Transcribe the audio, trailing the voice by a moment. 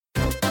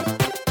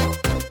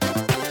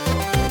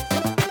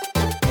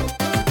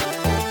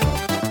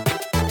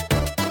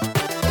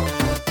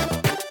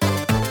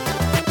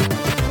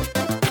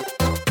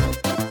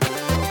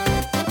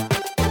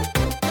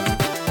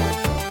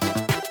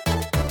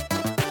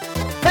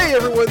Hey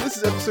everyone, this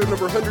is episode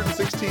number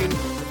 116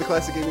 of the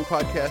Classic Gaming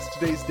Podcast.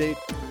 Today's date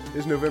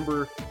is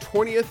November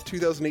 20th,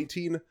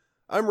 2018.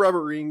 I'm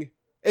Robert Ring,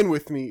 and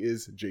with me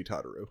is Jay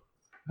Totaro.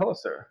 Hello,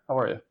 sir. How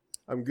are you?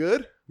 I'm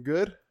good.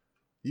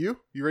 You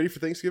ready for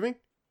Thanksgiving?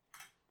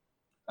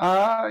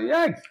 Yeah,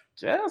 I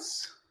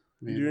guess.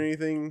 You doing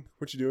anything?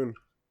 What you doing?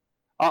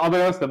 I'll be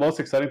honest. The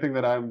most exciting thing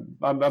that I'm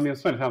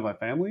spending time with my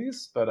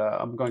families, but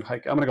I'm gonna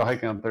go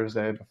hiking on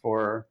Thursday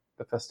before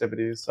the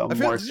festivities. So I'm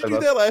more did you excited.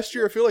 do that last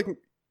year? I feel like...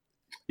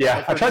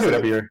 Yeah, I try to do it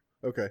every year.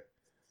 Okay.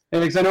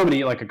 And because I know I'm gonna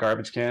eat like a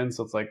garbage can,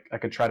 so it's like I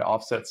could try to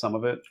offset some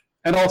of it.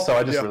 And also,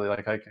 I just really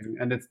like hiking.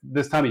 And it's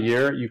this time of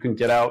year, you can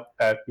get out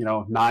at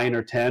 9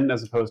 or 10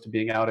 as opposed to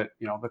being out at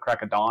the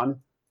crack of dawn.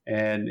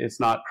 And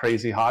it's not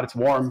crazy hot. It's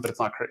warm, but it's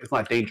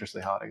not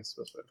dangerously hot, I guess is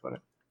the best way to put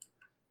it.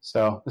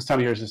 So this time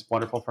of year is just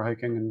wonderful for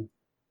hiking, and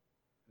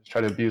just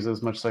try to abuse it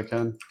as much as I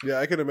can. Yeah,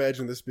 I can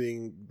imagine this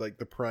being like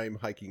the prime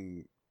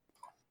hiking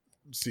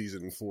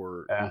season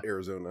for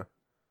Arizona.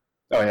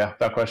 Oh yeah,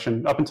 without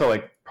question. Up until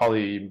like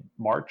probably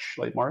March,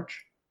 late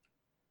March.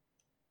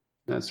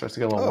 And it starts to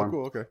get a little warm. Oh,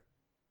 cool, okay.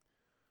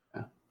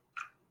 Yeah.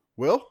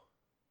 Well,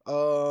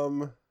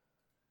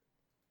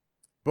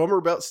 bummer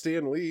about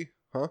Stan Lee,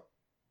 huh?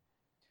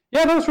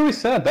 Yeah, that was really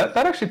sad. That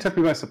actually took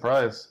me by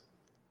surprise.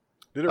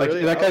 Did it like,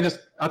 really? That guy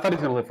I thought he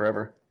was gonna live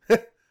forever. I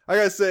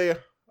gotta say,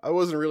 I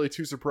wasn't really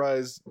too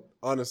surprised,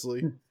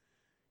 honestly.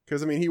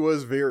 Because, I mean, he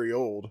was very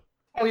old.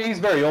 Oh yeah, he's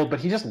very old, but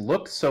he just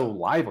looked so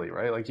lively,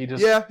 right? Like he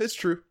just... Yeah, it's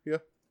true, yeah.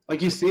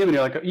 Like you see him and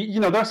you're like,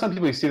 there are some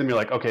people you see them, you're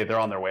like, okay, they're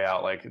on their way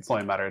out. Like it's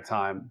only a matter of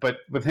time. But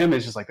with him,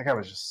 it's just like, the guy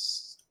was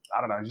just, I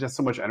don't know, he's just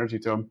so much energy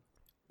to him.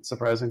 It's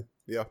surprising.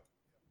 Yeah.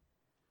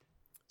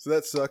 So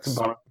that sucks.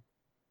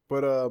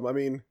 But, I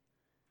mean,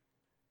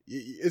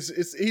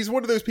 he's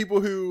one of those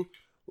people who,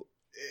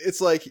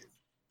 it's like,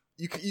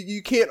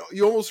 you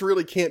almost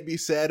really can't be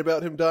sad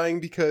about him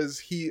dying because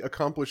he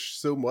accomplished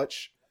so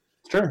much.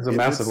 Sure, it's a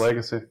massive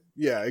legacy.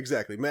 Yeah,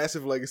 exactly.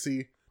 Massive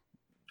legacy.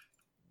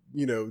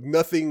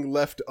 Nothing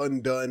left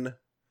undone,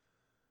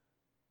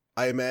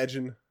 I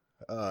imagine.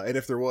 And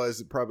if there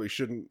was, it probably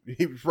shouldn't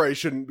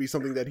be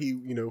something that he,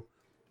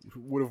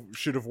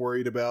 should have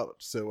worried about.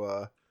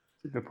 So,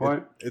 good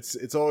point.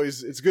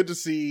 It's good to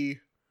see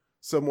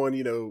someone,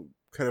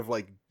 kind of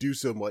like do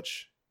so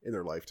much in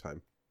their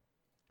lifetime.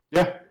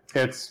 Yeah,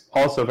 it's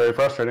also very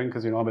frustrating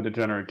because I'm a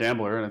degenerate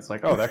gambler, and it's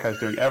like, oh, that guy's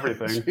doing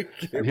everything,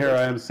 and here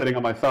I am sitting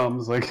on my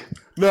thumbs, like.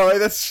 No,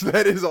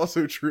 that is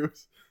also true.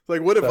 It's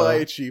like, what have I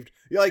achieved?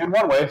 Yeah, like in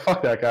one way,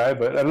 fuck that guy,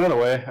 but in another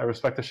way, I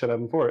respect the shit out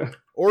of him for it.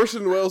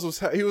 Orson Welles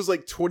was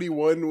like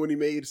 21 when he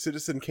made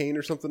Citizen Kane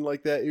or something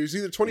like that. He was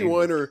either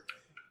 21 or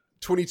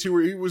 22,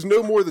 or he was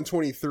no more than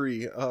 23.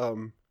 He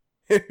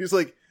was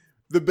like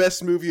the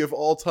best movie of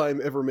all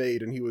time ever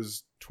made, and he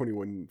was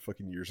 21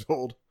 fucking years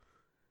old.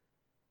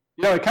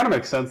 It kind of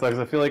makes sense, because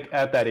I feel like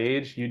at that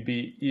age, you'd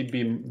be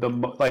the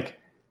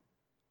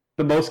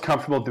most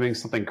comfortable doing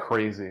something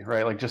crazy,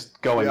 right? Like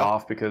just going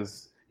off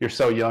because you're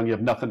so young, you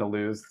have nothing to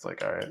lose. It's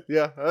like, all right.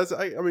 Yeah,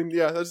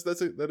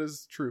 that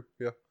is true.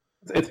 Yeah,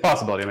 it's a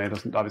possibility. I mean,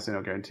 there's obviously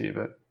no guarantee,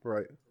 but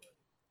right.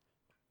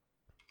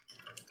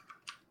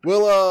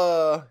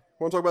 Well,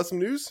 want to talk about some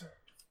news?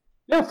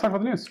 Yeah, let's talk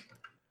about the news.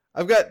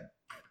 I've got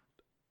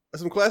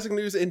some classic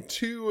news and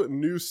two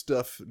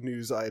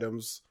news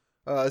items.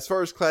 As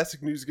far as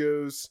classic news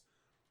goes,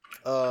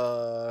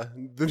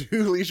 the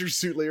new Leisure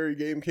Suit Larry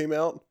game came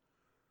out.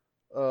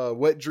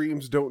 Wet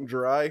Dreams Don't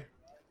Dry.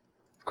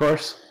 Of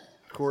course.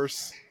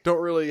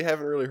 Haven't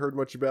really heard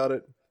much about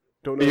it.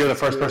 Don't know. You're the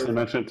first person to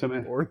mention it to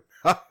me. Or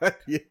not.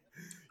 Yeah,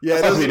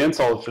 it doesn't mean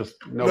insult. It's just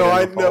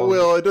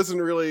Well, it doesn't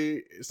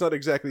really. It's not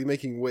exactly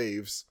making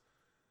waves.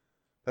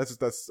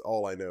 That's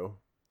all I know.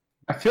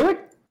 I feel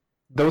like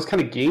those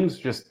kind of games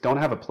just don't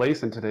have a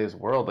place in today's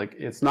world. Like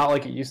it's not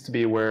like it used to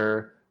be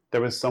where there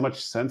was so much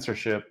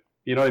censorship.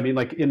 You know what I mean?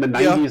 Like in the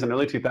 90s and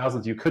early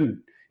 2000s,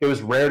 it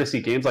was rare to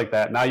see games like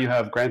that. Now you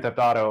have Grand Theft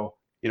Auto,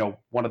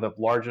 one of the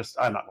largest,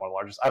 not one of the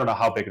largest, I don't know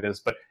how big it is,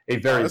 but a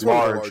very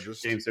large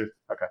game series.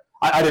 Okay.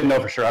 I didn't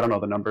know for sure. I don't know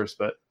the numbers,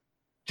 but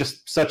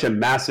just such a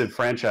massive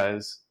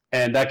franchise.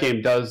 And that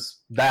game does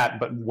that,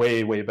 but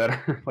way, way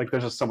better. Like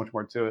there's just so much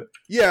more to it.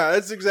 Yeah,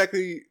 that's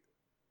exactly,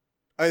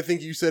 I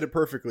think you said it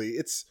perfectly.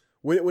 It's,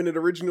 when it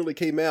originally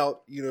came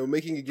out,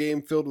 making a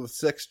game filled with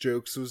sex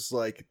jokes was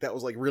like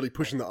really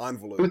pushing the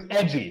envelope. It was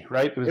edgy,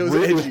 right?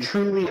 It was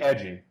truly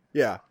edgy.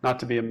 Yeah. Not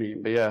to be a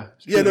meme, but yeah.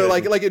 Yeah, no,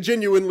 edgy. like it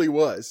genuinely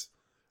was.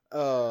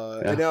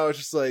 And now it's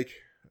just like,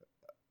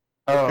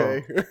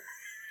 okay.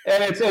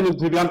 And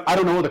to be honest, I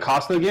don't know the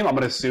cost of the game. I'm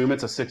going to assume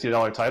it's a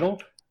 $60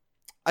 title.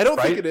 I don't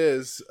think it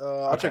is.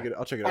 I'll check it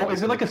out. Oh,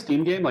 is it like a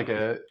Steam game? Like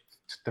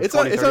it's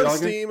on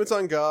Steam. Game? It's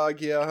on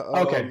GOG. Yeah.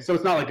 Okay, so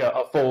it's not like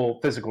a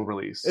full physical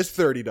release. It's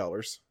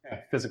 $30.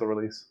 Yeah, physical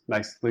release.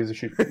 Nice laser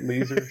shoot.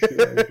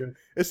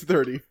 It's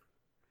 $30.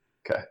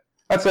 Okay,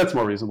 that's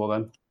more reasonable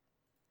then.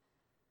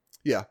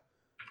 Yeah.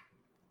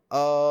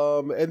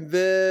 And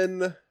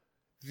then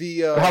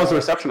the how was the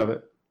reception of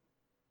it?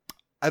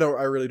 I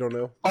really don't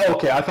know. Oh,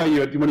 okay. I thought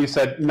you had, when you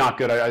said not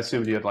good, I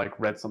assumed you had like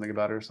read something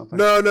about it or something.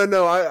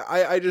 No.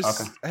 I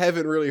just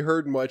haven't really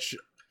heard much.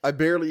 I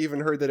barely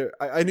even heard that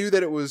I knew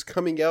that it was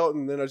coming out,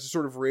 and then I just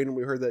sort of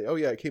randomly heard that. Oh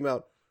yeah, it came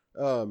out.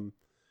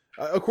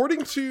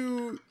 According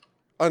to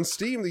on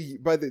Steam,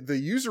 by the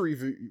user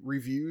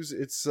reviews,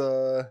 it's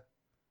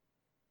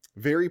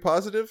very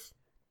positive.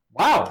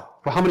 Wow.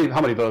 Well, how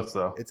many votes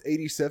though? It's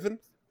 87.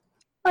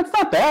 That's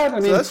not bad. I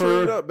mean, so that's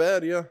really not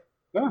bad. Yeah.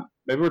 Yeah.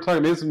 Maybe we're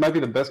talking. Maybe this might be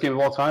the best game of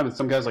all time, and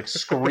some guy's like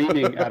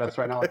screaming at us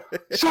right now.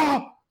 Shut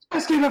up!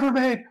 Best game ever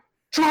made.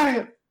 Try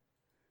it.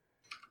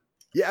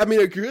 Yeah, I mean,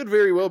 it could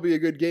very well be a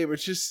good game.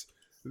 It's just,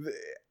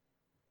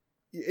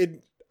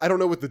 I don't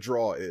know what the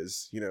draw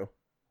is. You know.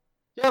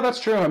 Yeah,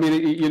 that's true. I mean,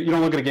 you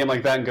don't look at a game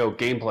like that and go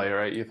gameplay,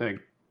 right? You think,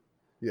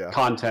 yeah,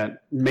 content,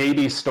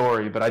 maybe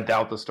story, but I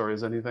doubt the story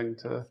is anything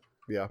to.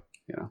 Yeah.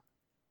 You know.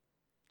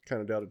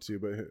 Kind of doubt it too,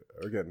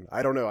 but again,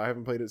 I don't know. I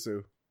haven't played it,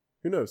 so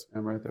who knows?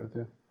 I'm right there with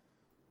you.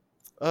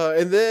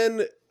 And then,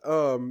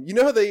 you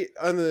know how they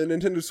on the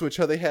Nintendo Switch,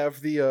 how they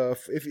have the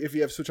if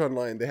you have Switch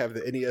Online, they have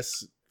the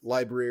NES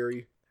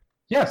library.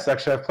 Yes,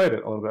 actually, I've played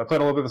it a little bit. I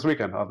played a little bit this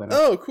weekend.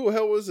 Oh, cool!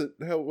 How was it?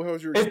 How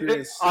was your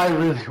experience? I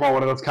really want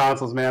one of those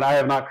consoles, man. I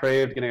have not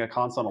craved getting a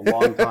console in a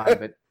long time,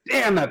 but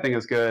damn, that thing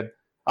is good.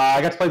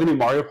 I got to play the new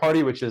Mario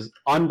Party, which is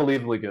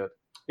unbelievably good.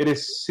 It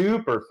is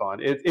super fun.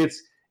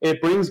 It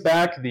brings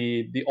back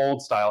the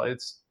old style.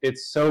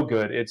 It's so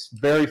good. It's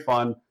very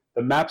fun.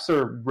 The maps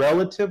are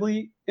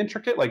relatively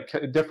intricate, like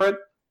different.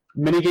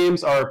 Mini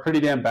games are pretty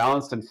damn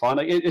balanced and fun.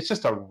 It's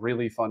just a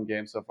really fun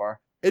game so far.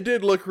 It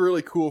did look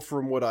really cool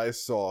from what I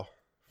saw,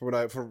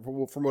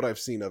 from what I've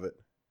seen of it.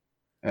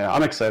 Yeah,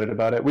 I'm excited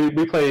about it.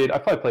 I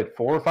probably played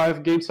 4 or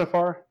 5 games so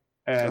far,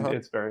 and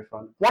it's very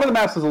fun. One of the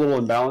maps is a little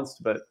imbalanced,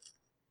 but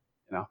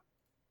you know,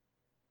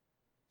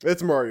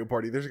 it's Mario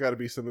Party. There's got to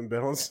be some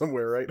imbalance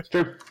somewhere, right? It's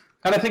true.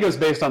 And I think it was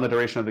based on the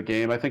duration of the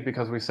game. I think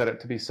because we set it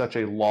to be such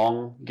a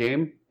long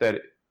game that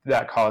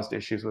caused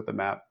issues with the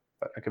map.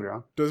 But I could be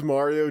wrong. Does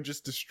Mario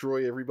just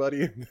destroy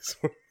everybody in this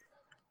one?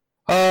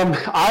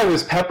 I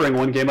was peppering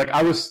one game. Like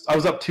I was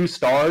up 2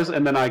 stars,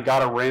 and then I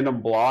got a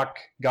random block,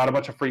 got a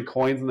bunch of free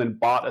coins, and then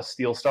bought a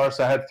steel star.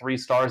 So I had 3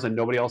 stars, and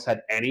nobody else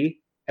had any.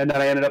 And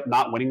then I ended up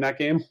not winning that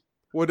game.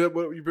 But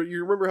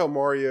you remember how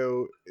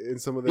Mario in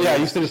some of the I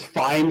used to just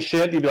find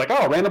shit. You'd be like,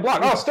 oh, random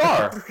block, oh,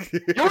 star,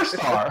 your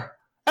star.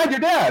 And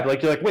your dad,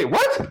 like you're like, wait,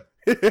 what?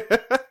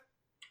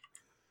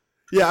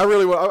 Yeah, I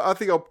really want. I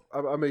think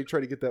I may try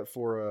to get that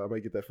for. I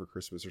might get that for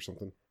Christmas or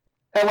something.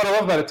 And what I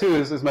love about it too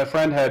is my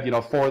friend had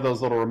 4 of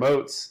those little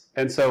remotes,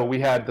 and so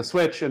we had the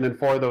Switch and then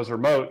 4 of those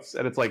remotes,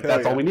 and it's like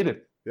that's all we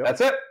needed. Yep.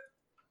 That's it.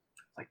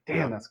 Like,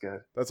 damn, that's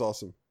good. That's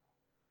awesome.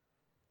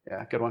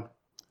 Yeah, good one.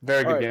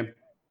 Very good game.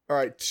 All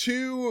right,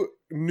 2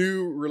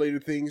 new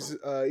related things.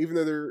 Even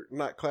though they're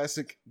not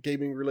classic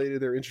gaming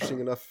related, they're interesting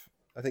enough,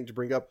 I think, to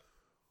bring up.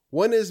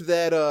 One is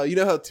that you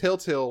know how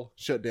Telltale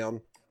shut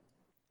down.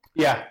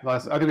 Yeah, I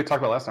think we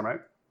talked about last time,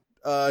 right?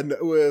 No,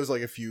 it was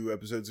like a few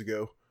episodes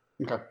ago.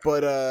 Okay.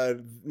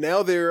 But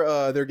now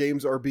their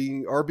games are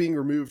being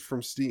removed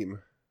from Steam.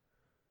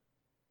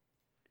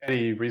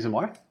 Any reason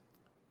why?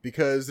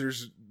 Because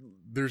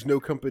there's no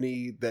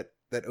company that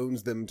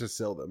owns them to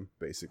sell them,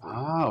 basically.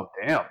 Oh,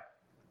 damn.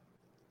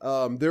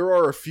 There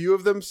are a few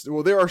of them.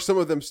 Well, there are some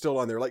of them still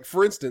on there. Like,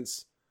 for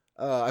instance,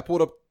 I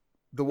pulled up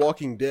The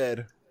Walking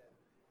Dead,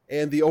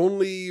 and the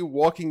only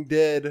Walking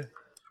Dead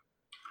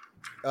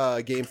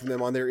game from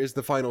them on there is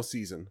the final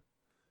season.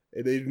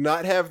 They do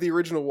not have the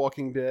original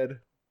Walking Dead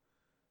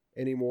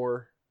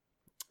anymore,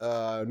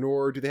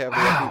 nor do they have the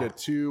Walking Dead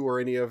 2 or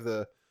any of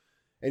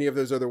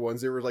those other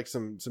ones. There was like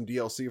some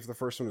DLC for the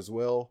first one as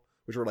well,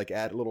 which were like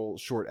little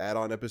short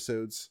add-on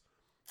episodes.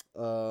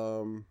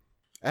 I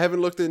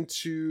haven't looked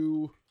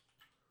into.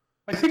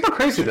 I think how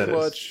crazy that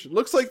is. It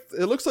looks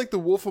like The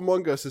Wolf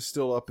Among Us is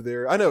still up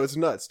there. I know, it's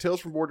nuts. Tales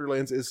from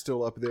Borderlands is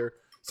still up there.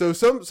 So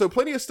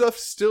plenty of stuff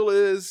still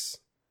is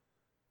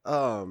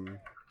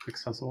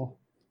accessible.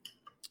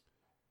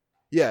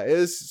 Yeah, it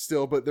is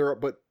still, but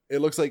it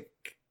looks like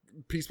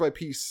piece by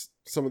piece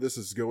some of this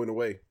is going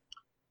away.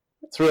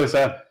 It's really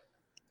sad.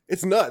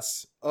 It's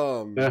nuts.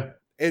 Yeah.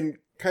 And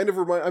kind of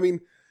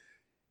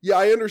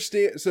I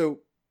understand.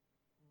 So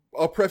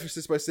I'll preface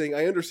this by saying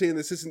I understand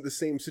this isn't the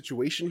same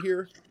situation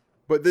here,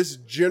 but this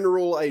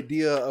general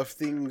idea of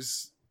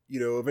things,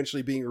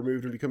 eventually being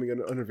removed and becoming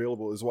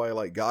unavailable is why I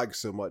like GOG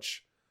so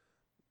much.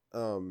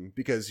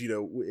 Because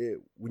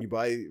when you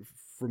buy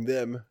from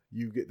them,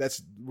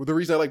 that's the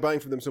reason I like buying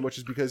from them so much,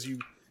 is because you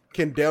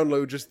can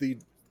download just the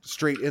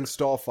straight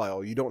install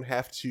file. You don't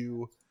have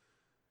to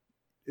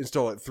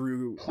install it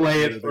through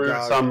play it through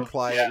some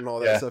client and all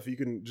that stuff. You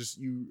can just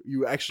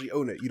you actually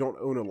own it. You don't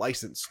own a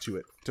license to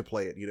it to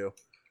play it.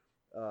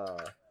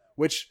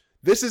 Which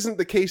this isn't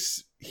the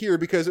case here,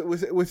 because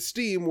with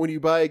Steam, when you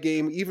buy a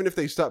game, even if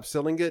they stop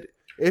selling it,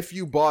 if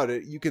you bought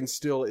it, you can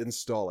still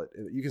install it.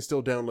 You can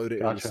still download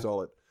it and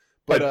install it.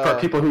 But for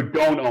people who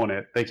don't own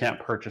it, they can't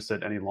purchase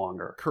it any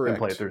longer. Correct. And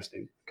play it through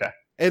Steam. Okay.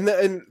 And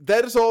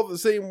that is all the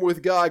same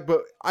with GOG,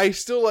 but I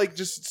still like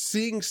just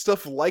seeing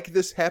stuff like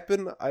this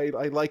happen. I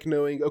like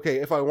knowing, okay,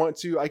 if I want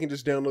to, I can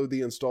just download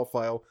the install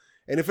file.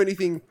 And if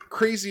anything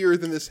crazier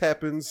than this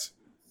happens,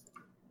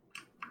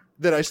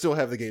 then I still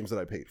have the games that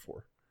I paid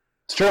for.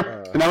 It's true.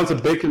 And that was a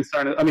big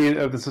concern. I mean,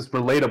 this is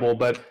relatable,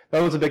 but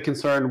that was a big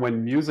concern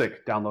when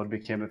music download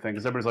became a thing.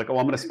 Because everybody's like, oh,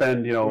 I'm going to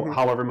spend,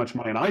 however much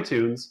money on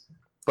iTunes.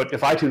 But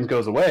if iTunes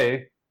goes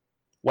away,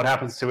 what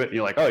happens to it? And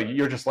you're like, oh,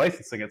 you're just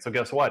licensing it. So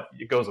guess what?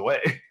 It goes away.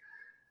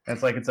 And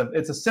it's like,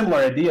 it's a similar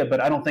idea, but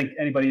I don't think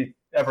anybody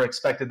ever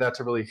expected that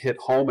to really hit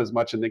home as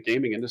much in the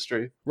gaming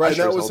industry. Right.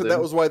 That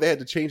was why they had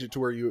to change it to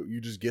where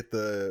you just get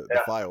the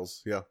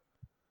files. Yeah.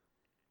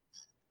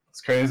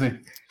 It's crazy.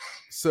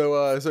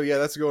 So yeah,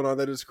 that's going on.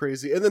 That is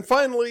crazy. And then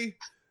finally,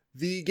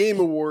 the Game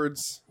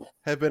Awards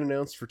have been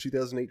announced for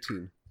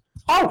 2018.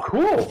 Oh,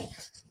 cool.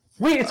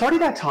 Wait, it's already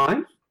that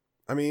time?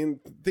 I mean,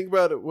 think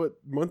about it, what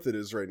month it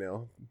is right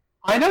now.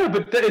 I know,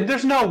 but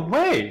there's no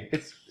way.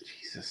 It's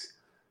Jesus.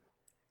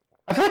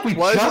 I feel like we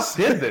just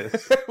did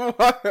this.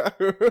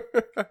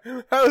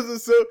 How is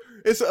this so?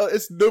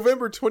 It's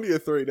November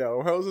 20th right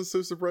now. How is this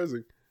so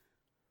surprising?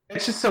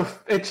 It's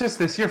just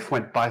this year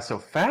went by so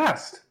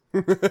fast.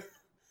 You're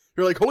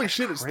like, holy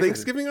shit! It's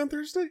Thanksgiving on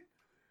Thursday.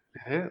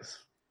 It is.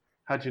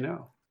 How'd you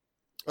know?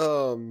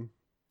 Do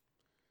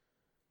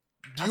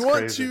you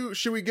want to?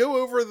 Should we go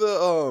over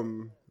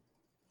the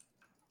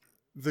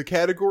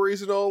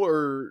categories and all,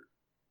 or?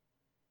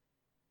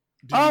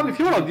 If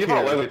you want to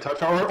lightly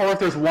touch on, or if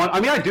there's one, I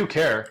mean, I do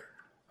care.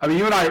 I mean,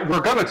 you and I, we're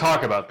going to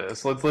talk about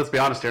this. Let's be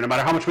honest here. No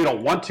matter how much we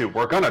don't want to,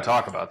 we're going to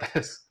talk about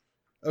this.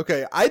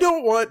 Okay, I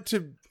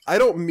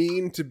don't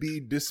mean to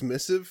be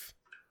dismissive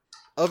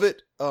of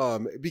it,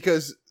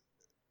 because,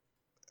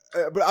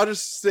 but I'll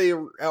just say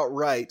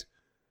outright,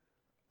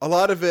 a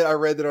lot of it I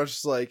read that I was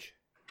just like,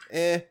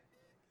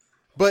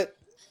 but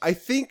I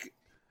think.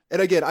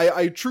 And again,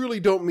 I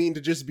truly don't mean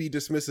to just be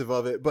dismissive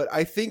of it, but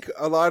I think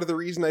a lot of the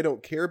reason I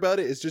don't care about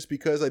it is just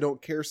because I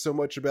don't care so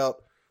much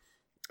about,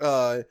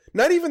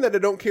 not even that I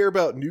don't care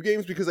about new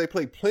games because I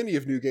play plenty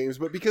of new games,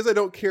 but because I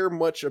don't care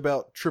much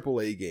about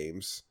AAA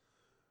games.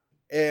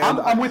 And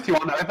I'm with you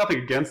on that. I have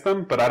nothing against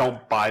them, but I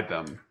don't buy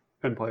them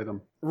and play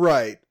them.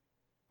 Right.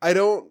 I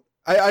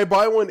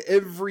buy one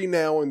every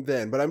now and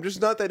then, but I'm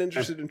just not that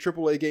interested in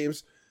AAA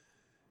games.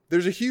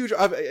 There's a huge,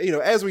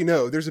 as we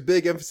know, there's a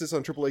big emphasis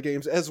on AAA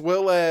games, as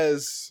well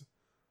as,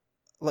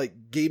 like,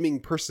 gaming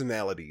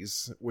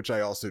personalities, which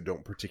I also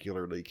don't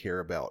particularly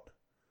care about.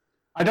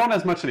 I don't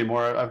as much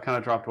anymore. I've kind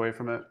of dropped away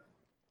from it.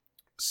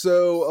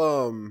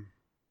 So,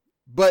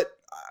 but,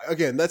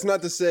 again, that's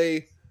not to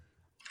say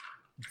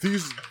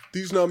these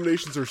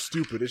nominations are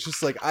stupid. It's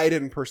just, like, I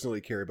didn't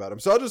personally care about them.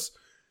 So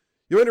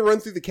you want to run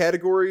through the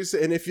categories,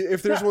 and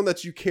if there's one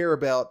that you care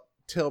about,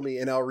 tell me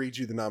and I'll read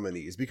you the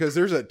nominees, because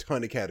there's a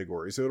ton of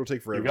categories, so it'll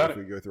take forever if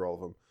we go through all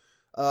of them.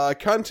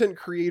 Content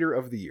Creator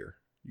of the Year.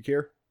 You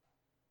care?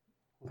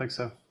 I think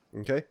so.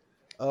 Okay.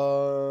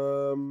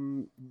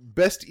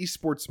 Best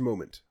Esports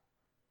Moment.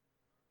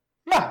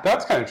 Yeah,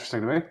 that's kind of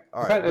interesting to me.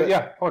 All right.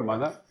 I wouldn't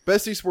mind that.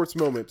 Best Esports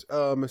Moment.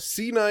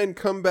 C9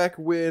 comeback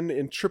win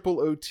in Triple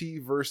OT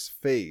versus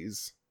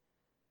FaZe.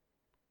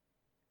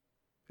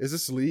 Is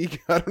this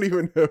League? I don't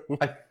even know.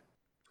 I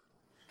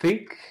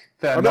think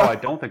that I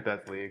don't think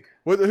that's League.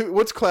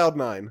 What's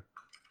Cloud9?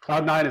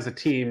 Cloud9 is a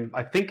team.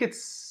 I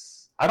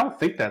don't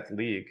think that's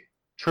League.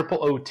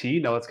 Triple OT?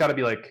 No, it's got to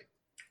be like,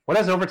 what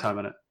has overtime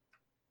in it?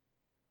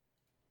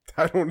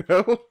 I don't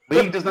know.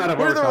 League does not have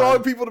overtime. We're the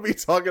wrong people to be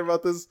talking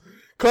about this.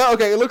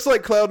 Okay, it looks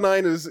like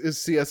Cloud9 is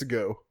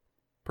CSGO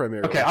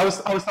primarily. Okay, I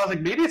was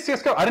like, maybe it's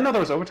CSGO. I didn't know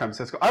there was overtime in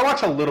CSGO. I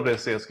watch a little bit of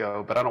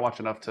CSGO, but I don't watch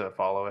enough to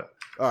follow it.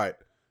 All right.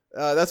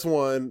 That's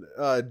one.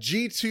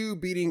 G2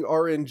 beating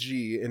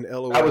RNG in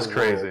LOL. That was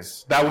crazy.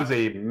 Worlds. That was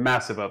a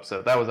massive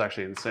upset. That was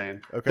actually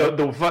insane. Okay.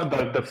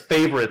 The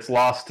favorites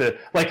lost to,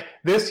 like,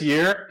 this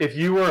year, if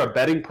you were a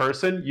betting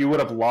person, you would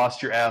have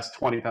lost your ass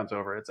 20 times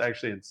over. It's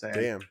actually insane.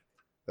 Damn.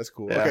 That's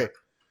cool. Yeah.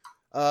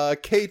 Okay.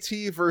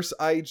 KT versus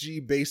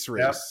IG base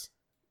race.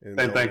 Yep.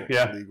 Same thing.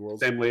 Yeah.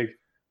 Same league.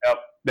 Yep.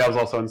 That was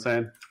also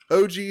insane.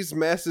 OG's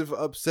massive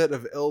upset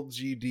of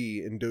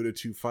LGD in Dota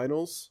 2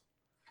 finals.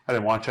 I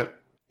didn't watch it.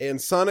 And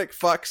Sonic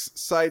Fox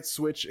side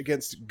switch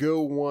against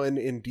Go 1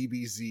 in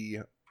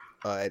DBZ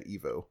at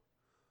EVO.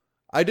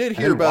 I did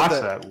hear about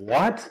that.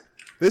 What?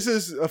 This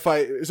is a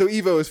fight. So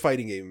EVO is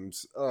fighting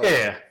games.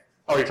 Yeah.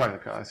 Oh, you're talking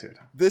about. I see what you're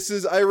talking. This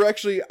is.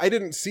 I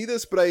didn't see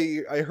this, but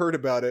I heard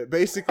about it.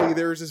 Basically,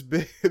 there was this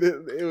big.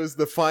 It was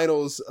the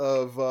finals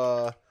of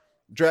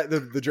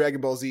the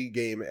Dragon Ball Z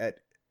game at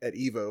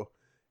EVO,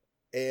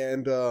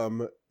 and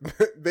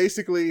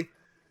basically,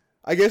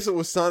 I guess it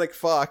was Sonic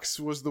Fox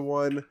was the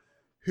one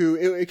who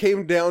it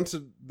came down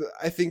to.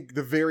 I think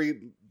the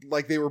very,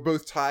 like, they were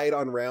both tied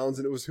on rounds,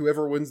 and it was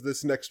whoever wins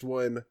this next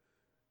one,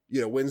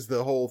 wins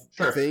the whole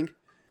thing.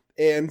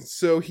 And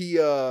so he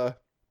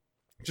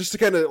just to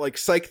kind of like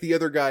psych the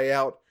other guy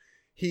out,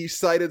 he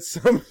cited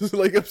some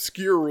like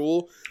obscure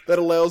rule that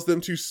allows them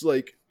to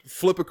like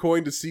flip a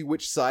coin to see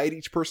which side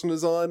each person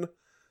is on.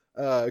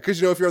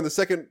 Because if you're on the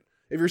second,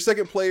 if you're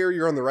second player,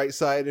 you're on the right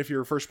side. If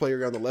you're first player,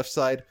 you're on the left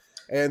side.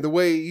 And the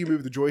way you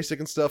move the joystick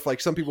and stuff,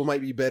 like some people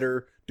might be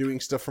better doing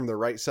stuff from the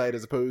right side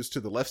as opposed to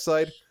the left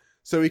side.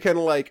 So he kind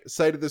of like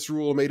cited this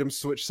rule, made him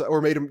switch,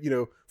 or made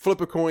him,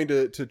 flip a coin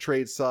to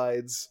trade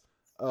sides,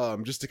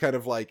 just to kind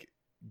of like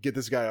get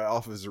this guy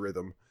off of his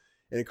rhythm.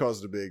 And it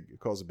caused a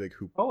big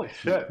hoop. Holy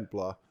shit.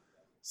 Hoopla.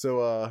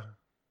 So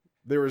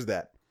there was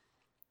that.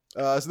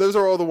 So those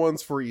are all the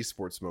ones for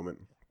esports moment.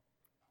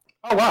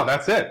 Oh wow,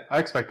 that's it. I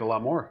expect a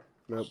lot more.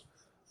 Nope.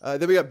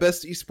 Then we got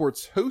best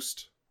esports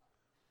host.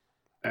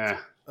 I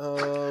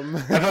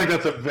feel like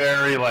that's a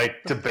very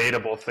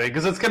debatable thing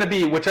because it's going to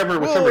be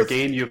whichever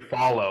game you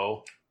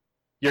follow,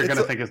 you're going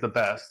to think is the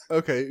best.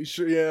 Okay,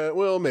 sure, yeah.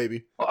 Well,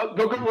 maybe.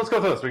 Let's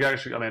go through this. We got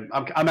actually. I mean,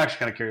 I'm actually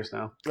kind of curious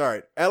now. All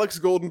right, Alex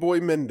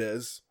Goldenboy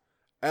Mendez,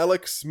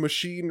 Alex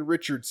Machine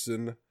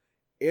Richardson,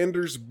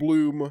 Anders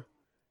Bloom,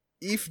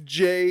 Eve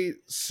J.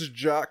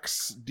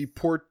 Sjax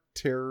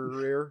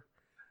Deporter,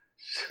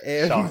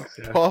 and Shocks,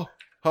 yeah. Paul.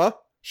 Huh?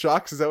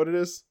 Shocks? Is that what it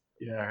is?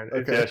 Yeah.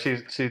 Okay. Yeah.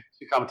 She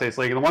commentates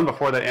League, and the one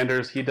before that,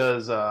 Anders, he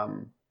does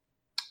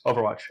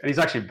Overwatch, and he's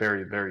actually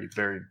very, very,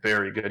 very,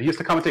 very good. He used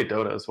to commentate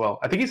Dota as well.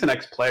 I think he's an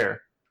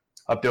ex-player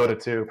of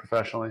Dota 2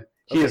 professionally.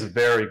 He is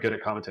very good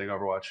at commentating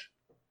Overwatch.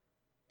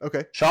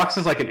 Okay. Shocks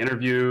is like an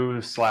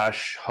interview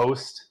 /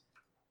 host.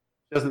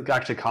 He doesn't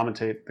actually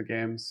commentate the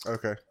games.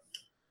 Okay.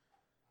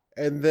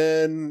 And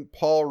then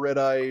Paul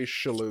Redeye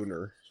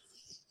Shaloner.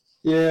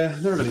 Yeah,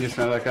 never been a huge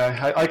fan of that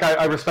guy.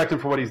 I respect him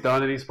for what he's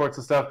done in esports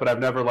and stuff, but I've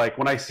never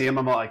when I see him,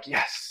 I'm like,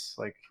 yes.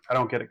 I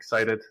don't get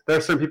excited. There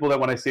are certain people that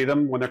when I see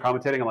them when they're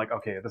commentating, I'm like,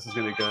 okay, this is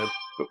gonna be good.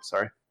 Oops,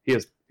 sorry.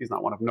 He's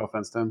not one of them. No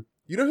offense to him.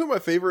 You know who my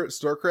favorite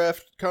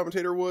StarCraft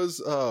commentator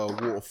was?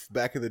 Wolf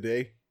back in the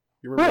day.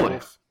 You remember really?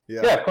 Wolf?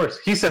 Yeah, of course.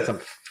 He said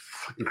some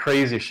fucking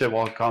crazy shit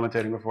while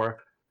commentating before.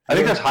 I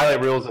think there's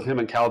highlight reels of him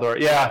and Kaldor.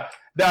 Yeah,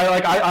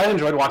 I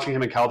enjoyed watching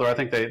him and Kaldor. I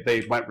think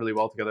they went really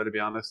well together, to be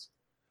honest.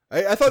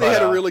 I thought he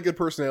had a really good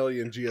personality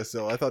in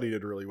GSL. I thought he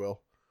did really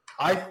well.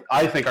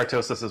 I think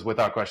Artosis is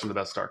without question the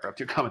best StarCraft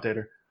 2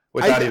 commentator.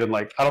 I don't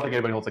think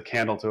anybody holds a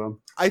candle to him.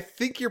 I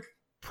think you're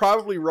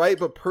probably right,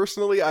 but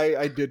personally,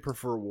 I did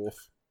prefer Wolf.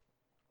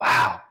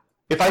 Wow.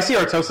 If I see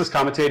Artosis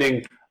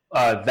commentating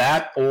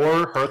that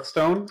or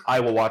Hearthstone, I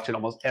will watch it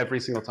almost every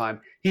single time.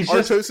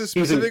 Artosis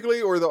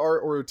specifically, or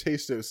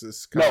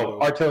Tastosis? No,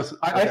 Artosis.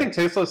 I think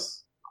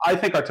Tasteless. I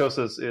think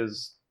Artosis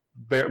is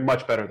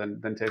much better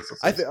than Tasteless.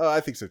 I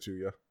think so too.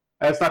 Yeah.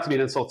 It's not to be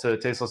an insult to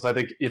Tasteless. I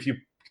think if you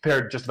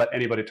compare just about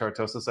anybody to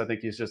Artosis, I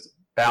think he's just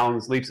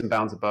leaps and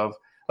bounds above.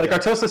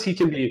 Artosis, he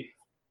can be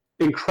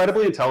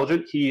incredibly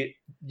intelligent. He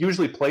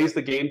usually plays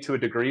the game to a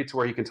degree to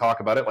where he can talk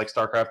about it, like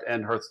StarCraft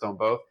and Hearthstone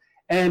both.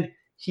 And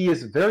he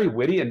is very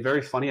witty and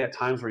very funny at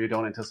times where you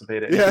don't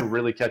anticipate it. Yeah. You can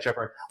really catch up.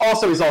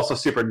 Also, he's also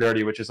super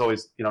nerdy, which is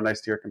always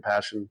nice to hear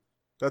compassion.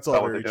 That's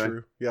all very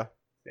true. Yeah.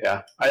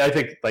 Yeah. I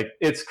think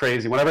it's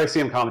crazy. Whenever I see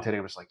him commentating,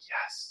 I'm just like,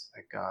 yes,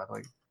 thank God.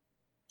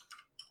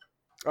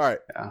 All right.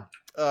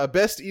 Yeah.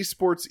 Best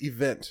esports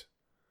event.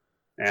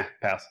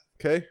 Pass.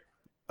 Okay.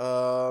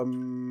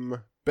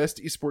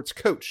 Best esports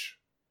coach.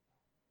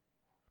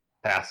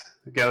 Pass.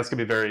 Yeah, that's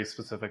gonna be very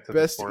specific to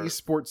best the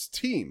sport. Esports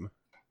team.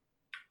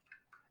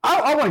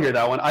 I want to hear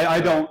that one. I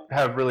don't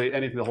have really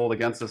anything to hold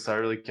against this, so I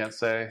really can't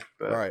say.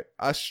 But... All right.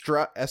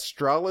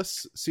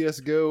 Astralis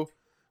CSGO,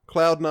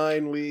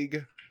 Cloud9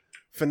 League,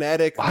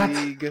 Fnatic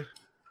League.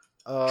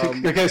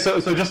 Okay, so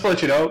just to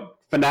let you know,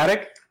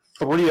 Fnatic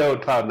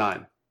 3-0'd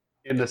Cloud9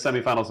 in the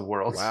semifinals of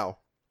Worlds. Wow.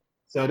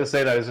 So to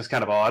say that is just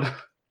kind of odd.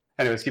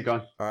 Anyways, keep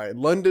going. All right.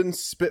 London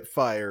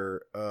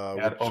Spitfire.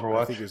 Overwatch.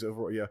 I think is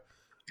Overwatch, yeah.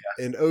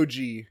 And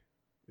OG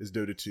is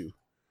Dota 2.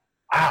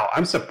 Wow,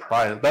 I'm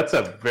surprised. That's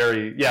a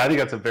very, I think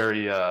that's a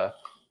very,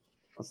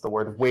 what's the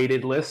word,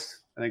 weighted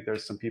list. I think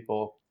there's some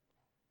people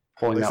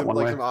pulling that one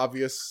way. Some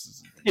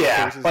obvious.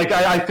 Yeah,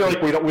 I feel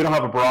like we don't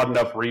have a broad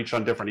enough reach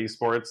on different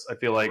esports. I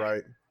feel like,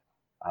 right.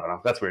 I don't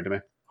know. That's weird to me.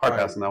 Hard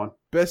passing that one.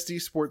 Best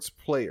esports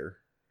player.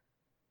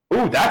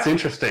 Ooh, that's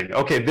interesting.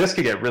 Okay, this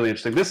could get really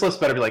interesting. This list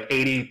better be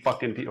 80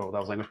 fucking people. Oh, that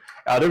was language.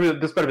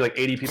 This better be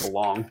 80 people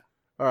long.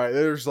 All right,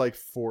 there's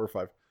 4 or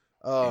 5.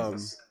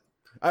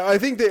 I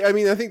think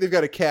they've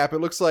got a cap. It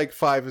looks like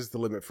 5 is the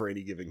limit for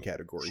any given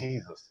category.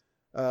 Jesus.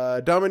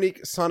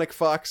 Dominique Sonic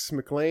Fox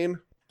McLean.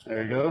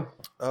 There you go.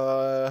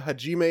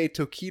 Hajime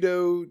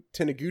Tokido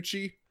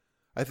Teneguchi.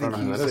 I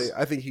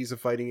think he's a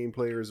fighting game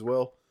player as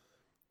well.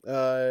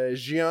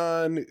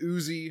 Jian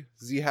Uzi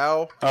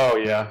Zihao. Oh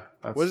yeah.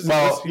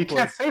 You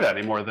can't say that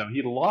anymore though.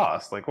 He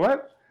lost.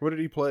 What? What did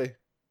he play?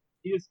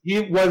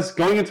 He was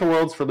going into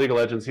Worlds for League of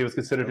Legends. He was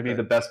considered to be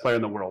the best player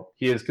in the world.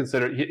 He is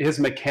considered. His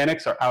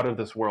mechanics are out of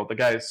this world. The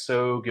guy is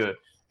so good.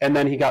 And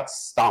then he got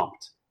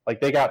stomped.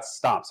 They got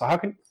stomped. So how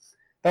can?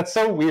 That's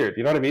so weird.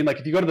 You know what I mean?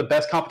 If you go to the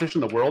best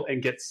competition in the world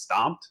and get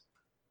stomped,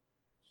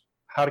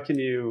 how can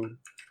you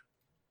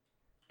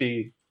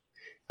be?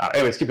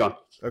 Anyways, keep going.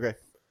 Okay.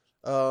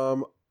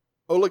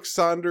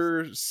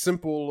 Alexander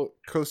Simple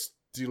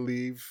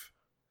Kostiliv.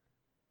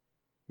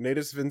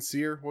 Natus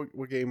Vincier.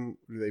 What game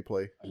do they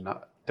play?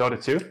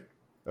 Dota 2.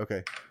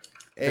 Okay.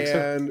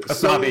 And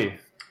That's not me.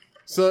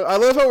 So I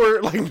love how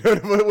we're like,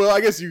 well,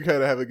 I guess you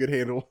kind of have a good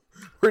handle.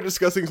 We're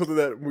discussing something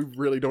that we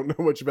really don't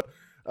know much about.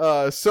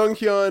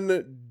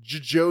 Sunghyun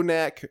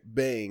Jonak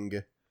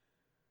Bang.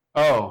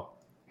 Oh,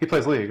 he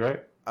plays League,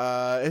 right?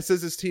 It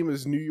says his team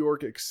is New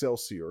York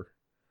Excelsior.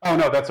 Oh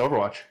no, that's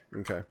Overwatch.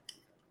 Okay.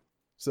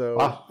 So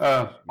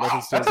wow,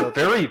 that's a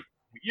very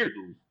weird,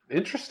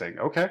 interesting.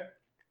 Okay.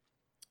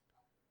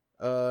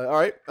 All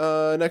right.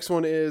 Next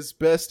one is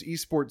best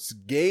esports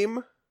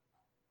game.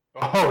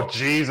 Oh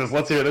Jesus!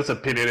 Let's hear this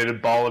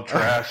opinionated ball of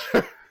trash.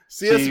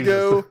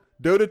 CS:GO,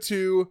 Dota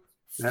 2,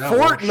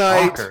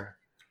 Fortnite.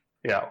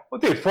 Yeah, well,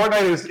 dude,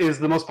 Fortnite is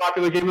the most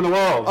popular game in the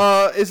world.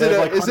 Is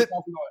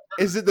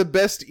it the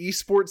best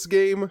esports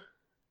game?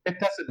 It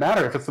doesn't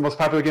matter if it's the most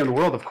popular game in the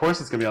world. Of course,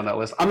 it's gonna be on that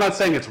list. I'm not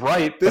saying it's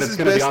right, but it's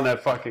gonna be on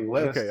that fucking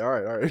list. Okay, all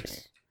right.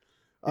 It's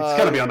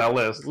gonna be on that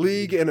list.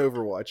 League and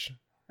Overwatch.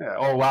 Yeah.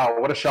 Oh wow,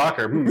 what a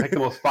shocker! Pick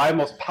the five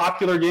most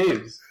popular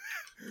games.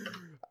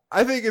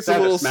 I think it's a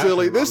little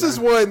silly. This is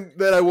one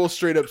that I will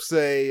straight up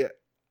say.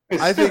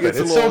 I think it's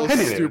a little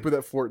stupid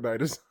that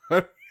Fortnite is.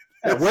 Yeah,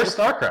 where's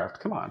StarCraft?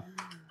 Come on.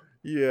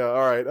 Yeah.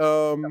 All right.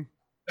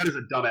 That is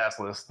a dumbass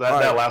list.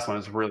 That last one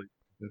is really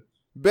good.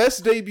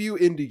 Best debut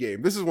indie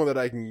game. This is one that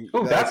I can.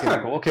 Oh, that's kind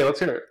of cool. Okay, let's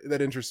hear it.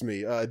 That interests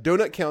me.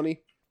 Donut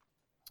County,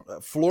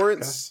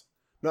 Florence.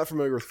 Okay. Not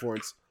familiar with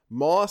Florence.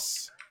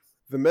 Moss,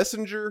 The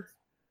Messenger,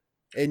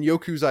 and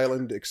Yoku's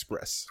Island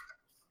Express.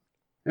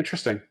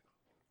 Interesting.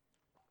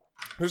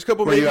 There's a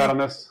couple. Where are you at on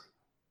this?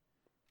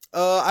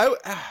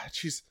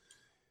 Jeez.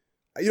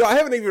 I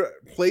haven't even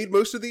played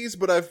most of these,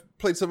 but I've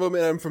played some of them,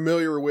 and I'm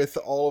familiar with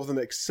all of them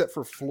except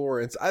for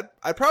Florence.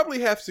 I'd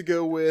probably have to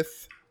go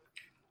with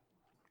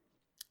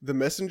The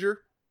Messenger.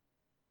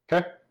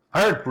 Okay.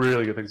 I heard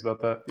really good things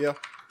about that. Yeah.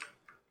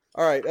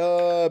 All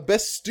right.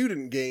 Best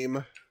student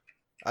game.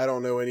 I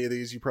don't know any of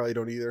these. You probably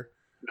don't either.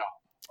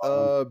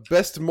 No.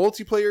 Best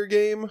multiplayer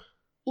game.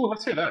 Oh,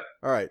 let's hear that.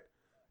 All right.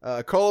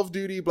 Call of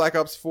Duty, Black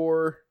Ops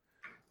 4,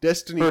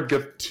 Destiny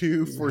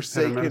 2,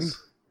 Forsaken.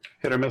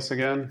 Hit or miss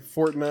again.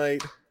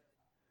 Fortnite.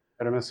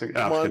 Hit or miss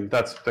again.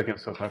 That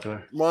game's so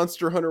popular.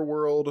 Monster Hunter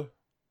World.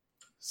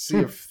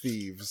 Sea of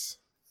Thieves.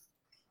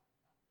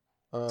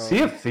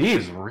 Sea of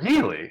Thieves,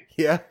 really?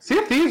 Yeah. Sea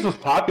of Thieves was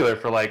popular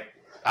for like,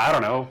 I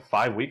don't know,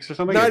 5 weeks or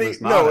something?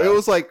 It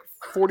was like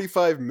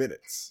 45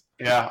 minutes.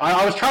 Yeah,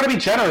 I was trying to be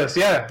generous.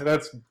 Yeah,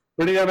 that's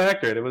pretty damn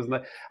accurate. It was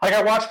like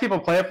I watched people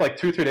play it for like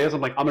 2 or 3 days.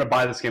 I'm like, I'm going to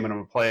buy this game and I'm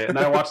going to play it. And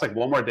then I watched like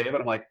one more day,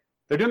 but I'm like,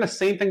 they're doing the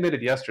same thing they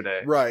did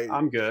yesterday. Right.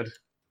 I'm good.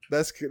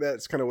 That's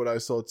kind of what I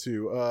saw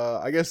too.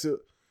 I guess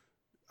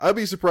I'd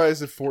be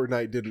surprised if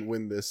Fortnite didn't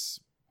win this.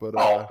 But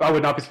I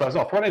would not be surprised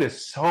at all. Fortnite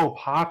is so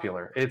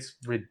popular. It's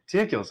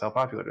ridiculous how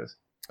popular it is.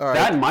 All right.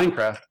 That and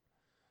Minecraft.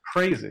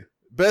 Crazy.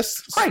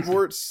 Best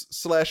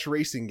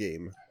sports/racing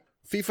game.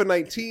 FIFA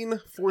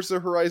 19, Forza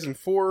Horizon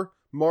 4,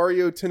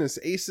 Mario Tennis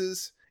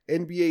Aces,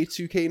 NBA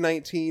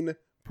 2K19,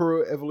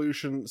 Pro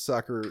Evolution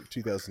Soccer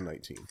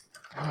 2019.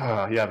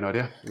 You have no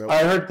idea. Nope.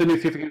 I heard the new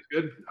FIFA game is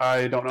good.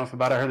 I don't know enough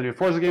about it. I heard the new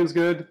Forza game is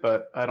good,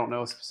 but I don't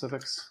know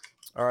specifics.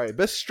 All right.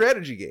 Best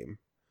strategy game.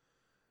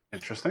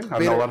 Interesting. I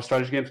know a lot of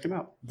strategy games came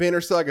out. Banner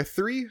Saga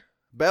 3,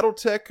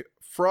 Battletech,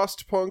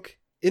 Frostpunk,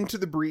 Into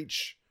the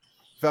Breach,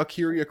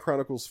 Valkyria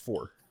Chronicles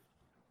 4.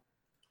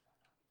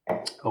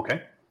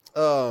 Okay.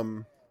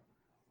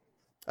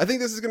 I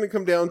think this is going to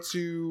come down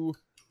to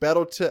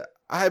Battletech.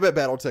 I bet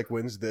Battletech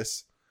wins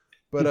this.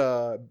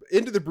 But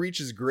Into the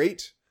Breach is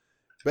great.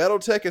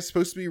 Battletech is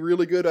supposed to be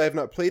really good. I have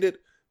not played it.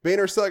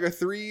 Banner Saga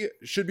 3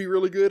 should be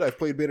really good. I've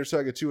played Banner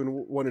Saga 2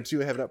 and 1 and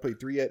 2. I have not played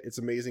 3 yet. It's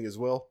amazing as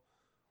well.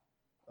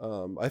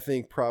 I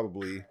think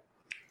probably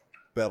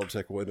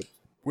Battletech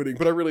winning,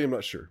 but I really am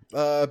not sure.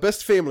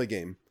 Best family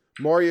game.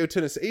 Mario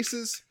Tennis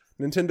Aces,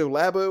 Nintendo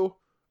Labo,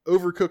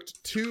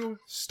 Overcooked 2,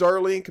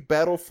 Starlink,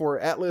 Battle for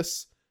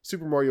Atlas,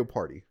 Super Mario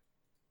Party.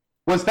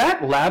 Was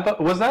that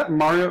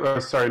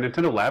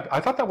Nintendo Lab? I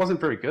thought that wasn't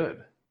very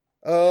good.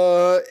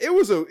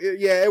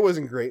 It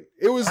wasn't great.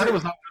 It was not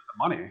worth the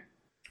money.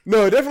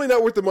 No, definitely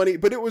not worth the money,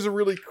 but it was a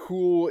really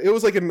cool, it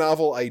was like a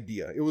novel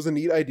idea. It was a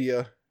neat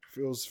idea.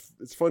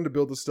 It's fun to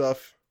build the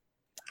stuff.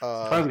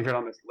 Surprised to hear it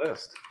on this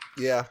list.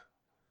 Yeah.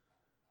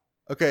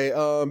 Okay,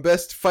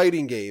 best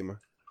fighting game.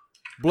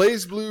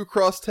 Blaze Blue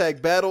Cross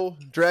Tag Battle,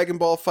 Dragon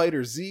Ball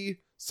Fighter Z,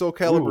 Soul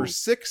Calibur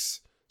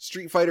 6,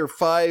 Street Fighter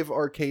 5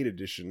 Arcade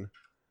Edition.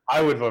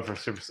 I would vote for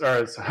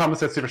I almost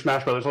said Super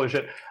Smash Brothers, holy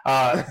shit.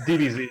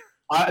 DBZ.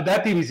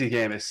 That DBZ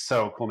game is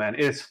so cool, man.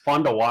 It's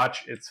fun to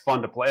watch. It's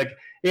fun to play. Like,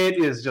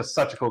 it is just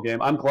such a cool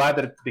game. I'm glad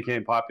that it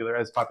became popular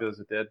as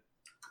it did.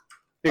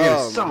 It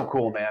is so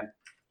cool, man.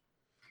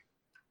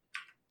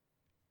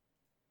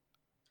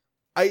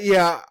 I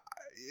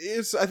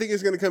think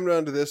it's going to come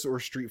down to this or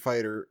Street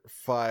Fighter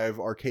 5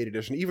 Arcade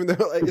Edition. Even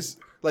though it's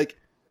like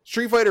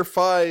Street Fighter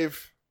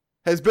 5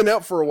 has been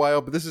out for a while,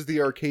 but this is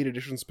the Arcade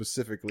Edition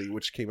specifically,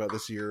 which came out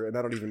this year, and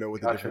I don't even know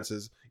what the difference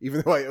is,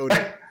 even though I own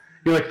it.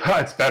 You're like,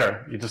 it's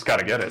better. You just got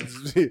to get it.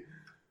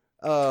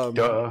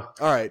 Duh.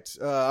 All right,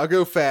 I'll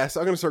go fast.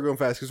 I'm gonna start going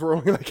fast because we're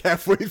only like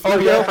halfway through. Oh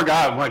yeah, now. I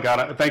forgot. Oh my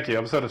god, thank you.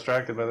 I'm so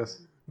distracted by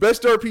this.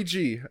 Best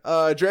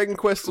RPG: Dragon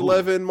Quest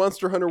XI,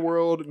 Monster Hunter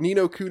World, Ni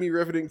no Kuni: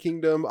 Revenant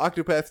Kingdom,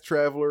 Octopath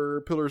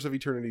Traveler, Pillars of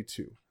Eternity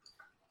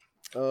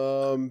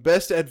 2.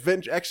 Best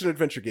action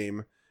adventure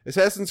game: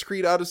 Assassin's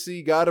Creed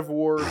Odyssey, God of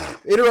War.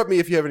 Interrupt me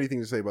if you have anything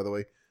to say, by the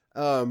way.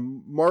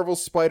 Marvel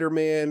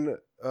Spider-Man,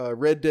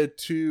 Red Dead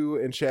 2,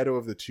 and Shadow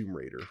of the Tomb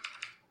Raider.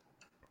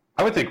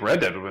 I would think Red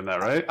Dead would win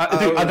that, right?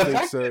 I would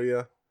think so,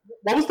 yeah.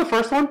 What was the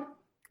first one?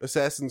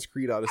 Assassin's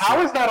Creed Odyssey.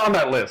 How is that on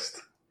that list?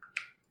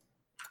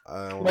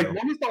 I don't Like, know.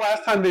 when was the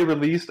last time they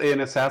released an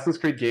Assassin's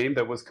Creed game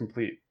that was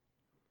complete?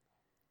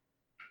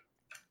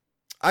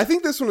 I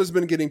think this one has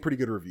been getting pretty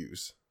good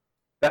reviews.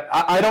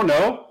 I don't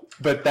know,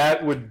 but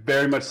that would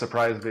very much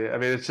surprise me. I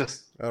mean, it's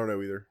just... I don't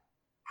know either.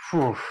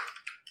 Whew.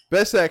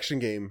 Best action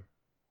game: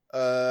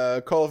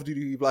 Call of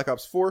Duty Black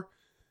Ops 4,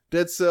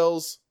 Dead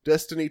Cells,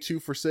 Destiny 2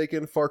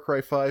 Forsaken, Far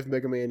Cry 5,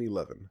 Mega Man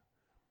 11.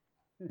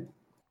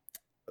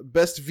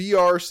 Best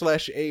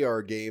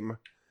VR/AR game: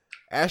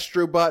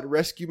 Astrobot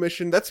Rescue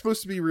Mission. That's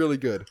supposed to be really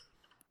good.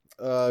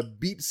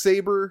 Beat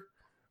Saber,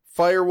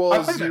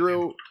 Firewall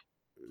Zero.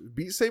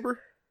 Beat Saber?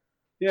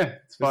 Yeah,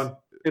 it's fun.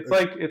 It's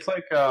like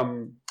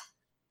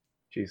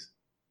jeez.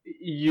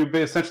 You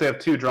essentially have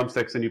two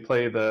drumsticks and you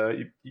play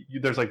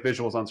there's like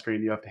visuals on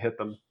screen. You have to hit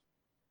them.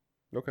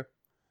 Okay.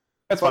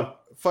 That's fun.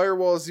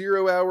 Firewall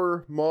 0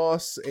 Hour,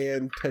 Moss,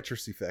 and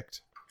Tetris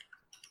Effect.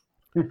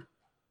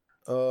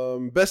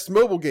 Best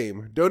mobile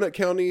game: Donut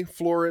County,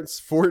 Florence,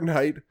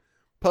 Fortnite,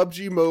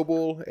 PUBG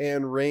Mobile,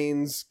 and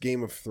Reigns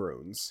Game of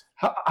Thrones.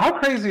 How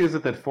crazy is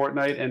it that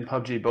Fortnite and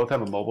PUBG both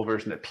have a mobile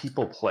version that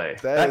people play?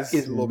 That is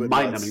is a little bit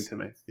mind-numbing nuts. to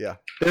me. Yeah.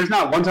 There's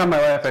not one time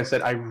in my life I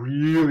said, I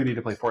really need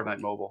to play Fortnite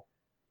mobile.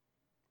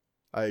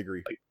 I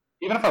agree.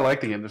 Even if I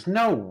like the game, there's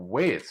no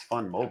way it's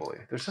fun mobily.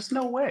 There's just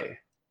no way.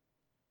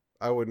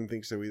 I wouldn't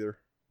think so either.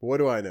 But what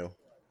do I know?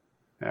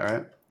 All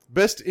right.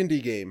 Best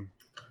indie game: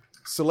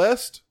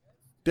 Celeste,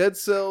 Dead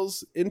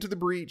Cells, Into the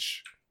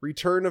Breach,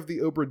 Return of the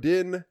Obra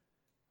Dinn,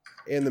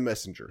 and The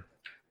Messenger.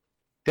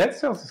 Dead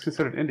Cells is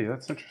considered indie.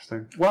 That's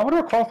interesting. Well, I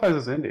wonder what qualifies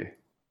as indie.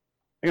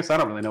 I guess I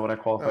don't really know what I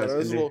qualify as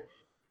indie.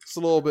 It's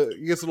a little bit.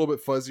 It gets a little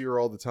bit fuzzier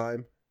all the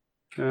time.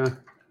 Yeah.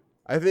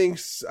 I think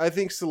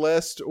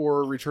Celeste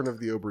or Return of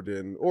the Obra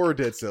Dinn or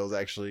Dead Cells,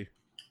 actually.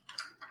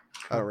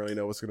 I don't really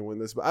know what's going to win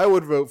this, but I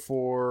would vote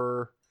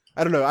for...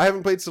 I don't know. I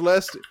haven't played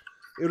Celeste.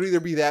 It would either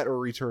be that or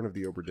Return of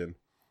the Obra Dinn.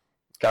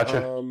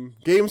 Gotcha.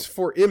 Games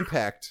for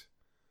Impact.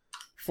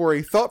 For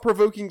a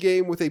thought-provoking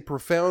game with a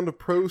profound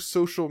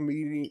pro-social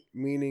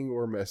meaning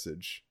or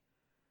message.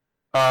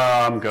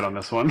 I'm good on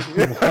this one.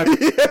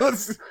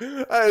 Let's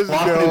go.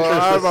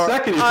 The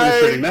second you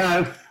finish reading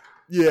that.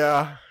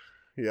 Yeah.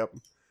 Yep.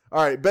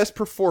 All right. Best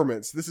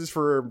performance. This is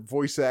for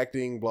voice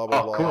acting, blah,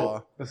 blah, blah.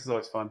 Cool. This is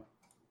always fun.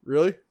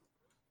 Really?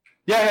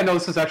 Yeah, no,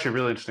 this is actually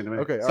really interesting to me.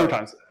 Okay.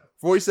 Sometimes. Right.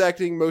 Voice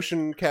acting,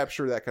 motion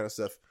capture, that kind of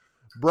stuff.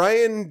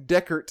 Brian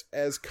Deckert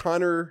as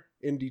Connor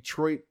in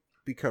Detroit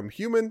Become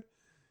Human.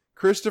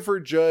 Christopher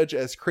Judge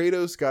as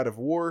Kratos, God of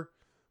War.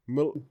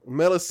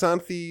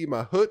 Melisanthe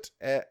Mahut,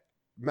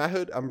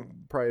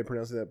 I'm probably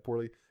pronouncing that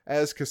poorly,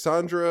 as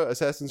Cassandra,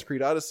 Assassin's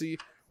Creed Odyssey.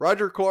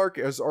 Roger Clark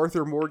as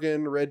Arthur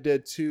Morgan, Red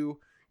Dead 2.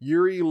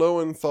 Yuri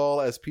Lowenthal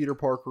as Peter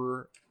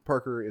Parker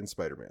in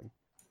Spider-Man.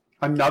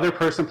 Another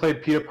person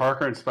played Peter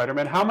Parker in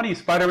Spider-Man. How many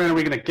Spider-Man are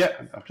we going to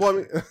get? Well, I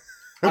mean,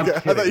 okay, I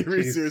thought you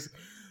were serious.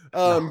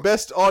 No.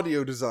 Best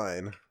audio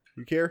design.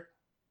 You care?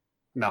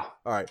 No.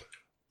 All right.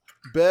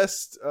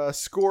 Best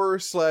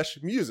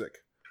score/music.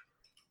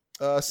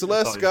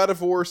 Celeste, God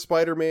of War,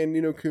 Spider-Man,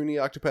 Ni no Kuni,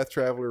 Octopath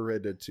Traveler,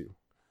 Red Dead 2.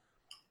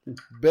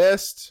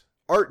 Best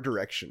art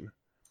direction.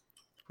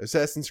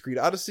 Assassin's Creed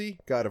Odyssey,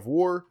 God of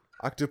War,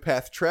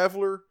 Octopath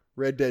Traveler,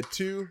 Red Dead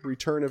 2,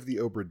 Return of the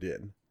Obra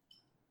Dinn.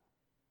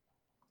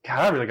 God,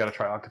 I really got to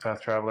try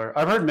Octopath Traveler.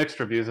 I've heard mixed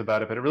reviews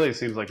about it, but it really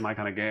seems like my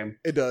kind of game.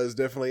 It does,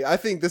 definitely. I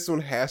think this one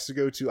has to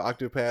go to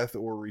Octopath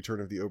or Return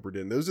of the Obra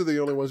Dinn. Those are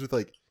the only ones with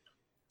like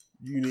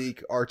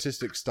unique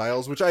artistic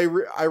styles, which I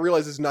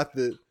realize is not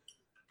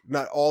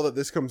all that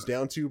this comes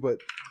down to, but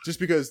just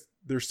because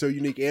they're so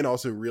unique and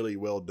also really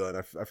well done,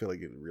 I feel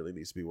like it really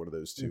needs to be one of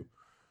those two.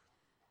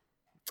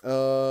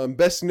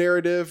 Best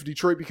narrative: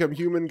 Detroit Become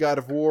Human, God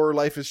of War,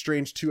 Life is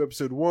Strange 2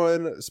 Episode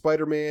 1,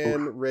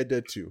 Spider-Man, Red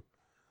Dead 2.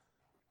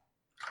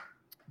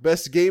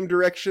 Best game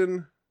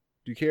direction: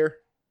 do you care?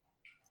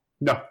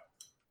 No.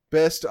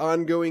 Best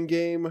ongoing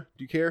game: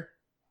 do you care?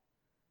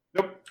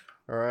 Nope.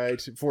 All right,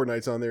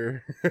 Fortnite's on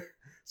there,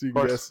 so you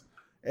can guess.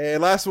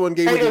 And last one,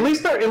 game. Hey, at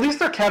least they're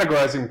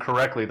categorizing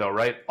correctly, though,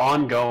 right?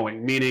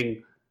 Ongoing,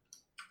 meaning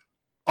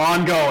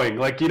ongoing.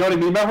 Like, you know what I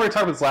mean? Remember we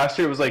talked about this last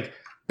year? It was like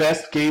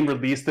best game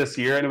released this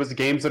year, and it was the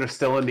games that are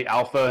still in the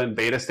alpha and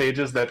beta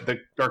stages that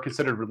are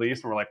considered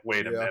released. And we're like,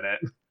 wait a minute,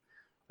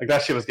 like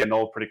that shit was getting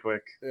old pretty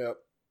quick. Yeah.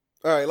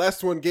 All right,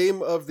 last one,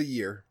 game of the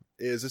year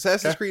is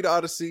Assassin's Creed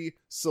Odyssey,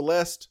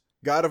 Celeste,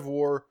 God of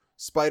War,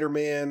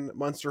 Spider-Man,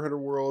 Monster Hunter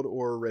World,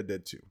 or Red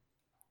Dead 2.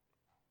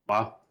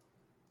 Wow.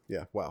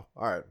 Yeah. Wow.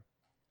 All right.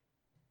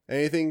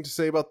 Anything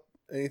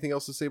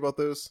else to say about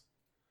those?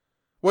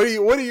 What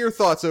are your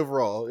thoughts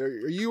overall?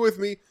 Are you with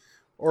me,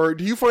 or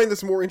do you find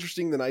this more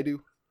interesting than I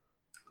do?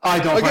 I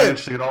don't find it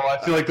interesting at all.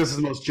 I feel like this is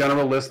the most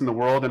general list in the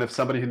world, and if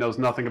somebody who knows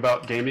nothing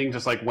about gaming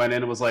just like went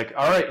in and was like,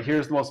 all right,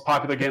 here's the most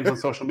popular games on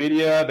social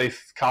media, they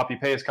copy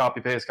paste.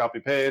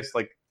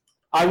 Like,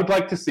 I would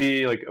like to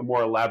see like a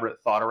more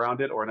elaborate thought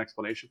around it or an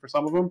explanation for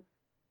some of them,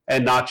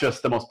 and not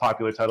just the most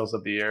popular titles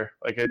of the year.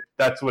 Like,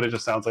 that's what it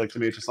just sounds like to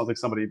me. It just sounds like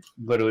somebody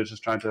literally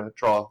just trying to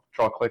draw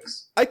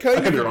clicks. I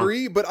kind of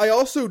agree, but I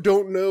also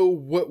don't know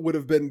what would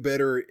have been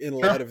better in a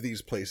lot of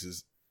these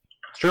places.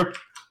 It's true.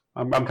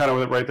 I'm kind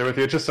of right there with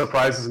you. It just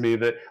surprises me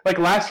that, like,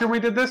 last year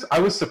we did this, I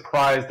was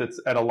surprised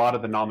at a lot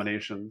of the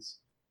nominations.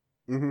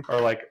 Mm-hmm.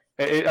 Or, like,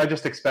 I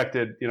just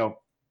expected,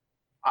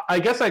 I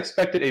guess I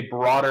expected a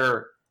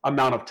broader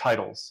amount of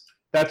titles.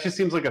 That just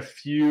seems like a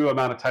few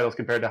amount of titles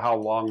compared to how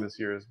long this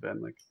year has been.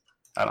 Like,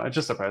 I don't know, it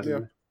just surprises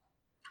me.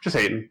 Just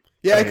hating.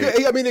 Yeah,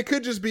 it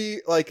could just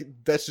be, like,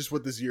 that's just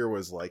what this year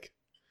was like.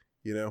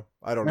 I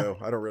don't know.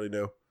 I don't really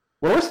know.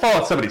 Well, where's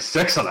Fallout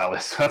 76 on that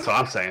list? That's what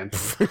I'm saying.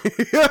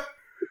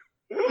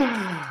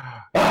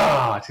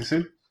 Too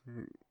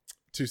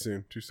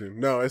soon? Too soon.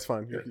 No, it's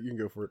fine. You can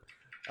go for it.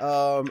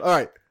 All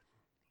right.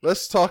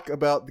 Let's talk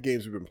about the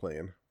games we've been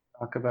playing.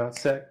 Talk about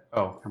sex.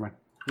 Oh, never mind.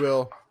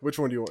 Will, which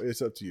one do you want?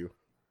 It's up to you.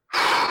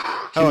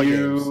 Can we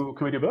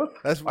do both?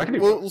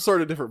 We'll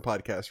start a different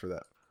podcast for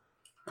that.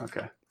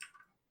 Okay.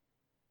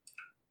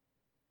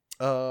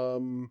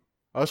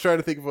 I was trying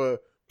to think of a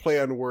play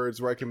on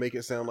words where I can make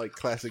it sound like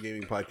classic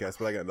gaming podcast,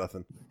 but I got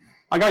nothing.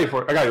 I got you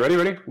for it. I got you.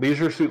 Ready?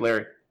 Leisure Suit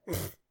Larry.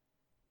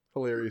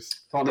 Hilarious.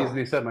 That's all needs to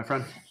be said, my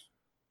friend.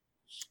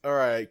 All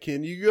right.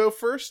 Can you go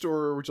first,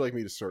 or would you like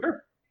me to start?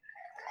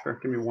 Sure.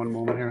 Give me one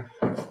moment here.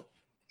 Let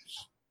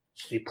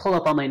me pull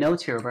up all my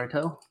notes here,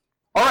 Roberto.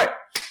 All right.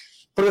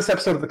 For this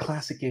episode of the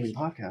Classic Gaming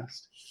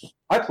Podcast,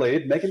 I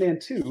played Mega Man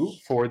 2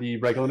 for the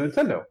regular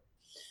Nintendo.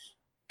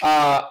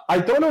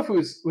 I don't know if it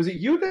was it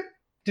you that...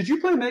 Did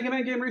you play a Mega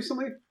Man game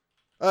recently?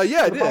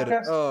 Yeah, I did.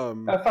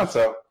 I thought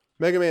so.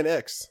 Mega Man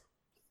X.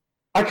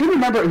 I couldn't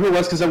remember who it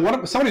was because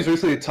somebody's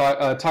recently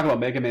talking about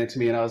Mega Man to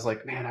me, and I was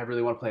like, man, I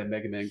really want to play a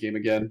Mega Man game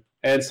again.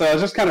 And so I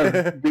was just kind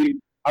of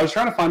I was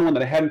trying to find one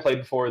that I hadn't played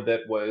before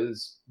that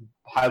was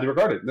highly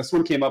regarded. This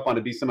one came up on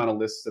a decent amount of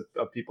lists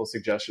of people's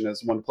suggestion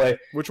as one to play.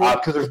 Which one?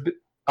 Because there's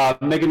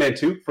Mega Man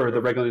 2 for the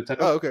regular Nintendo.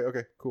 Oh,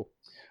 okay, cool.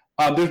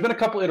 There's been a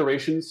couple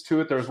iterations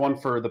to it. There was one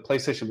for the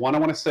PlayStation 1, I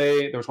want to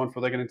say. There was one for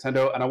Lego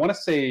Nintendo, and I want to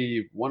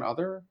say one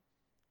other.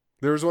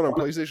 There was one on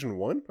PlayStation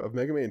 1 of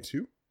Mega Man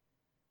 2?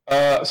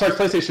 Sorry,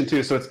 PlayStation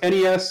 2. So it's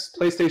NES,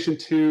 PlayStation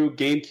 2,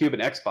 GameCube,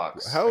 and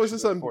Xbox. How is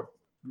this on...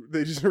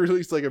 They just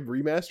released like a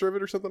remaster of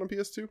it or something on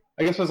PS2?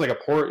 I guess it was like a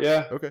port,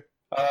 yeah. Okay.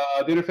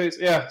 The interface,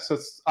 yeah. So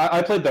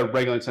I played the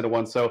regular Nintendo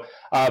one, so...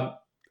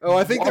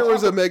 I think there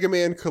was a Mega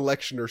Man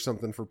collection or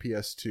something for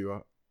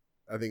PS2.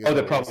 I think.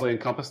 That probably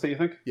encompassed it, you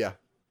think? Yeah.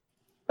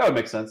 That would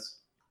make sense.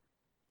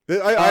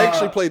 I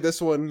actually played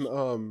this one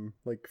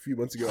like a few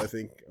months ago, I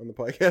think, on the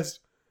podcast.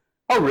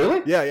 Oh,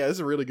 really? Yeah, this is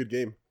a really good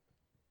game.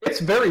 It's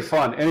very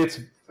fun, and it's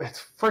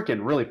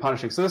freaking really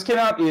punishing. So this came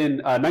out in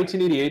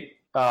 1988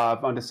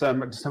 on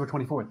December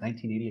 24th,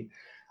 1988.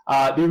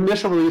 The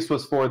initial release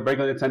was for the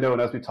regular Nintendo,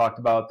 and as we talked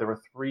about, there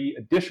were 3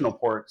 additional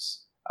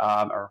ports,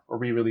 or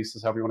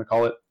re-releases, however you want to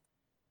call it,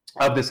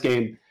 of this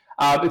game.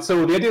 And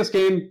so the idea of this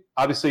game,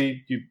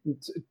 obviously,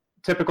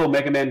 typical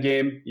Mega Man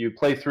game, you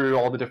play through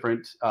all the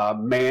different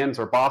mans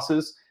or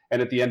bosses,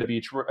 and at the end of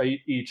each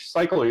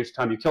cycle or each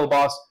time you kill a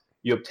boss,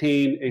 you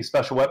obtain a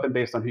special weapon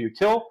based on who you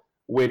kill,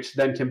 which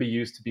then can be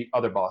used to beat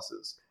other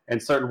bosses.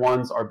 And certain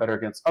ones are better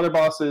against other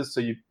bosses, so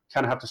you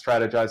kind of have to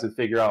strategize and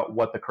figure out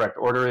what the correct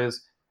order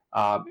is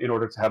in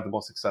order to have the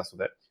most success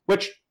with it,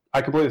 which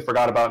I completely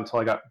forgot about until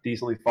I got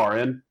decently far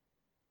in.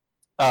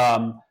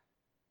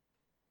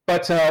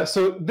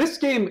 So this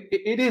game,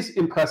 it is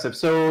impressive.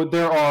 So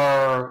there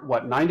are,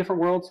 9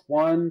 different worlds?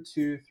 1,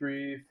 2,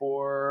 3,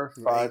 4,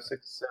 5,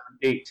 6,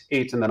 7,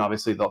 8, and then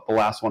obviously the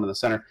last one in the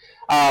center.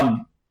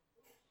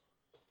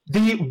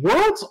 The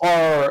worlds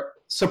are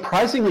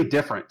surprisingly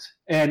different,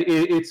 and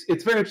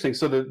it's very interesting.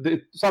 So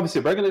it's obviously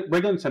a regular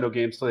Nintendo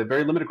game, so they have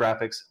very limited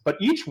graphics, but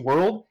each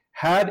world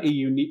had a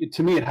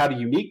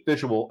unique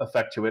visual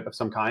effect to it of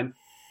some kind,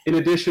 in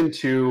addition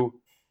to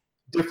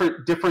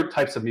different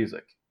types of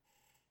music.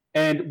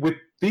 And with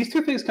these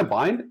two things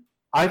combined,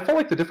 I felt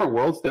like the different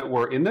worlds that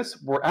were in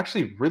this were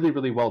actually really,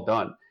 really well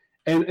done.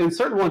 And in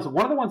certain ones,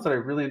 one of the ones that I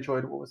really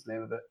enjoyed, what was the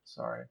name of it?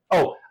 Sorry.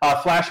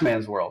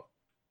 Flashman's World.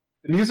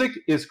 The music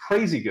is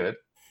crazy good,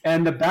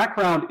 and the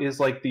background is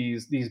like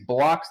these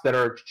blocks that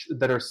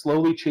are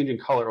slowly changing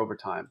color over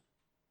time.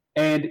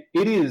 And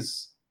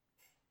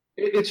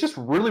it's just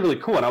really, really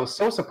cool. And I was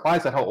so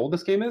surprised at how old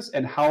this game is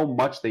and how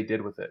much they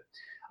did with it.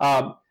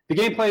 The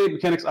gameplay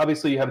mechanics,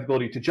 obviously, you have the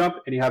ability to jump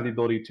and you have the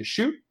ability to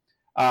shoot.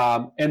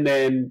 And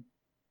then,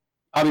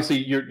 obviously,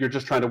 you're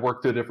just trying to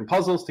work through different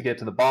puzzles to get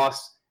to the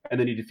boss, and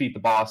then you defeat the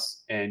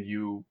boss and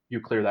you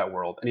clear that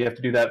world. And you have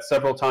to do that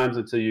several times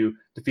until you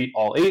defeat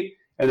all 8,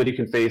 and then you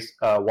can face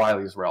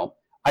Wily's realm.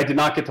 I did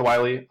not get to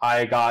Wily.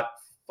 I got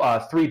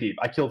 3 deep.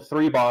 I killed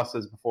 3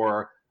 bosses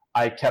before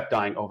I kept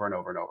dying over and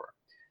over and over.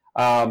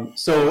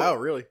 Wow,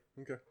 really?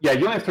 Okay. Yeah,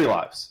 you only have 3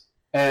 lives.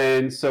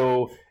 And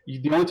so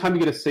the only time you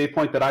get a save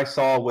point that I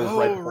saw was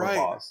right before the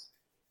boss.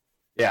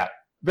 Yeah,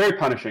 very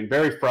punishing,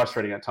 very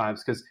frustrating at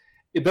times because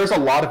there's a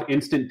lot of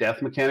instant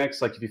death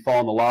mechanics. Like if you fall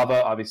in the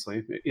lava,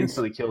 obviously, it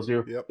instantly kills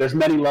you. Yep. There's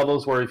many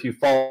levels where if you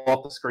fall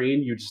off the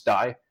screen, you just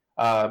die,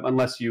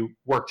 unless you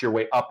worked your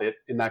way up it.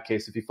 In that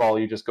case, if you fall,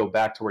 you just go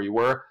back to where you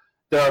were.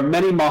 There are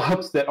many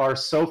mobs that are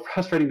so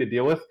frustrating to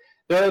deal with.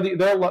 Hold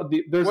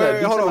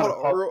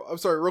on. I'm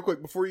sorry, real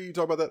quick, before you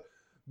talk about that.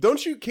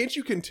 Can't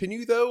you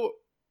continue, though,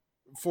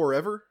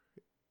 forever?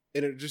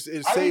 And it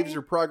saves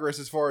your progress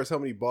as far as how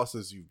many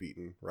bosses you've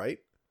beaten, right?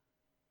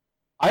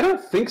 I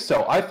don't think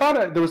so. I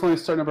thought there was only a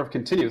certain number of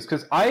continues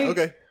because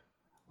Okay.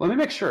 Let me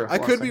make sure. I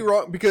could be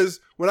wrong because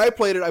when I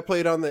played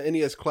it on the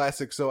NES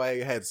Classic, so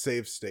I had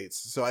save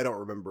states, so I don't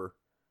remember.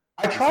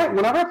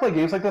 Whenever I play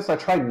games like this, I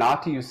try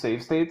not to use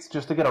save states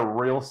just to get a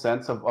real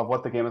sense of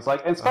what the game is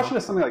like. And especially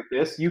with something like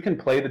this, you can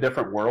play the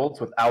different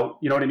worlds without,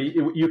 you know what I mean?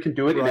 You can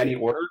do it in any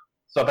order.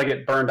 So if I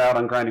get burned out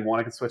on grinding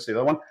one, I can switch to the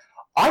other one.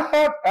 I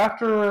thought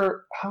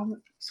after,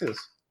 let's see this.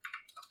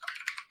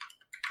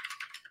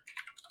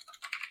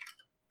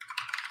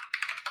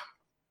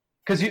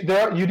 Because you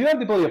do have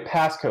the ability of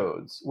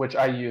passcodes, which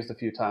I used a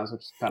few times,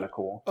 which is kind of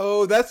cool.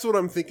 Oh, that's what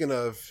I'm thinking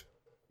of.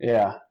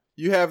 Yeah.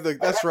 You have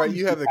that's right.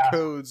 You have the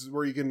codes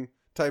where you can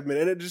type them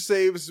in, and it just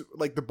saves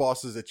like the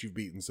bosses that you've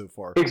beaten so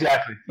far.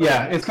 Exactly.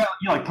 Yeah, it's kind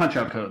of like punch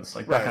out codes,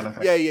 like that kind of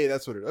thing. Yeah,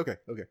 that's what it is.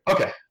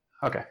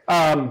 Okay.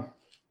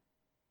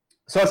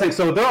 So I was saying,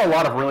 so there are a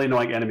lot of really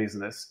annoying enemies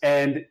in this,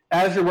 and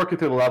as you're working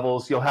through the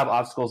levels, you'll have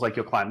obstacles like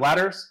you'll climb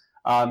ladders.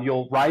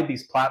 You'll ride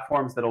these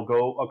platforms that'll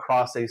go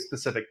across a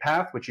specific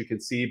path, which you can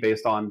see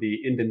based on the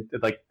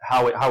like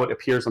how it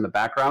appears on the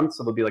background.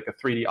 So there'll be like a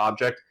 3D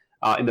object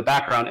in the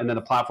background, and then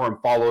the platform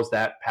follows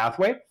that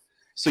pathway.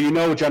 So you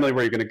know generally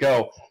where you're going to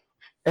go.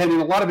 And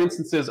in a lot of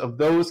instances of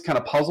those kind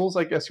of puzzles,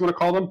 I guess you want to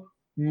call them,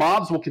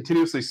 mobs will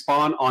continuously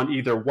spawn on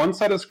either one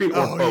side of the screen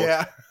or both.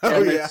 Yeah.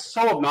 It's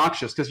so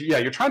obnoxious because,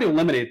 you're trying to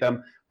eliminate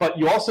them, but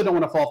you also don't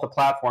want to fall off the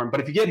platform. But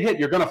if you get hit,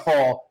 you're going to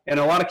fall. And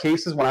in a lot of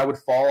cases, when I would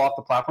fall off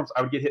the platforms,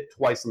 I would get hit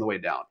twice on the way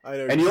down.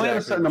 And you only have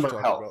a certain number of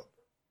health.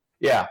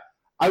 Yeah.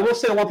 I will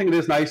say the one thing that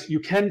is nice, you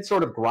can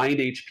sort of grind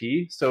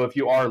HP. So if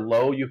you are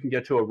low, you can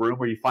get to a room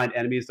where you find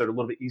enemies that are a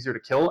little bit easier to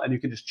kill, and you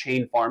can just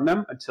chain farm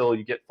them until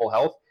you get full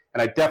health.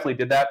 And I definitely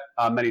did that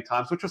many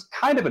times, which was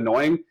kind of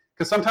annoying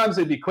because sometimes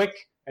it'd be quick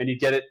and you'd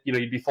get it,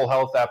 you'd be full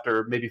health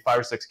after maybe 5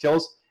 or 6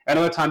 kills. And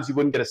other times you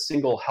wouldn't get a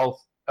single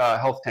health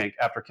tank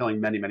after killing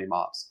many, many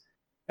mobs.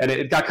 And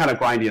it got kind of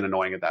grindy and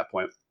annoying at that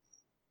point.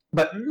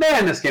 But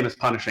man, this game is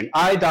punishing.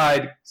 I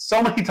died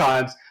so many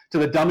times to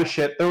the dumbest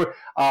shit. There were,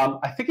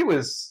 I think it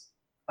was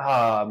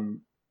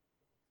Fireman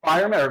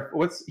or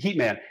what's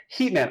Heatman.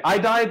 Heatman. I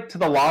died to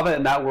the lava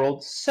in that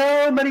world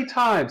so many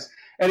times,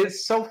 and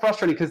it's so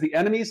frustrating because the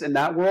enemies in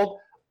that world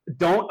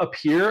don't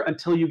appear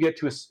until you get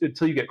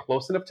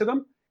close enough to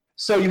them.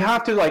 So you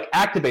have to like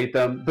activate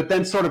them, but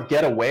then sort of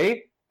get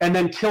away and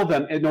then kill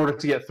them in order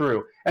to get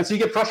through. And so you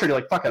get frustrated,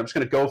 you're like, fuck it, I'm just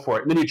going to go for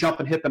it. And then you jump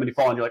and hit them and you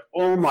fall and you're like,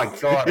 oh my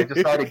God, I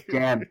just died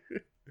again.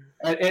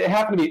 And it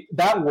happened to me.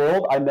 That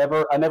world, I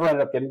never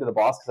ended up getting to the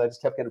boss because I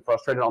just kept getting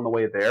frustrated on the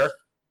way there.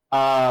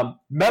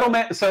 Metal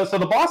Man, so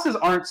the bosses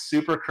aren't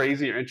super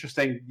crazy or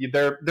interesting.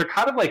 They're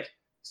kind of like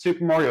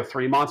Super Mario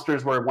 3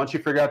 monsters where once you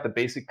figure out the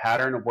basic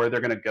pattern of where they're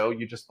going to go,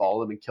 you just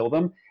follow them and kill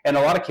them. And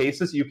in a lot of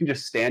cases, you can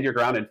just stand your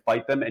ground and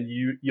fight them, and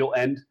you'll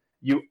end.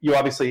 You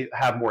obviously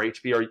have more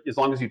HP, or as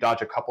long as you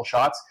dodge a couple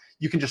shots,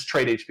 you can just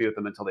trade HP with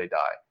them until they die.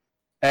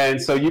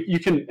 And so you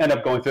can end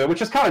up going through it,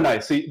 which is kind of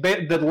nice. So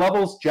the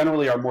levels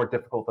generally are more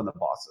difficult than the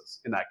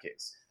bosses in that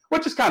case,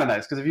 which is kind of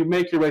nice because if you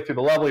make your way through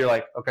the level, you're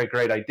like, okay,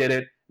 great, I did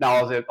it.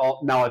 Now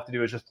all I have to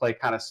do is just play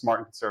kind of smart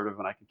and conservative,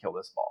 and I can kill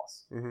this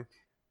boss.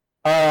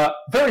 Mm-hmm.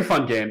 Very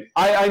fun game.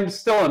 I'm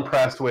still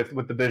impressed with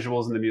the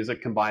visuals and the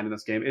music combined in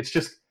this game.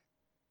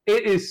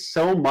 It is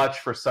so much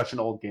for such an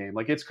old game.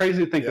 Like, it's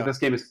crazy to think that this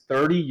game is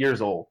 30 years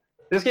old.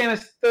 This game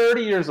is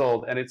 30 years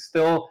old, and it's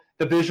still,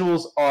 the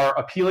visuals are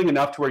appealing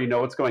enough to where you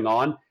know what's going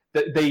on.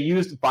 That they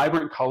used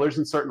vibrant colors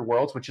in certain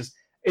worlds, which is,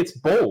 it's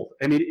bold.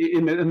 I mean,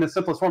 in the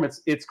simplest form,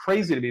 it's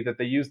crazy to me that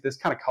they use this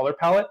kind of color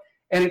palette,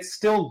 and it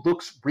still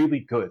looks really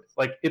good.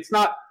 Like, it's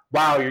not,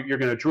 wow, you're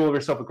going to drool over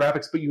yourself with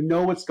graphics, but you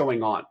know what's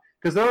going on.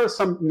 Because there are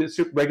some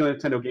regular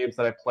Nintendo games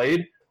that I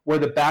played where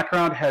the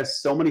background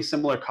has so many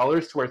similar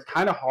colors to where it's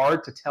kind of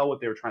hard to tell what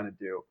they were trying to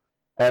do.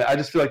 And I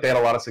just feel like they had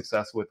a lot of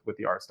success with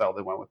the art style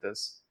they went with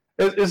this.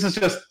 This is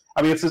just,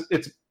 I mean, it's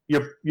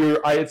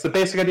the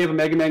basic idea of a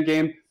Mega Man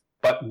game,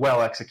 but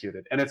well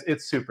executed, and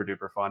it's super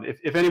duper fun. If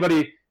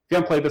you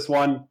haven't played this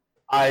one,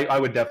 I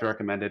would definitely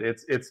recommend it.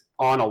 It's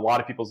on a lot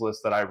of people's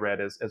lists that I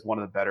read as one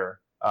of the better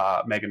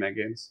Mega Man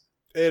games.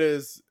 It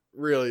is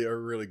really a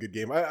really good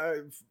game.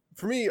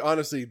 For me,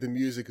 honestly, the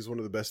music is one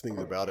of the best things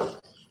about it.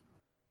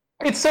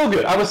 It's so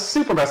good. I was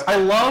super impressed. I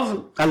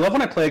love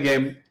when I play a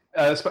game,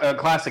 a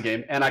classic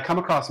game, and I come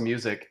across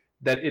music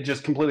that it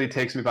just completely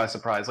takes me by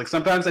surprise. Like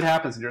sometimes it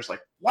happens and you're just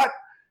like, what?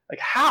 Like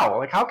how?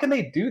 Like how can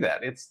they do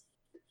that? It's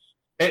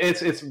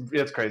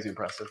crazy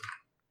impressive.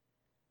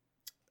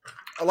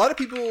 A lot of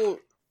people,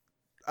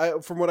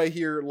 from what I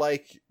hear,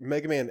 like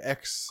Mega Man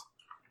X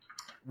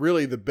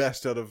really the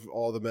best out of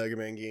all the Mega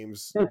Man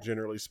games,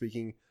 generally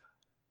speaking.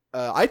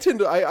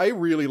 I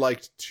really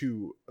liked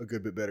 2 a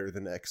good bit better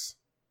than X.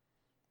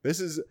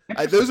 Those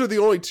are the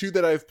only 2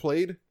 that I've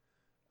played.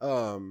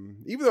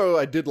 Even though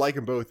I did like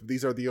them both,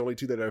 these are the only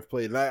 2 that I've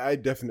played, and I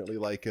definitely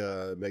like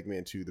Mega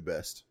Man 2 the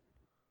best.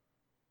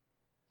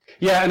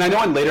 Yeah, and I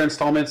know in later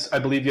installments, I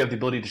believe you have the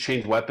ability to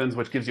change weapons,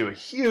 which gives you a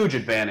huge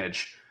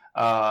advantage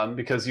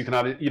because you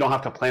don't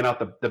have to plan out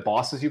the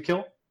bosses you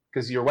kill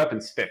because your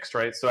weapon's fixed,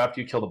 right? So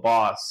after you kill the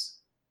boss,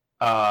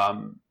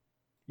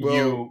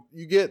 you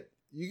get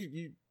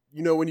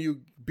when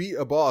you beat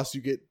a boss,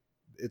 you get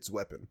its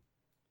weapon.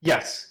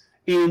 Yes.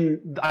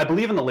 I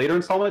believe in the later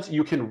installments,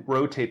 you can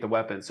rotate the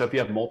weapon. So if you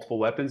have multiple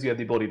weapons, you have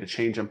the ability to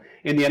change them.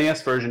 In the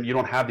NES version, you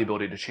don't have the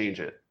ability to change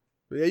it.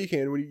 But yeah, you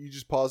can. When you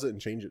just pause it and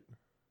change it.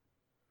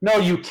 No,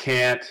 you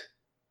can't.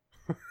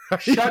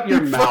 Shut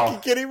your mouth. Are you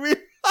fucking kidding me?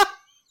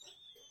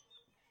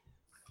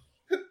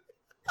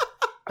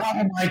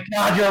 Oh my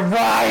god, you're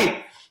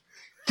right!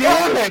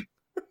 Damn it!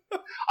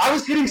 I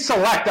was hitting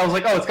select. I was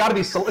like, oh, it's got to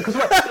be select. Because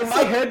in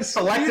my head,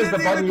 select is the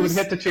button you would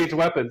hit to change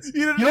weapons.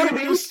 You know what I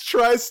mean? Just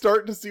try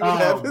start to see what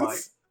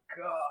happens.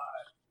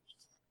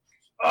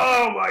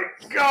 Oh my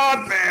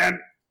god, man!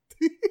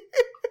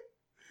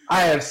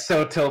 I am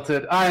so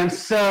tilted. That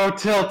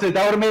would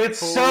have made it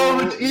so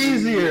much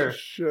easier.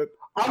 Shit.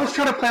 I was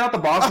trying to plan out the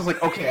boss. I was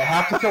like, okay, I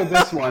have to kill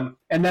this one,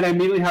 and then I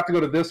immediately have to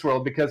go to this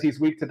world because he's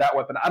weak to that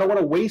weapon. I don't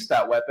want to waste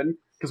that weapon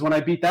because when I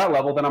beat that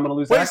level, then I'm going to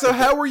lose. Wait, so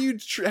how are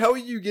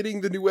you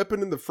getting the new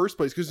weapon in the first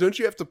place? Because don't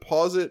you have to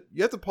pause it?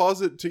 You have to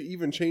pause it to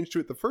even change to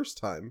it the first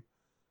time.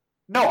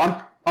 No,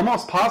 I'm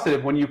almost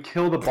positive when you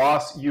kill the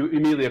boss, you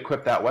immediately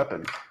equip that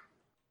weapon.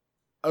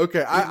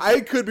 Okay,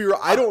 I could be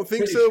wrong. I don't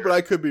think so, but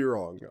I could be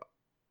wrong.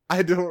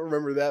 I don't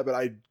remember that, but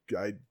I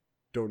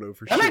don't know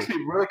for sure. That makes me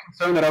really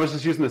concerned that I was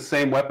just using the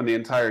same weapon the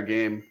entire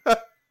game.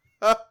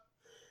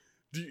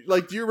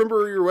 Do you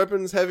remember your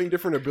weapons having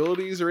different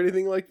abilities or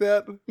anything like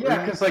that?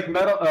 Yeah, because like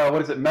Metal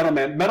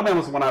Man. Metal Man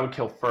was the one I would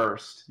kill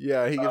first.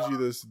 Yeah, he gives you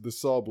the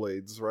saw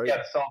blades, right? Yeah,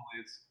 the saw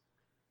blades.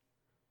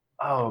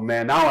 Oh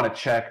man, now I want to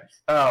check.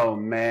 Oh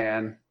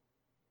man.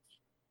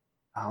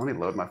 Let me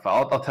load my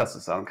file. I'll test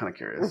this out. I'm kind of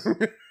curious.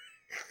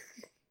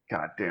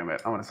 God damn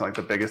it! I want to sound like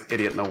the biggest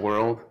idiot in the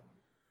world.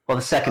 Well,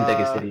 the second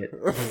biggest idiot.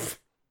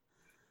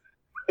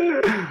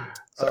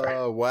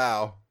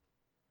 Wow.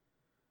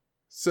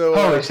 So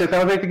holy shit, that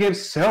would make the game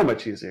so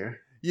much easier.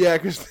 Yeah,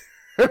 because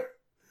I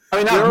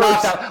mean,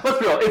 not that. Let's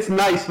be real. It's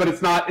nice, but it's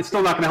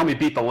still not going to help me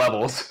beat the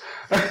levels.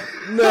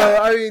 No,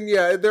 I mean,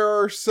 yeah, there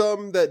are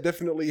some that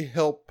definitely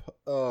help,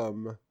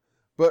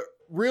 but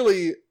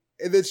really,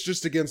 it's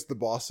just against the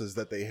bosses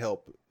that they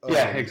help.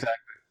 Yeah, exactly.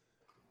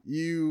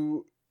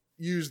 You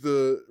use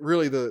the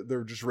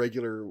just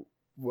regular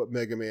what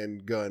Mega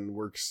Man gun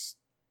works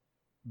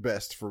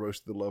best for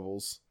most of the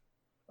levels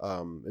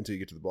until you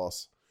get to the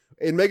boss.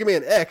 In Mega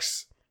Man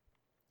X,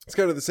 it's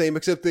kind of the same,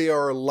 except they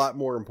are a lot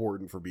more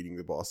important for beating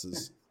the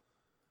bosses.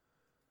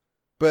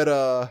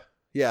 But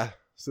yeah,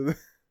 so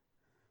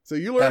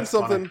you learned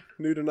something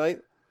new tonight.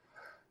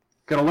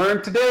 Gonna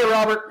learn today,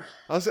 Robert.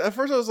 At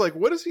first I was like,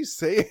 what is he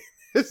saying?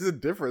 There's a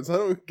difference. I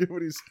don't get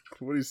what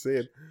he's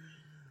saying.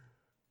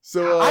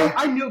 So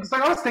I knew because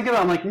I was thinking,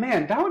 I'm like,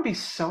 man, that would be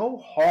so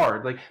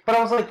hard. Like, but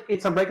I was like,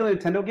 it's a regular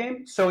Nintendo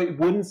game, so it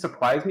wouldn't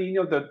surprise me. You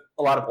know, that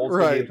a lot of old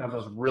school games have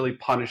those really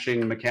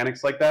punishing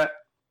mechanics like that.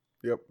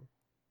 Yep.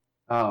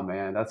 Oh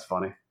man, that's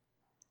funny.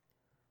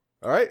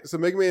 All right, so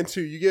Mega Man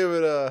 2, you gave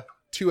it a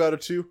 2 out of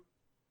 2.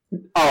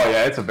 Oh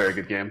yeah, it's a very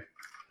good game.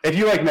 If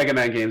you like Mega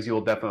Man games, you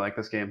will definitely like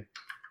this game.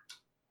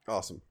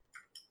 Awesome.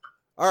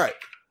 All right,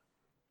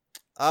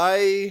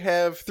 I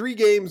have 3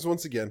 games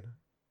once again.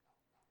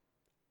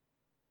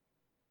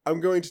 I'm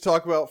going to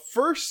talk about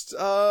first.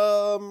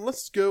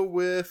 Let's go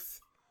with.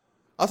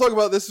 I'll talk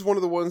about this is one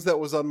of the ones that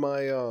was on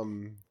my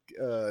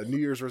New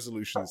Year's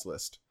resolutions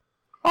list.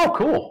 Oh,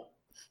 cool!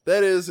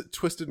 That is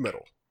Twisted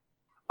Metal.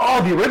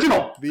 Oh, the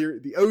original,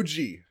 the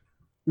OG.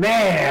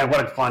 Man,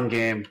 what a fun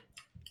game!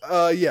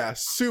 Yeah,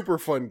 super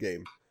fun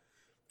game.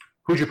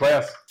 Who'd you play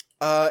as?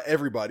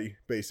 Everybody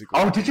basically.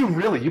 Oh, did you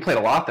really? You played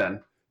a lot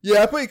then.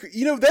 Yeah, I played.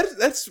 You know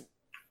that's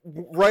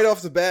right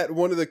off the bat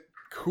one of the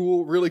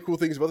really cool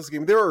things about this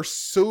game. There are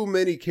so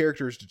many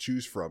characters to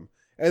choose from,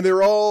 and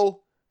they're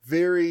all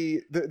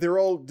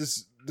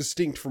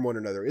distinct from one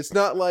another. It's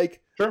not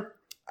like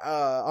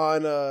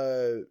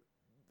on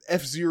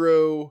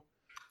F-Zero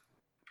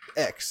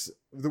X,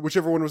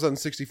 whichever one was on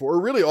 64,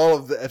 or really all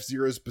of the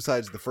F-Zeros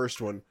besides the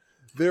first one.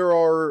 There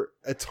are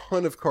a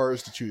ton of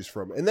cars to choose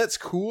from, and that's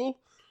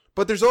cool,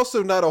 but there's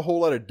also not a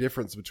whole lot of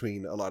difference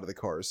between a lot of the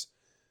cars.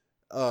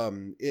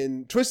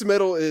 In Twisted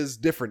Metal is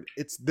different.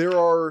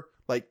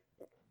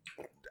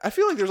 I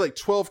feel like there's like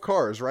 12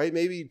 cars, right?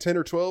 Maybe 10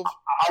 or 12?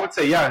 I would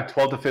say, yeah,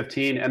 12 to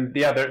 15. And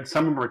yeah,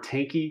 some of them are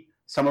tanky.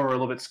 Some of them are a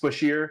little bit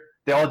squishier.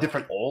 They all have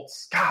different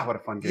ults. God, what a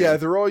fun game. Yeah,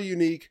 they're all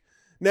unique.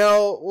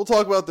 Now, we'll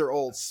talk about their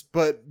ults,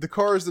 but the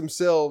cars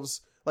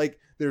themselves, like,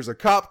 there's a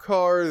cop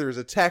car, there's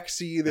a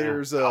taxi,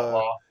 there's a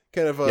Outlaw.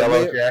 kind of a...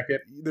 Yellow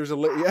Jacket. There's a...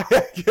 Yeah,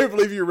 I can't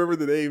believe you remember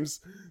the names.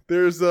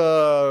 There's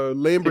a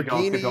Keep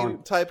going.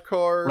 Lamborghini type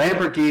car.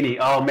 Lamborghini.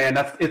 Oh, man,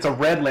 it's a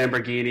red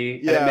Lamborghini,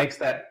 and Yeah. it makes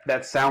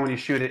that sound when you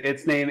shoot it.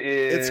 Its name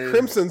is... It's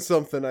Crimson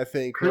something, I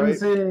think, right?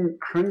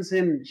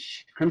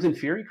 Crimson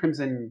Fury?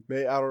 Crimson... I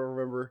don't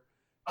remember.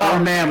 Oh,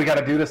 man, we got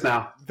to do this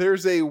now.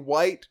 There's a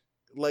white,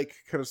 like,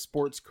 kind of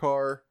sports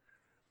car.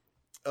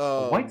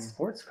 A white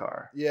sports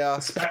car. Yeah.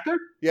 A Spectre?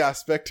 Yeah,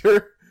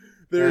 Spectre.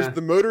 There's Yeah.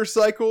 the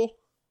motorcycle.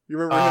 You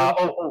remember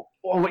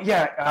him?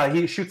 Yeah.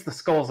 He shoots the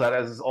skulls out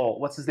as his ult.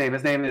 What's his name?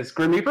 His name is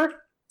Grim Reaper?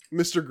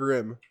 Mr.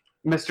 Grimm.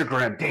 Mr.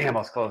 Grimm. Damn, I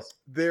was close.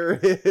 There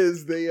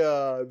is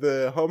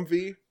the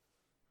Humvee.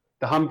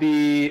 The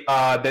Humvee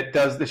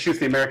that shoots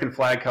the American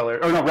flag color.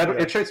 Oh, no, red. Yeah.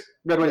 It shoots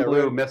red, white, Yeah,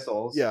 blue red.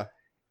 missiles. Yeah.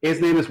 His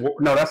name is...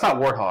 No, that's not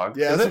Warthog.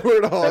 Yeah, is that's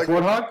it? Warthog. That's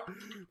Warthog?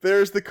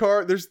 There's the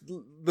car. There's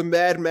the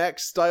Mad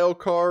Max style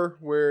car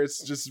where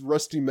it's just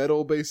rusty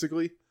metal,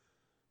 basically.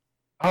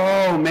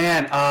 Oh,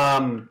 man.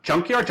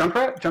 Junkyard?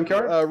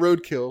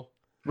 Roadkill.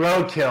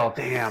 Roadkill.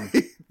 Damn.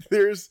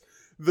 There's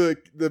the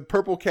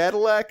purple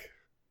Cadillac.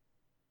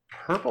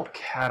 Purple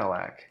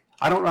Cadillac.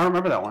 I don't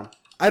remember that one.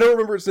 I don't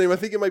remember its name. I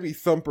think it might be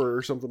Thumper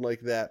or something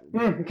like that.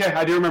 Okay,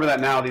 I do remember that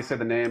now. They said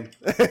the name.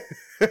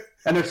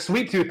 And there's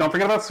Sweet Tooth. Don't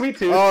forget about Sweet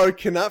Tooth. Oh,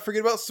 cannot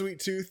forget about Sweet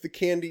Tooth,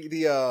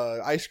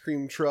 the ice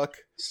cream truck.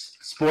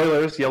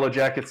 Spoilers, Yellow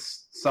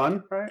Jacket's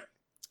son, right?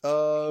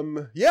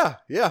 Yeah.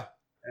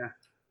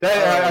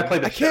 I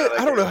played the shit out of that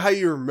I don't know game. how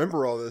you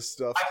remember all this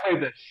stuff. I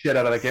played the shit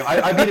out of that game.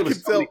 I beat it with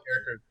can so many tell.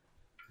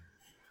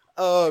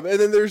 characters. And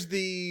then there's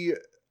the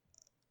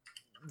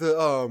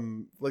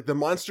the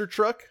monster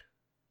truck.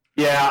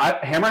 Yeah,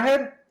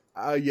 Hammerhead?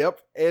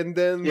 Yep. And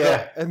then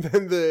Yeah.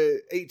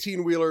 the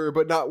 18-wheeler,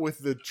 but not with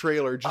the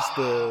trailer, just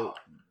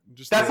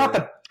That's not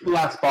the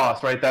last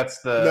boss, right? That's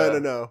the...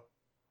 No.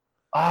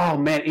 Oh,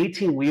 man,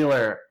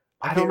 18-wheeler.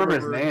 I don't can't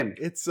remember his name.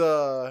 It's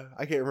I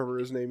can't remember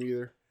his name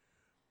either.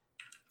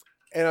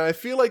 And I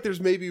feel like there's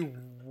maybe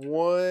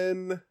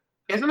one.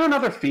 Isn't there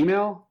another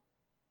female?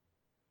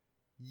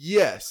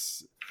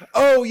 Yes.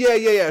 Oh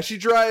yeah. She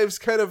drives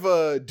kind of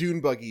a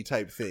dune buggy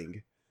type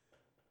thing.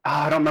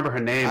 I don't remember her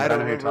name. I But I don't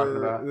know who you're talking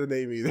remember about. the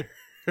name either.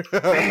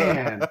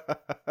 Man.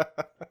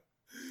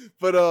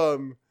 But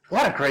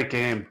What a great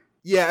game.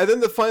 yeah, and then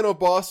the final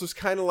boss was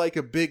kind of like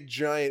a big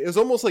giant. It was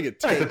almost like a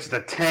tank. It's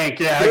the tank.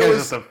 Yeah, It that guy's was-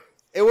 just a...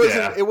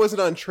 It wasn't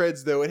on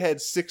treads though. It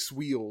had 6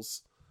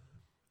 wheels.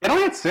 It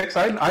only had 6.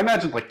 I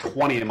imagined like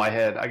 20 in my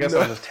head. I guess No.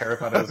 I was just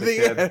terrified I as a think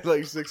it kid. had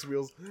like 6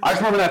 wheels. I just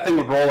remember that thing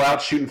would roll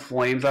out, shooting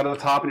flames out of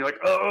the top, and you're like,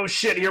 "Oh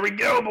shit, here we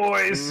go,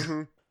 boys!"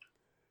 Mhm.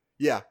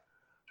 Yeah.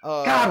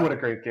 God, what a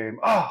great game!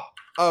 Oh,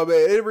 Oh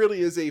man, it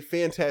really is a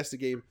fantastic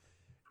game.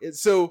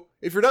 So,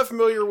 if you're not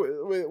familiar with,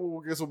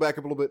 I guess we'll back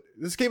up a little bit.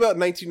 This came out in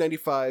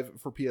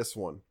 1995 for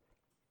PS1.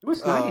 it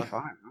was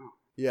 95. Oh.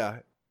 Yeah.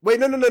 Wait,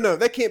 no.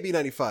 That can't be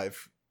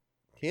 95.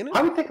 Can it?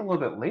 I would think a little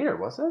bit later,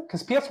 was it?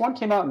 Because PS1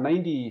 came out in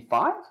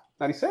 95,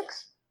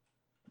 96.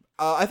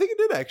 I think it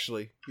did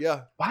actually.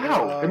 Yeah.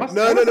 Wow, it must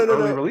no, that was no, an no,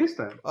 early no. release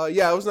then.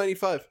 Yeah, it was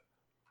 95.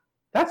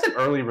 That's an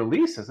early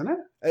release, isn't it?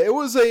 It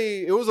was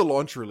a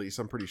launch release.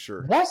 I'm pretty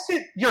sure. Was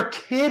it? You're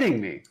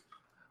kidding me.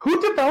 Who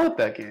developed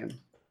that game?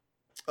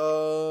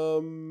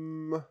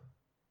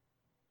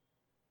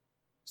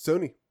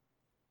 Sony.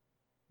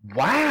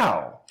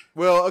 Wow.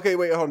 Well, okay,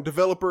 wait, hold on.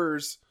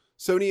 Developers: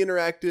 Sony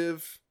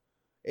Interactive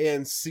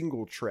and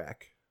Single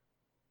Track.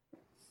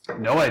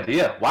 No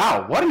idea.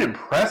 Wow, what an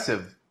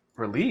impressive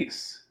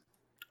release.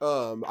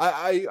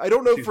 I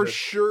don't know for Jesus.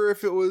 sure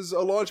if it was a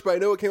launch, but I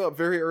know it came out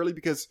very early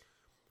because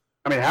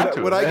I mean, it had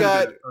to. What It I had to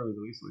got- be an early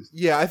release at least.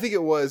 yeah, I think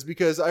it was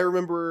because I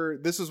remember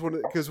this was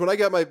because when I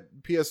got my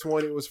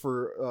PS1, it was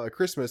for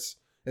Christmas,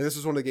 and this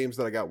was one of the games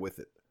that I got with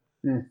it.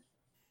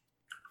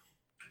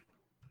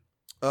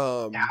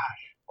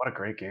 What a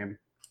great game.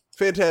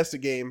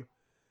 Fantastic game.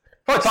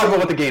 Let's talk about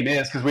what the game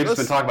is, because we've just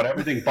been Let's- talking about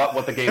everything but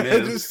what the game I'm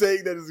is. just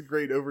saying that is a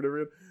great over and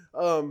over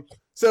again.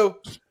 So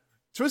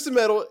Twisted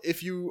Metal,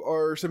 if you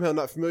are somehow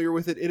not familiar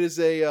with it, it is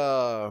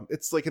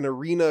it's like an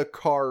arena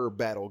car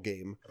battle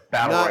game.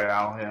 Battle not-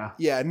 Royale, yeah.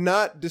 Yeah,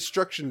 not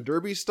Destruction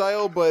Derby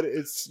style, but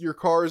it's your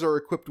cars are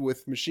equipped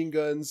with machine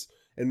guns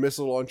and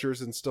missile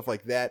launchers and stuff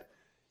like that.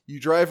 You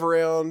drive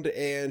around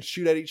and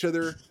shoot at each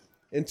other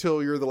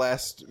until you're the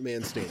last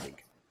man standing.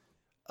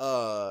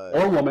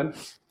 Or woman.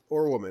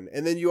 Or woman.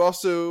 And then you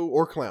also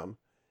or clown.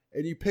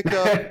 And you pick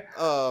up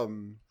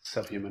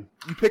Subhuman.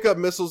 you pick up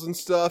missiles and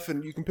stuff,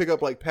 and you can pick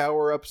up like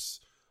power-ups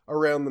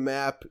around the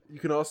map. You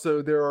can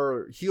also there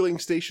are healing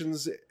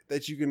stations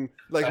that you can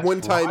That's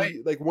one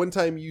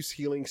time use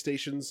healing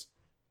stations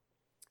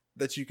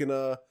that you can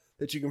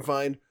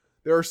find.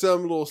 There are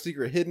some little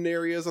secret hidden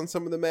areas on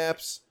some of the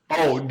maps.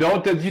 Oh,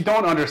 you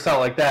don't undersell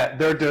like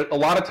that. A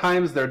lot of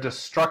times they're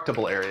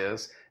destructible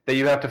areas that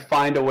you have to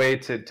find a way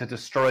to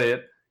destroy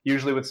it,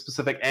 usually with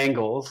specific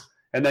angles.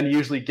 and then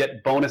usually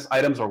get bonus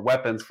items or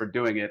weapons for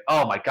doing it.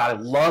 Oh my god, I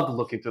loved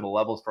looking through the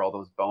levels for all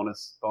those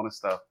bonus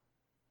stuff.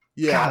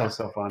 Yeah, God, that was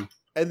so fun.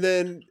 And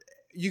then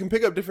you can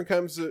pick up different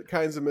kinds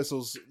of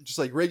missiles, just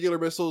like regular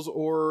missiles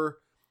or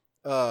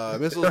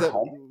missiles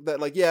that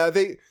like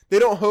they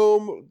don't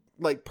home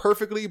like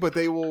perfectly, but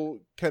they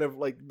will kind of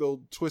like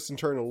they'll twist and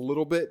turn a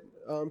little bit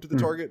to the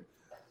target,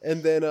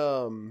 and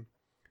then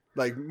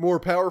like more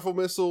powerful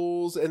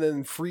missiles, and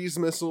then freeze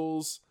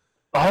missiles.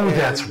 Oh,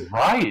 that's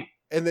right.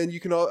 And then you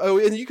can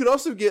and you can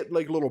also get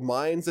like little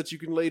mines that you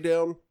can lay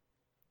down.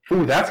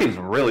 Ooh, that seems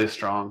really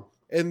strong.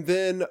 And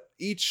then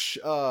each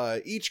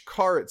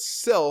car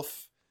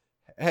itself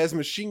has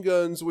machine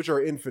guns, which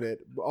are infinite.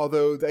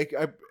 Although if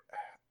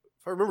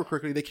I remember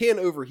correctly, they can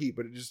overheat,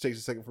 but it just takes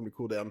a second for them to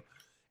cool down.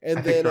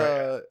 And then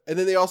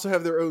they also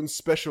have their own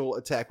special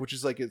attack, which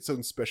is like its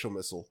own special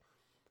missile.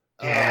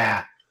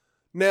 Yeah.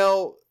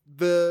 Now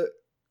the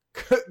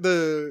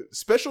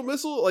special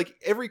missile, like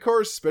every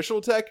car's special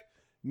attack,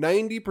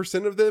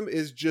 90% of them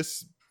is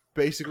just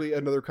basically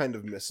another kind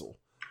of missile.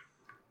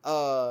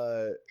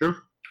 True.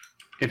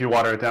 If you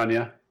water it down,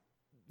 yeah.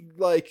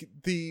 Like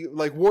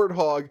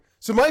Warthog.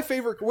 So what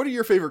are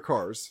your favorite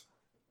cars?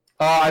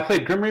 I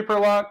played Grim Reaper a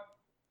lot.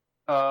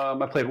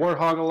 I played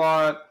Warthog a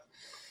lot. I'm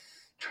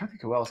trying to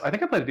think who else. I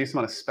think I played a decent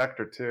amount of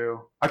Spectre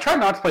too. I tried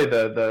not to play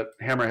the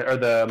Hammer or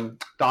the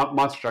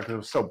Monster Truck because it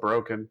was so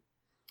broken.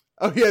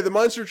 Oh yeah, the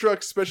Monster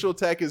Truck special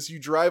attack is you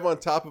drive on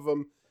top of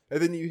them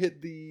and then you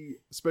hit the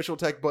special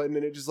attack button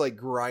and it just like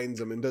grinds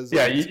them and does it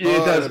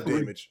does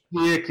damage.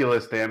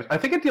 Ridiculous damage. I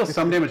think it deals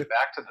some damage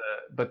back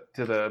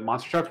to the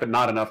Monster Truck, but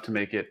not enough to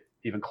make it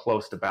even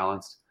close to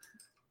balanced.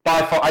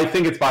 By far, I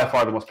think it's by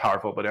far the most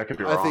powerful, but I could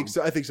be wrong.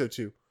 I think so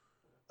too.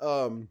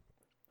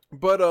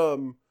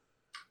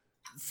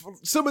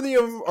 Some of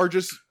them are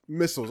just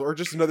missiles or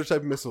just another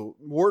type of missile.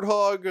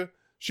 Warthog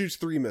shoots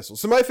 3 missiles.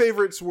 So my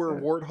favorites were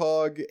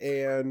Warthog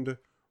and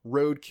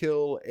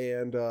Roadkill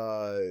and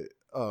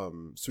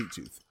Sweet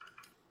Tooth.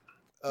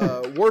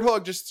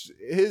 Warthog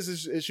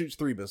it shoots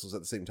 3 missiles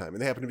at the same time,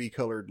 and they happen to be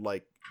colored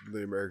like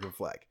the American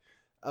flag.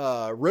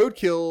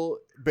 Roadkill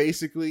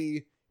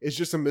basically is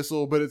just a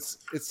missile, but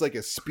it's like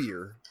a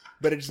spear.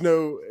 But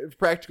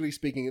practically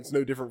speaking, it's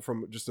no different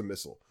from just a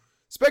missile.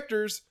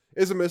 Spectres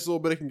is a missile,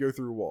 but it can go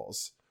through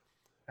walls.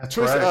 That's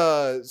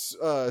right.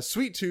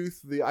 Sweet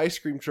Tooth, the ice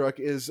cream truck,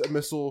 is a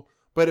missile,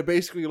 but it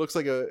basically looks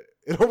like it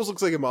almost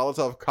looks like a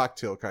Molotov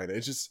cocktail kind of.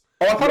 It's just.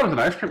 Oh, I thought it was an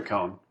ice cream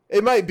cone.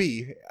 It might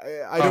be.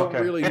 I don't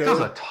really know. It does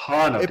a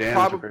ton of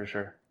damage, I'm pretty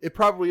sure. It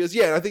probably is.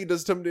 Yeah, I think it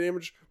does a ton of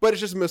damage, but it's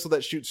just a missile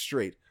that shoots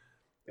straight.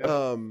 Yep.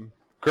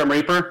 Grim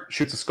Reaper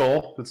shoots a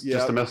skull. It's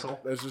just a missile.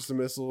 That's just a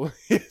missile.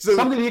 So,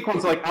 some of the unique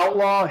ones, like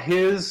Outlaw,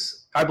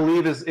 I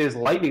believe is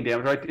lightning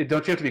damage, right?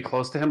 Don't you have to be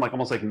close to him, like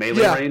almost like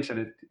melee range?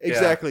 And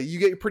exactly. You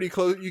get pretty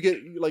close. You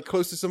get like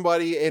close to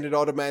somebody, and it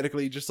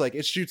automatically just like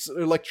it shoots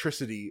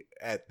electricity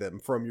at them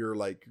from your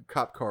like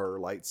cop car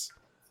lights.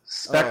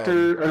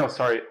 Spectre,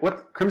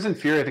 what Crimson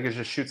Fury? I think it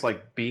just shoots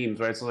like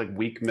beams, right? So it's like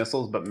weak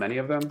missiles, but many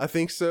of them. I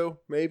think so,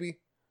 maybe.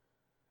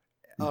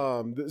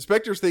 The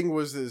Spectre's thing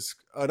was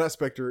not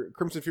Spectre.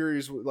 Crimson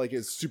Fury's like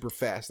is super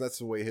fast. And that's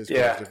the way his car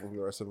is different from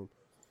the rest of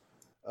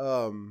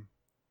them.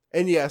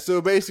 And yeah,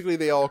 so basically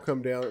they all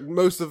come down.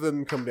 Most of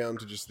them come down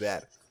to just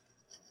that.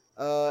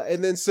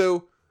 And then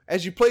so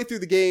as you play through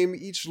the game,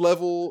 each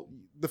level,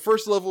 the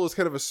first level is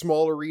kind of a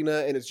small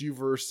arena, and it's you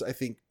versus I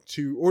think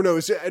 2, or no,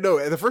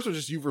 the first one's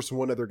just you versus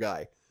one other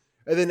guy.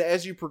 And then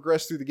as you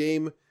progress through the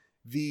game,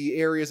 the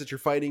areas that you're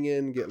fighting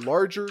in get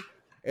larger,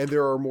 and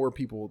there are more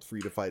people for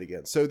you to fight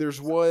against. So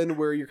there's one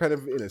where you're kind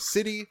of in a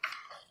city.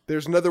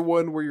 There's another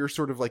one where you're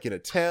sort of like in a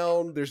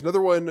town. There's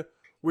another one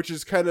which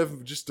is kind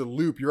of just a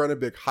loop. You're on a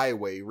big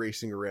highway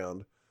racing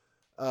around.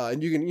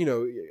 And you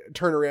can,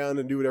 turn around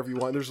and do whatever you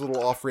want. There's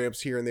little off-ramps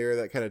here and there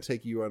that kind of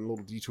take you on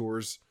little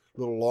detours,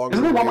 little longer.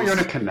 Isn't there one where you're in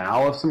a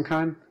canal of some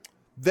kind?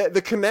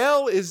 The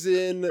canal is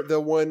in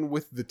the one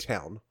with the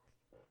town.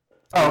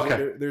 Oh,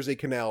 okay. There's a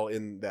canal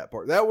in that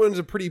part. That one's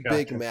a pretty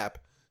big map.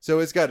 So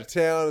it's got a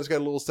town. It's got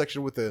a little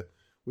section with a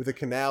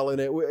canal in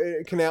it.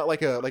 A canal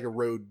like a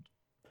road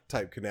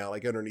type canal,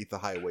 like underneath the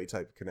highway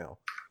type canal.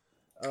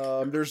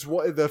 There's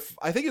one.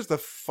 I think it's the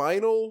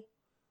final.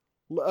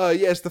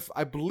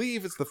 I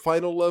believe it's the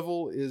final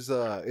level. It's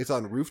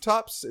on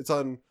rooftops. It's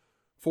on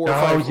 4 or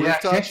 5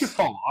 rooftops. Can't you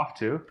fall off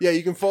too? Yeah,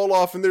 you can fall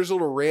off, and there's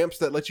little ramps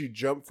that let you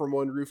jump from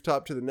one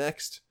rooftop to the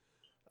next.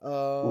 There's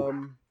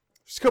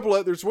a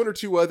couple. There's 1 or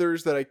 2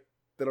 others that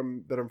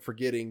I'm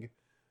forgetting.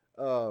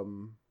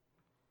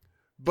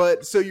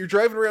 But so you're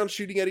driving around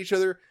shooting at each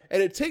other,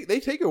 and they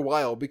take a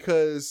while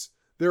because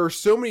there are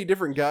so many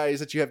different guys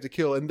that you have to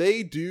kill, and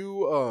they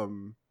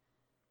do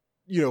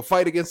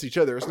fight against each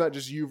other. It's not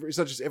just you. It's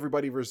not just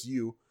everybody versus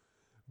you,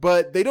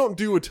 but they don't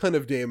do a ton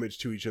of damage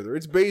to each other.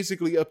 It's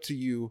basically up to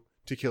you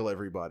to kill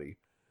everybody.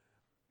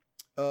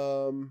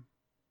 And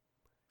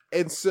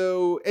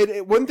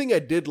one thing I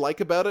did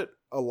like about it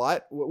a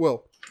lot,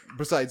 well,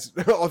 besides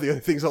all the other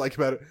things I like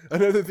about it,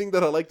 another thing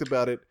that I liked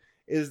about it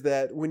is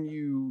that when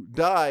you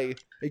die,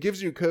 it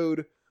gives you a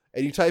code,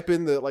 and you type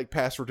in the like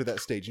password to that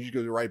stage, and you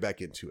go right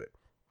back into it.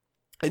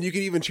 And you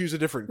can even choose a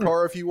different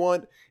car if you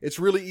want. It's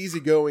really easy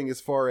going as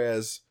far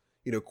as,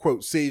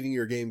 quote, saving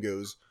your game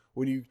goes.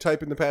 When you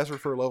type in the password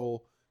for a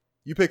level,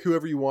 you pick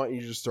whoever you want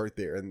and you just start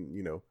there, and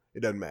it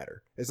doesn't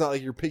matter. It's not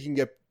like you're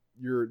picking up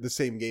the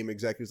same game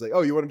exactly. It's like,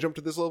 oh, you want to jump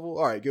to this level?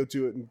 All right, go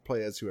to it and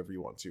play as whoever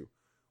you want to,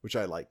 which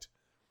I liked.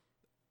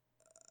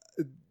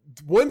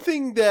 One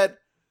thing that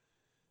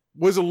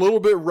was a little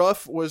bit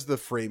rough was the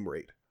frame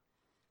rate,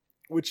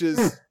 which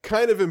is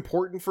kind of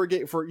important for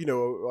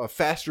a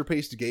faster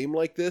paced game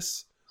like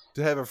this,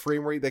 to have a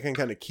frame rate that can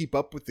kind of keep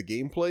up with the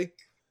gameplay.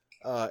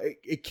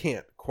 It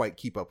can't quite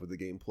keep up with the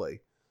gameplay.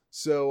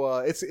 So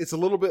it's a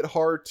little bit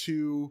hard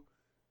to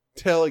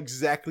tell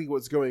exactly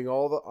what's going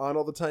on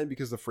all the time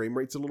because the frame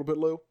rate's a little bit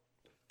low.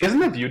 Isn't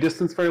the view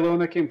distance very low in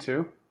that game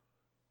too?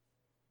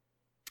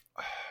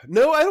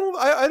 No, I don't.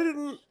 I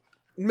didn't.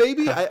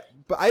 Maybe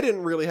but I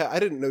didn't really. I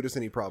didn't notice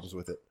any problems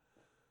with it.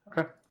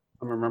 Okay,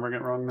 I'm remembering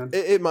it wrong then.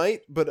 It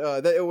might, but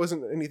it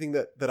wasn't anything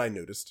that I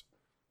noticed.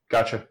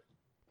 Gotcha.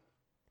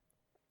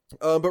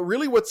 But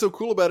really, what's so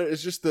cool about it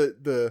is just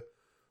the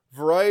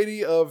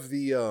variety of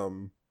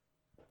the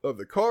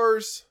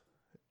cars,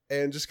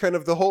 and just kind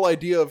of the whole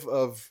idea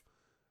of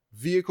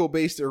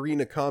vehicle-based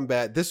arena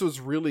combat. This was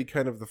really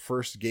kind of the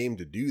first game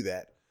to do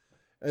that.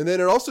 And then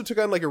it also took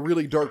on like a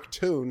really dark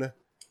tone.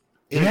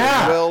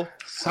 Yeah. Well,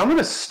 some of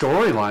the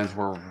storylines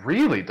were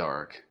really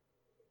dark.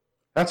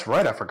 That's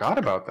right. I forgot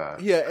about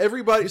that. Yeah,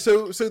 everybody.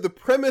 So the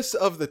premise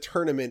of the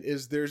tournament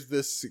is there's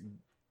this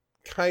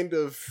kind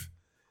of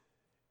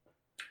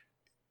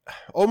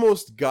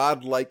almost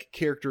godlike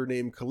character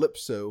named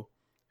Calypso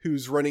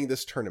who's running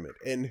this tournament,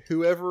 and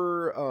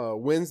whoever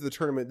wins the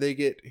tournament,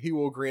 he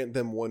will grant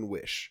them one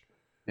wish.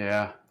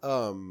 Yeah.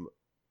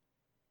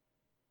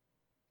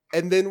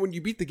 And then when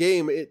you beat the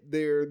game,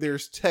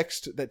 there's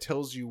text that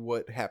tells you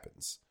what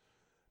happens.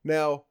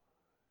 Now,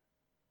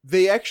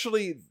 they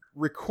actually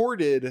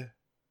recorded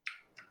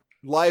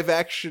live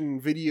action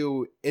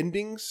video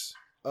endings,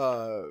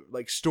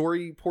 like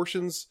story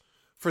portions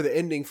for the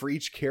ending for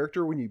each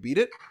character when you beat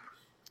it.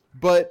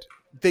 But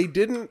they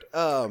didn't,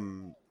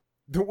 when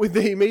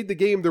they made the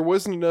game, there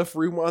wasn't enough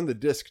room on the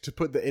disc to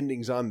put the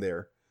endings on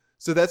there.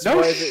 So that's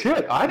why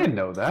shit, I didn't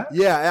know that.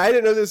 Yeah, I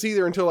didn't know this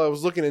either until I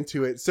was looking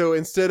into it.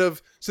 So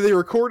so they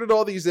recorded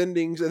all these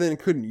endings and then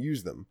couldn't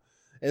use them.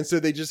 And so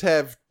they just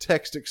have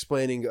text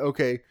explaining,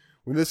 okay,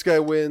 when this guy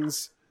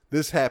wins,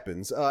 this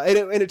happens. And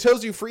it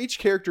tells you for each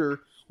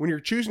character, when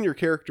you're choosing your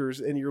characters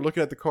and you're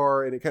looking at the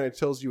car, and it kind of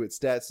tells you its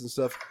stats and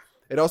stuff.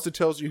 It also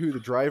tells you who the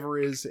driver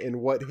is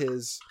and what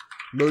his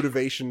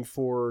motivation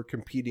for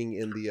competing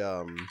in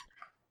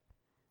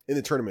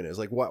the tournament is.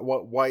 Like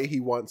why he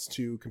wants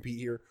to compete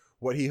here,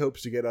 what he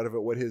hopes to get out of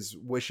it, what his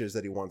wishes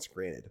that he wants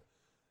granted.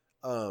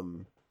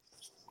 And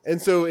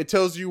so it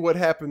tells you what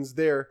happens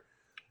there.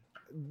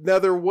 Now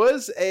there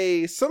was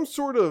some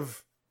sort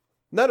of,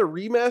 not a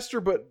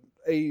remaster, but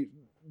a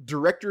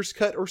director's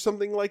cut or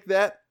something like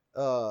that,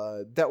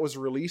 that was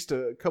released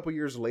a couple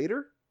years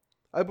later,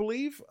 I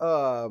believe.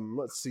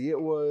 Let's see,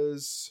 it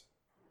was,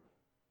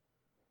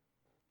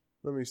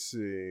 let me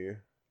see.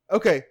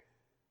 Okay,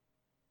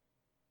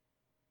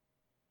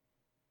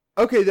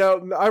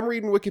 now I'm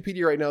reading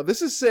Wikipedia right now.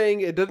 This is saying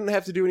it doesn't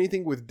have to do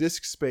anything with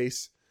disk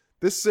space.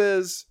 This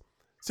says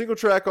Single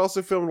Track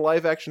also filmed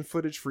live action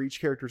footage for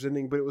each character's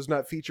ending, but it was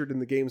not featured in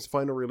the game's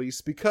final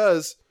release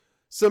because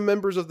some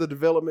members of the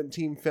development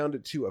team found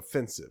it too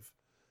offensive.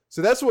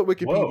 So that's what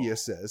Wikipedia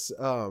says.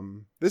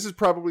 This is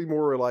probably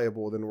more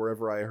reliable than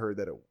wherever I heard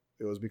that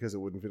it was because it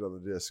wouldn't fit on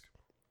the disc.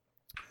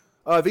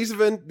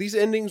 These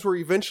endings were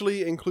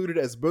eventually included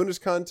as bonus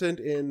content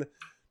in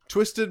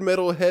Twisted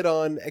Metal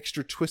Head-On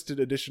Extra Twisted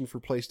Edition for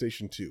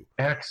PlayStation 2.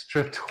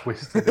 Extra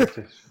Twisted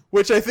Edition.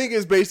 Which I think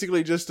is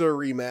basically just a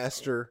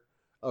remaster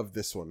of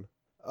this one.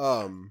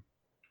 I'm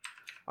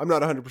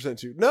not 100%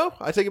 too. No,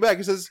 I take it back.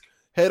 It says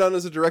Head-On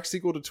is a direct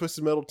sequel to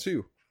Twisted Metal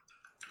 2.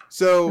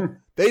 So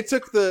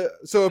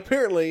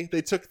apparently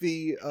they took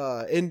the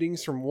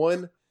endings from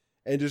 1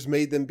 and just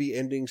made them be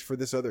endings for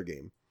this other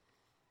game.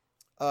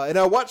 And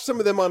I watched some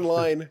of them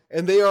online,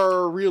 and they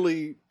are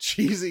really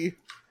cheesy,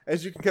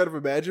 as you can kind of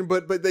imagine,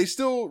 but they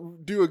still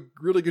do a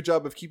really good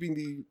job of keeping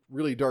the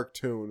really dark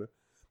tone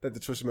that the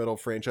Twisted Metal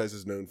franchise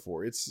is known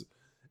for.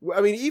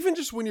 Even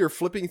just when you're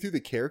flipping through the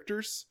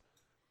characters,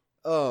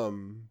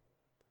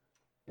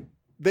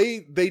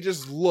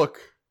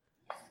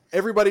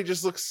 everybody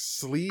just looks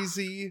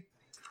sleazy,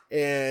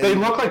 and they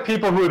look like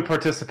people who would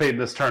participate in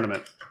this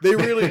tournament. They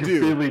really do.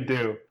 They really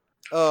do.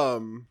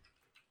 And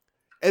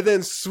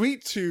then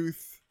Sweet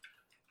Tooth,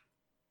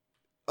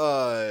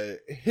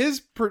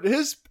 his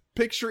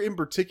picture in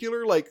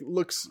particular, like,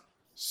 looks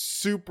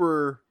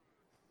super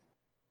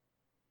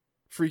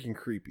freaking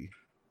creepy.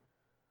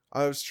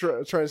 I was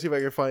trying to see if I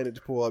could find it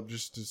to pull up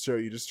just to show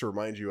you, just to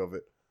remind you of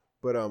it.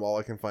 But all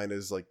I can find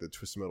is like the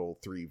Twisted Metal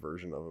 3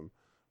 version of him.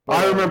 But,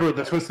 I remember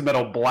the Twisted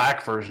Metal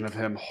Black version of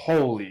him.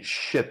 Holy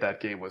shit, that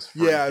game was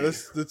freaky. Yeah,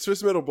 the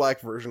Twisted Metal Black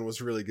version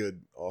was really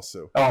good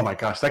also. Oh my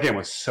gosh, that game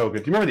was so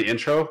good. Do you remember the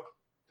intro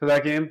to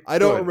that game? I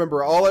don't Good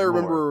remember. All I Lord.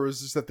 remember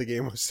was just that the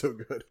game was so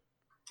good.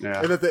 Yeah,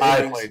 And that the I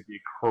endings- played the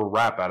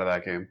crap out of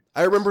that game.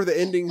 I remember the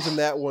endings in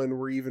that one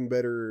were even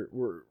better.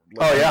 Oh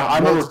yeah, I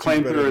remember multitudes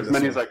playing better through than as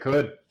many this as I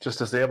could just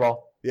to save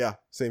all. Yeah,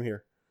 same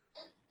here.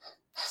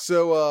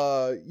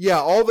 So yeah,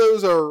 all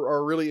those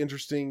are really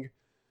interesting,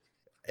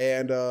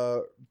 and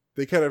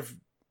they kind of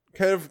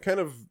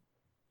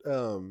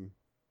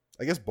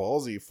I guess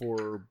ballsy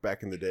for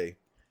back in the day.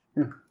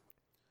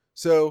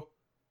 So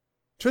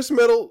Twisted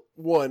Metal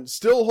 1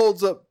 still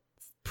holds up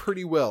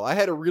pretty well. I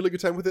had a really good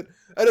time with it,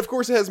 and of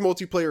course it has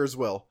multiplayer as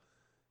well.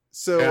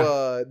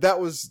 So that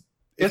was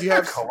Is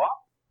there co-op?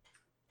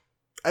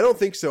 I don't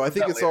think so. I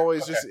think that it's later?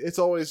 always Okay. it's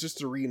always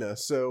just arena.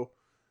 So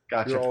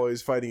Gotcha. you're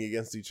always fighting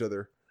against each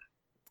other.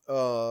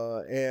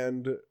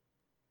 And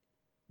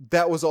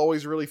that was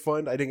always really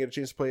fun. I didn't get a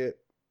chance to play it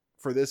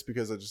for this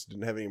because I just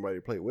didn't have anybody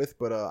to play it with,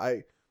 but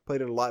I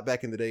played it a lot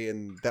back in the day,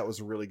 and that was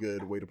a really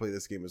good way to play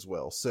this game as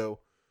well. So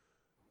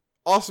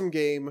awesome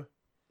game.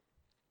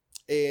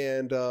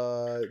 And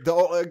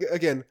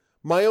again,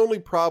 my only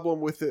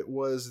problem with it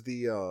was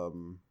the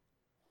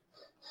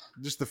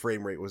just the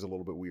frame rate was a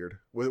little bit weird.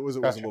 It was a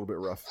little bit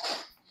rough.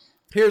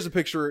 Here's a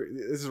picture.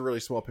 This is a really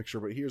small picture,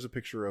 but here's a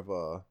picture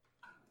of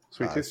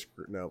Sweet Tooth.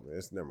 no,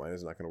 never mind.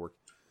 It's not going to work.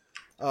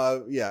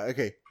 Yeah,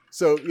 okay.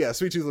 So yeah,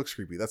 Sweet Tooth looks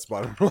creepy. That's the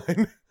bottom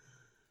line.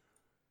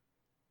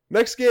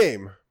 Next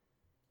game.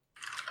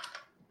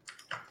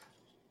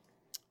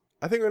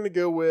 I think I'm going to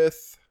go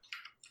with.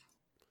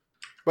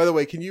 By the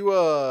way, can you?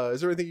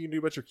 Is there anything you can do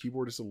about your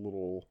keyboard? It's a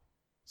little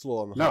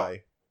on the No.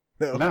 high.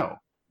 No. No,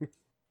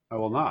 I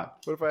will not.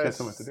 What if I Get ask?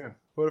 something to do.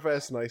 What if I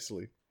ask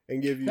nicely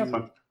and give you That's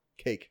fine.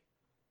 cake,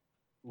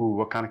 Ooh,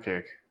 what kind of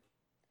cake?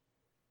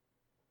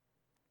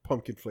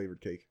 pumpkin flavored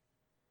cake?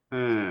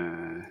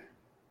 Uh,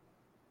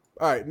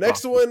 All right,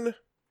 next one.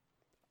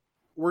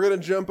 We're gonna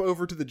jump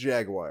over to the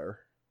Jaguar.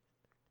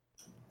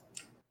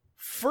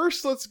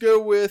 First, let's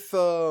go with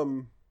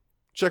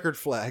Checkered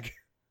Flag.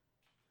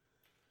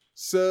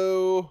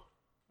 So,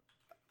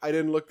 I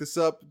didn't look this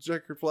up.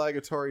 Checkered Flag,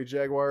 Atari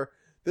Jaguar.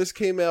 This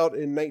came out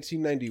in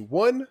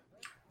 1991.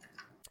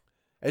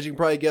 As you can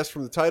probably guess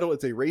from the title,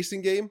 it's a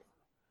racing game.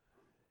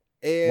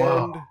 And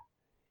Wow.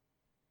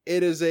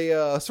 it is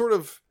a sort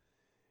of...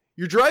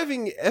 You're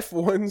driving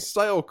F1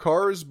 style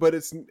cars, but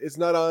it's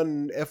not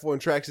on F1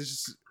 tracks. It's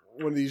just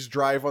one of these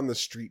drive on the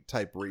street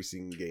type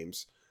racing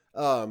games.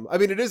 I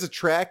mean, it is a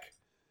track,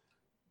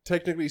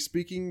 technically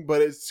speaking,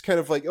 but it's kind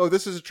of like, oh,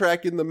 this is a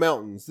track in the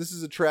mountains. This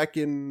is a track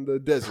in the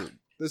desert.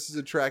 This is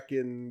a track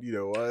in,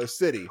 a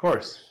city. of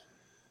course.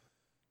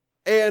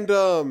 And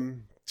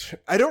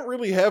I don't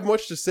really have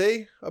much to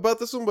say about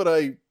this one, but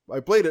I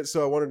played it,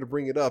 so I wanted to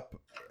bring it up.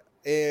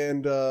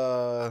 And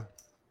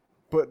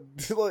but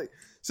like,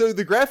 so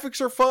the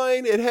graphics are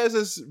fine. It has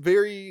this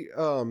very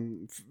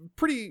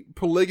pretty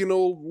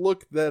polygonal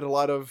look that a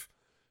lot of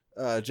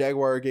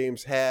Jaguar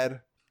games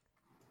had.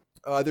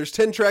 There's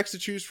 10 tracks to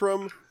choose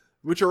from,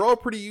 which are all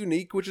pretty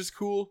unique, which is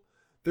cool.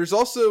 There's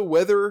also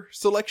weather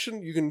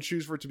selection. You can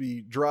choose for it to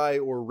be dry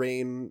or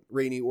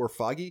rainy or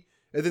foggy.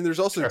 And then there's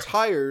also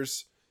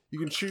tires. You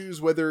can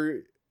choose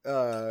whether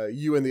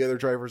you and the other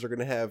drivers are going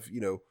to have,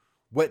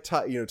 wet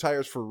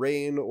tires for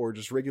rain or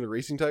just regular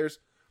racing tires.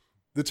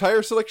 The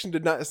tire selection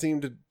did not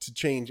seem to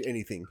change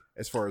anything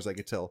as far as I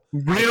could tell.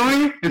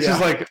 Really? It's Yeah.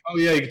 just like, oh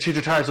yeah, you can change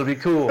your tires. It'll be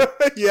cool.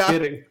 Yeah,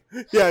 Kidding.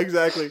 yeah,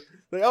 exactly.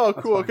 Like, oh,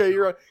 cool. That's Okay, fun.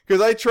 you're right.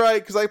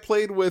 Because I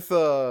played with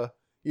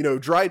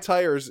dry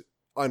tires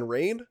on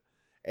rain,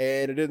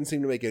 and it didn't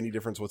seem to make any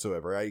difference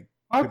whatsoever.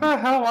 What the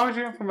hell? Why would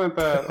you implement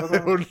I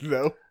that? don't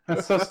know.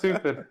 That's so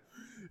stupid.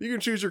 You can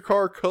choose your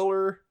car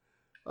color.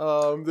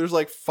 There's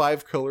like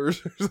 5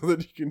 colors or something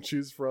that you can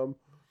choose from.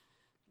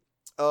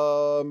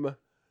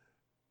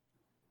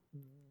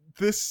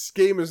 This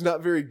game is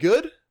not very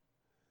good.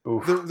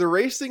 Oof. The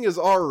racing is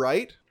all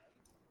right,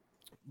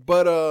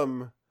 but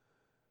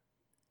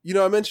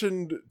I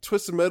mentioned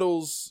Twisted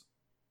Metal's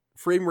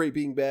frame rate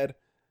being bad.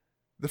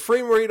 The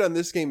frame rate on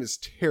this game is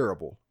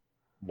terrible,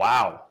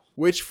 Wow.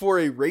 which for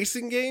a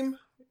racing game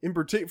in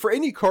particular, for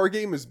any car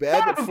game is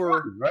bad, but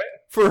Right?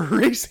 for a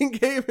racing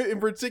game in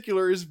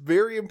particular is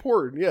very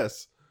important.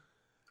 Yes,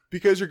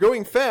 because you're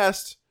going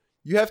fast,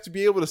 you have to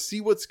be able to see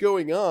what's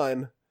going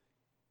on.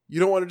 You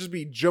don't want to just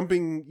be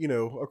jumping,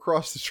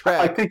 across the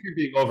I track. think you're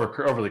being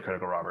overly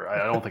critical, Robert.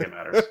 I don't think it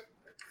matters.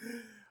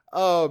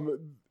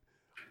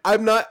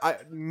 I'm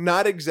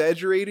not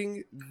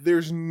exaggerating.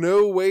 There's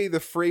no way the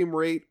frame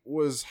rate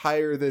was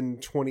higher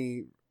than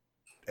 20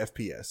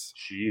 FPS.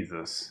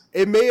 Jesus.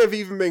 It may have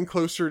even been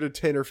closer to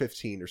 10 or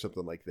 15 or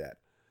something like that.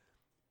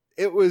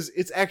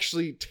 It's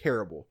actually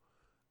terrible.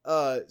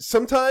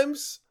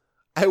 Sometimes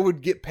I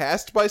would get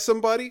passed by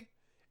somebody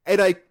and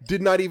I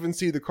did not even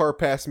see the car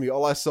pass me.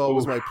 All I saw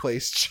was my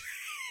place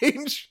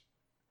change.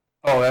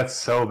 Oh, that's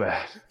so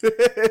bad.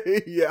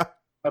 Yeah.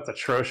 That's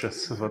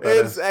atrocious. Is what that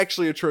It's is.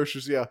 actually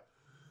atrocious, yeah.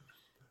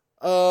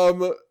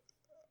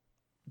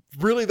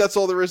 Really, that's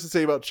all there is to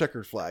say about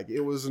Checkered Flag. It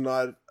was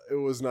not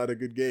a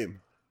good game,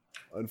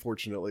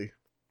 unfortunately.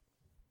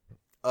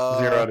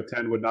 0 out of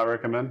 10 would not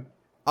recommend.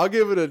 I'll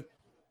give it a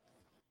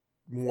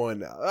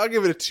 1. I'll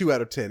give it a 2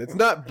 out of 10. It's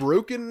not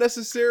broken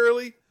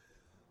necessarily.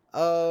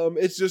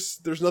 It's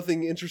just there's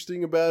nothing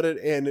interesting about it,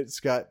 and it's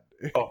got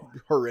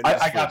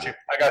horrendous. I got you.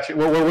 I got you.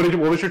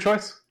 What was your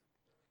choice?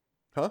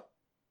 Huh?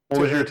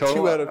 What was your total?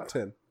 2 out of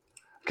 10.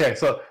 Okay,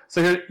 so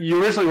here,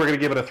 you originally were going to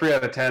give it a 3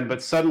 out of 10,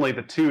 but suddenly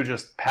the 2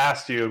 just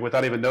passed you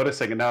without even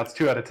noticing, and now it's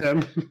 2 out of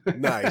 10.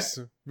 Nice.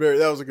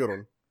 That was a good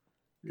one.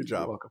 Good job.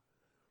 You're welcome.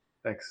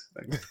 Thanks.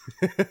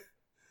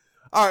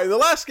 All right, the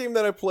last game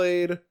that I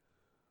played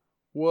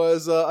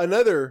was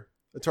another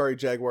Atari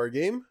Jaguar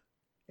game,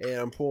 and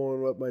I'm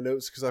pulling up my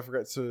notes because I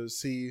forgot to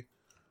see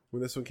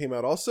when this one came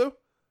out also.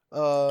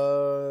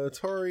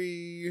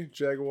 Atari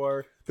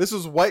Jaguar. This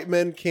was White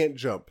Men Can't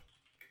Jump.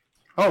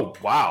 Oh,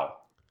 wow.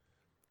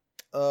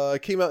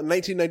 It came out in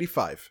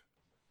 1995.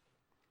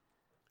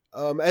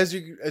 As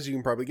you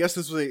can probably guess,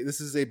 this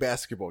is a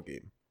basketball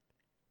game.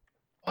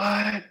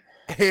 What?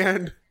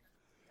 And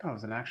that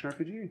was an action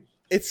RPG.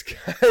 It's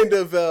kind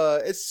of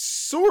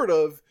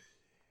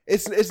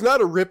it's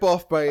not a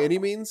ripoff by any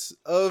means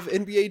of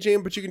NBA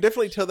Jam, but you can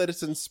definitely tell that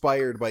it's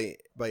inspired by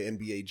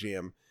NBA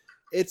Jam.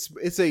 It's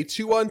a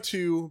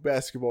 2-on-2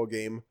 basketball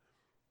game,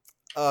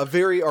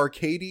 very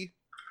arcadey,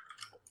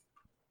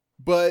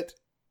 but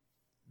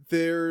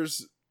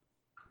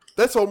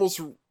that's almost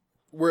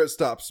where it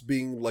stops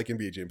being like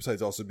NBA Jam,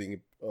 besides also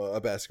being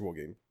a basketball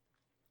game.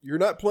 You're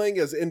not playing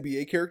as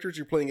NBA characters,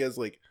 you're playing as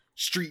like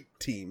street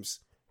teams.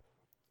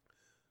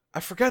 I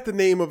forgot the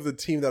name of the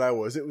team that I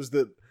was. It was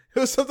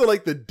something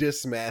like the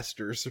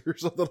Dismasters or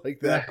something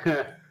like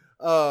that.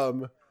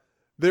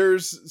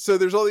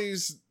 There's all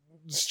these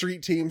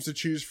street teams to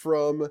choose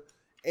from,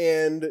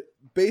 and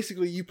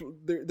basically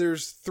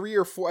there's 3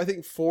 or 4, I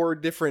think 4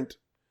 different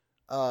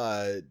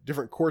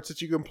courts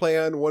that you can play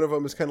on. One of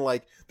them is kind of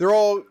like, they're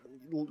all,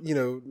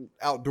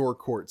 outdoor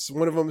courts.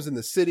 One of them is in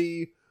the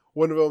city.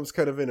 One of them is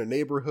kind of in a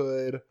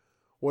neighborhood.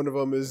 One of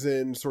them is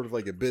in sort of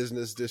like a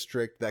business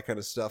district, that kind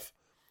of stuff.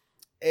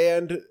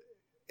 And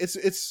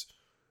it's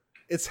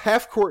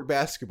half court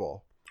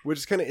basketball, which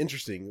is kind of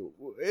interesting,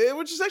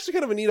 which is actually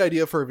kind of a neat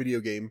idea for a video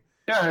game.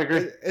 Yeah, I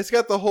agree. It's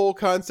got the whole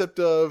concept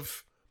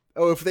of,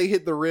 if they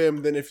hit the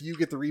rim, then if you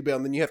get the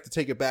rebound, then you have to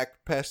take it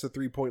back past the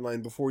 3-point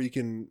line before you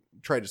can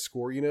try to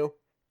score,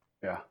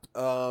 Yeah.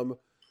 And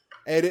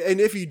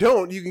if you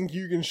don't, you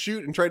can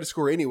shoot and try to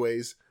score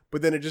anyways,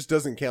 but then it just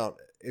doesn't count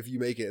if you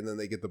make it and then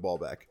they get the ball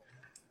back.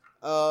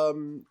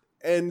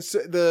 And so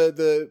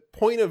the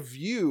point of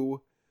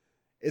view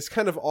is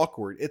kind of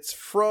awkward. It's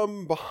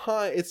from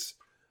behind, it's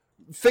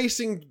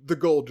facing the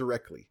goal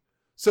directly.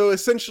 So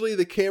essentially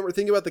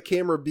think about the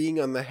camera being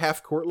on the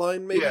half court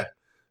line, maybe,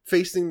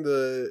 facing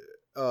the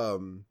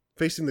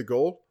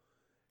goal.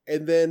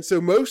 And then, so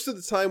most of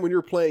the time when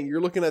you're playing, you're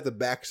looking at the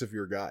backs of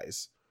your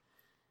guys.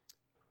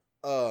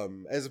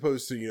 As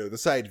opposed to, the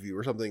side view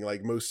or something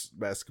like most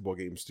basketball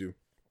games do.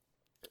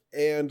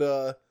 And,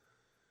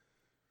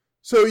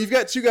 so you've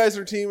got 2 guys on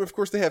your team. Of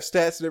course, they have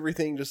stats and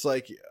everything, just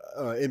like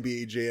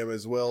NBA Jam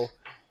as well.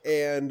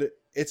 And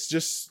it's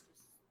just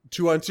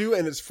 2-on-2,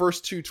 and it's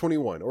first to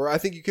 21. Or I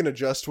think you can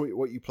adjust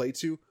what you play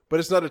to,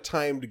 but it's not a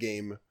timed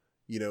game,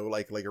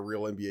 like a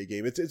real NBA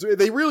game.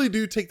 They really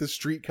do take the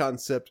street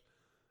concept.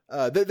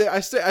 I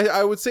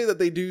would say that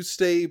they do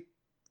stay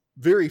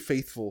very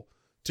faithful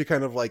to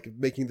kind of like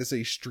making this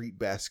a street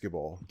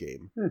basketball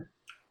game.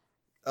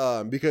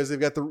 Because they've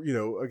got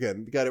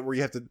again, got it where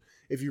you have to,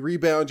 if you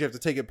rebound, you have to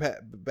take it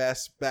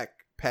back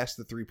past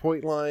the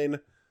 3-point line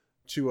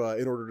to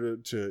in order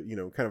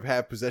to kind of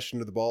have possession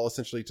of the ball,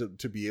 essentially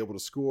to be able to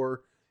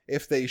score.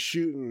 If they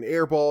shoot an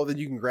air ball, then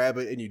you can grab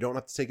it and you don't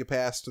have to take it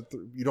past.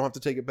 You don't have to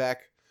take it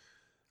back.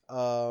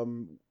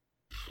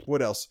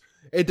 What else?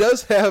 It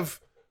does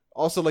have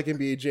also, like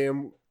NBA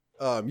Jam,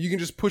 you can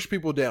just push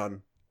people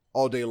down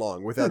all day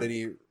long without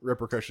any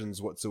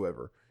repercussions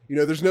whatsoever.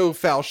 There's no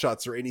foul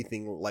shots or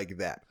anything like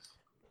that.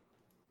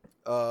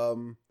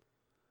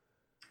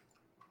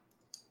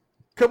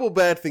 Couple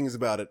bad things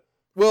about it.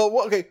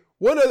 Well, okay.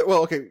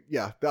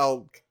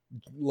 I'll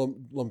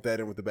lump that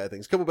in with the bad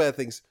things. Couple bad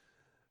things.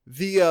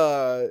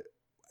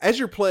 As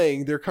you're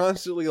playing, they're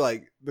constantly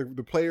like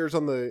the players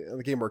on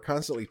the game are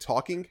constantly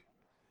talking,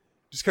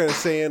 just kind of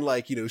saying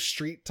like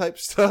street type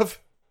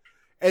stuff,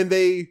 and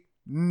they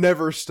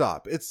never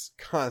stop. It's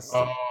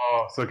constant.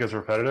 Oh, so it gets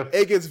repetitive?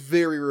 It gets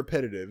very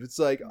repetitive. It's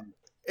like,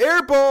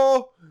 air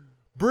ball,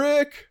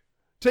 brick,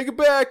 take it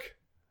back.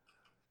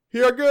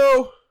 Here I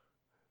go.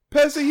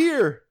 Pass it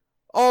here.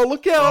 Oh,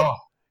 look out.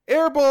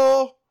 Air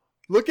ball.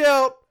 Look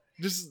out.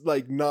 Just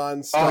like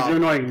nonstop. Oh, you're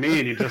annoying me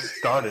and you just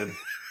started.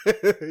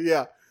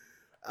 Yeah.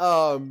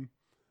 And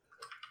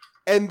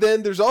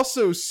then there's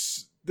also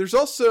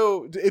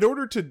in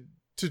order to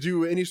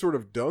do any sort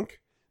of dunk,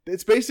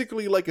 it's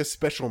basically like a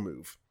special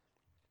move.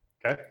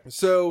 Okay.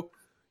 So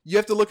you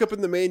have to look up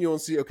in the manual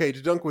and see, okay,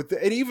 to dunk with,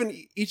 and even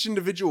each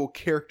individual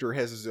character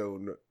has his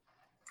own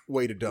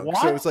way to dunk.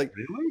 What? So it's like,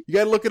 really? You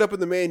got to look it up in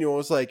the manual.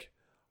 It's like,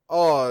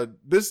 oh,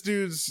 this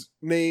dude's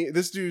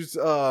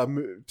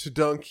to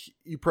dunk,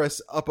 you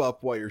press up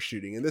while you're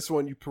shooting. And this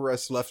one, you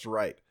press left,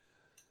 right.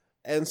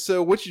 And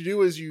so what you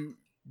do is you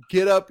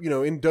get up,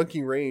 in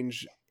dunking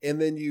range,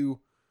 and then you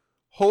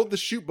hold the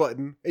shoot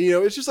button. And,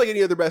 it's just like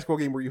any other basketball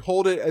game where you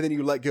hold it and then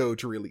you let go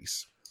to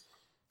release.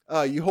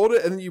 You hold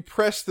it and then you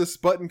press this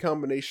button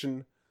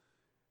combination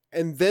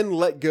and then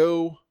let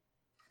go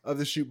of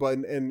the shoot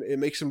button, and it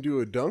makes him do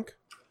a dunk.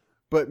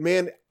 But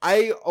man,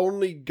 I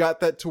only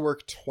got that to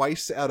work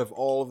twice out of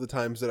all of the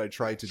times that I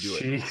tried to do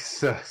it.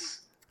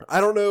 Jesus.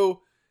 I don't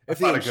know if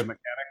That's not a good mechanic.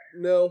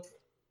 No.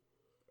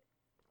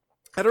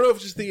 I don't know if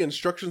just the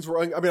instructions were...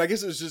 I mean, I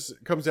guess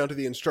it comes down to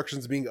the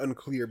instructions being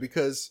unclear,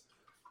 because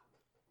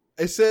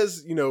it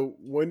says,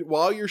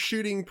 while you're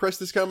shooting, press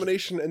this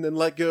combination and then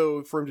let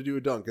go for him to do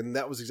a dunk. And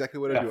that was exactly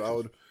what I do. I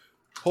would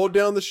hold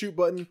down the shoot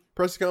button,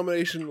 press the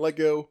combination, let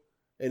go,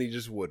 and he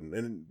just wouldn't.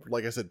 And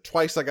like I said,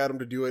 twice I got him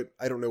to do it.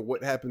 I don't know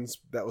what happens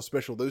that was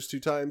special those 2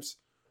 times,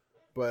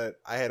 but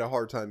I had a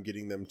hard time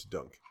getting them to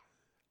dunk.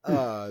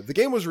 The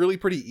game was really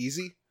pretty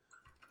easy.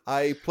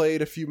 I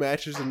played a few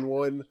matches and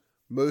won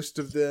most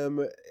of them.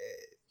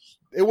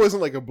 It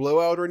wasn't like a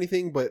blowout or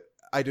anything, but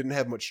I didn't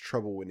have much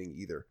trouble winning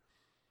either.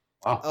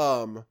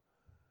 Wow.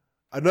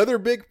 Another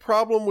big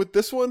problem with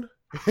this one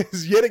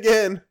is, yet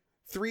again,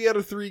 3 out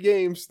of 3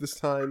 games this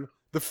time,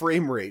 the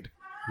frame rate.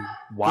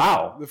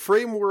 Wow. The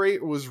frame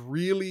rate was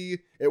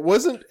really... It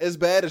wasn't as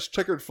bad as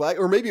Checkered Flag,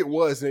 or maybe it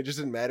was, and it just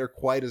didn't matter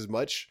quite as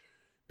much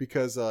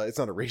because it's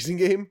not a racing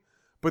game.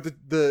 But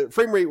the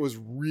frame rate was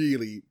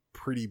really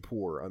pretty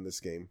poor on this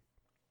game.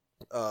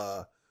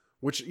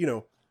 Which,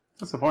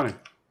 Disappointing.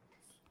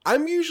 I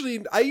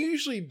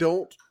usually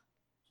don't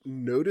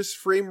notice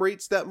frame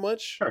rates that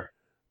much. Sure.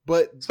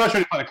 But especially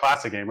when you play a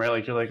classic game, right?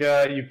 Like you're like,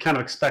 you kind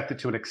of expect it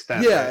to an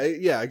extent. Yeah, right?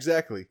 Yeah,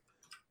 exactly.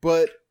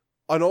 But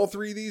on all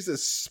 3 of these,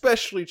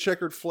 especially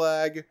Checkered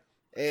Flag,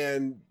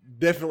 and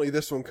definitely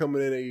this one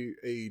coming in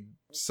a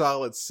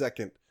solid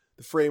second,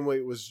 the frame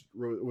rate was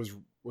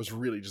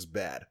really just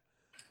bad.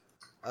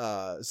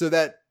 So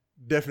that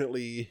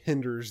definitely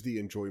hinders the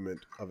enjoyment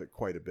of it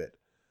quite a bit.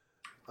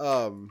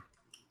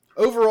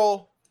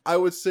 Overall, I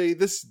would say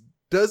this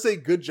does a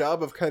good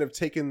job of kind of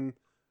taking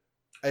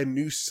a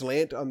new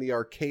slant on the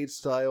arcade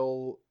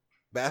style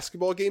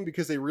basketball game,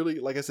 because they really,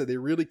 like I said, they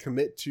really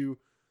commit to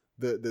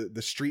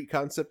the street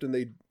concept, and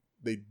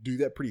they do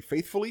that pretty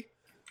faithfully.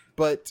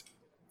 But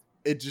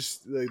it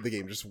just, the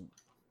game just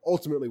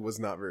ultimately was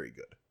not very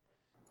good.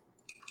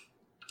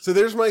 So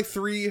there's my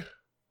three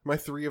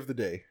of the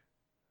day.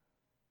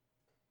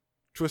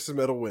 Twisted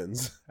Metal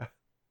wins.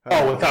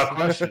 Oh, without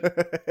question.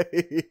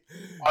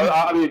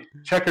 I mean,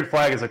 Checkered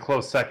Flag is a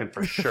close second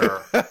for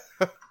sure.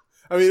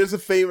 I mean, it's a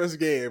famous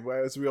game,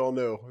 as we all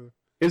know.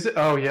 Is it?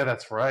 Oh, yeah,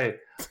 that's right.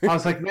 I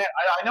was like, man,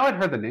 I know I'd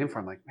heard the name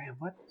from. Like, man,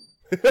 what?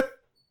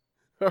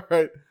 All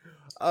right.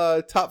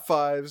 Top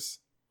 5s.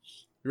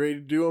 You ready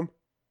to do them?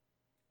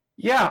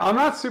 Yeah, I'm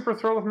not super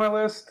thrilled with my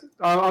list.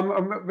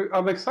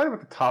 I'm excited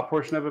with the top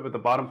portion of it, but the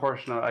bottom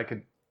portion I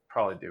could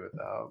probably do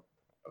without,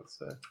 I would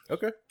say.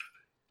 Okay.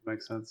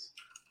 Makes sense.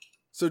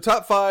 So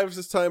top 5s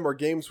this time are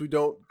games we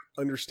don't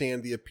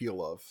understand the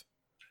appeal of.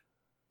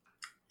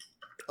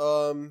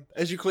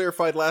 As you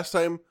clarified last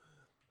time,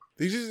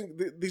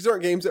 these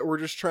aren't games that we're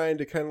just trying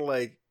to kind of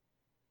like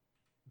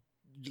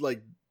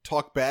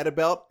talk bad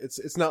about.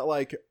 It's not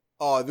like,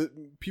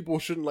 people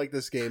shouldn't like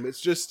this game.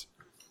 It's just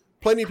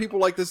plenty of people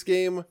like this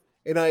game,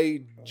 and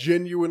I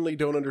genuinely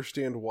don't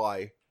understand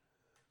why.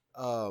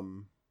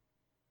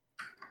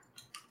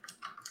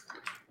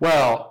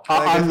 Well,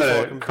 I'm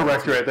going to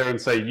correct you right there and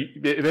say,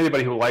 if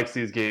anybody who likes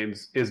these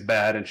games is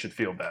bad and should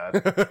feel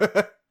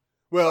bad.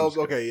 Well,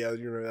 okay, yeah,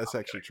 that's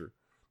actually true.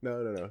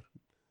 No.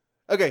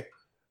 Okay,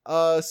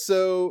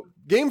 so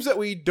games that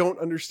we don't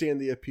understand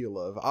the appeal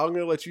of. I'm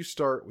going to let you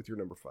start with your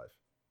number 5.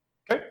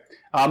 Okay.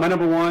 My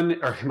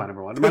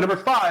number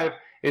 5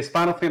 is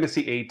Final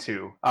Fantasy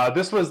A2.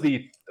 This was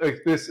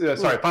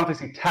Final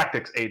Fantasy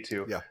Tactics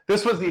A2. Yeah.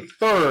 This was the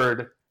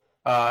 3rd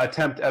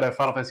attempt at a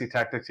Final Fantasy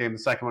Tactics game, the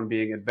second one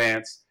being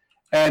Advanced.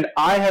 And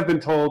I have been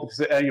told,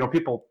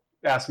 people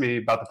ask me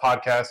about the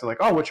podcast, they're like,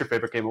 oh, what's your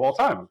favorite game of all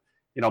time?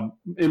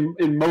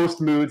 In most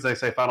moods, they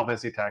say Final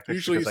Fantasy Tactics.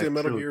 Usually you say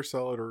Metal Gear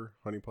Solid or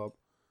Honey Pop.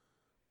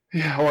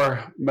 Yeah,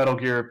 or Metal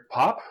Gear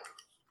Pop?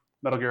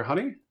 Metal Gear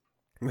Honey?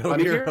 Metal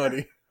Gear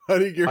Honey.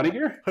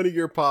 Honey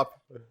Gear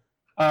Pop.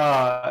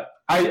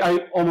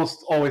 I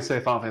almost always say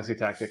Final Fantasy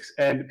Tactics,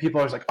 and people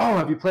are always like, "Oh,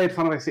 have you played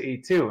Final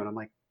Fantasy A2?" And I'm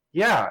like,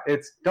 "Yeah,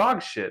 it's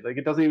dog shit. Like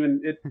it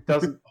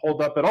doesn't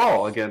hold up at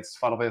all against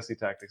Final Fantasy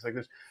Tactics. Like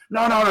there's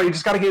no, you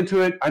just got to get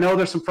into it. I know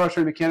there's some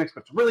frustrating mechanics,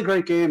 but it's a really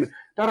great game.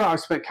 And I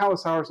spent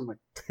countless hours. I'm like,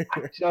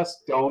 I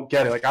just don't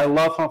get it. Like I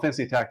love Final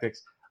Fantasy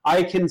Tactics.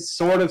 I can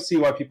sort of see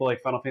why people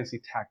like Final Fantasy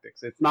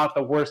Tactics. It's not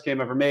the worst game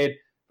ever made,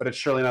 but it's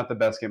surely not the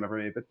best game ever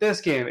made. But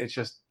this game,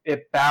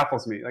 it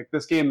baffles me. Like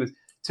this game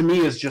to me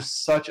is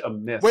just such a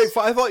miss. Wait,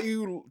 I thought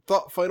you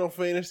thought Final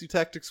Fantasy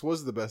Tactics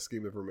was the best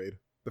game ever made.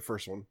 The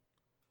first one.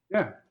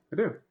 Yeah, I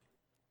do.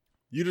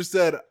 You just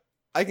said,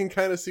 I can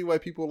kind of see why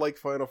people like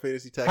Final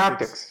Fantasy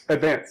Tactics.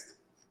 Advanced.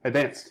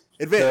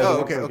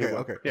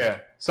 Okay. Yeah.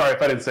 Sorry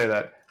if I didn't say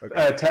that.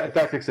 Okay.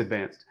 Tactics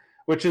Advanced.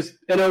 which is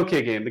an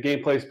okay game. The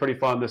gameplay is pretty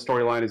fun. The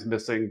storyline is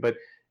missing, but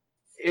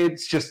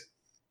it's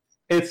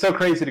so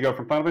crazy to go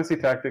from Final Fantasy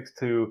Tactics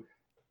to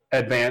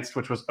Advanced,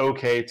 which was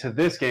okay, to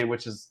this game,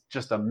 which is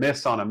just a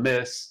miss on a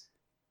miss.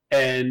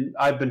 And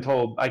I've been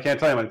told, I can't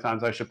tell you how many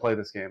times I should play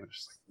this game. It's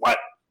just like, what?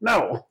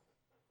 No.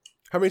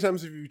 How many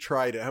times have you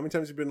tried it? How many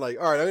times have you been like,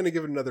 all right, I'm going to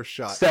give it another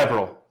shot?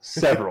 Several.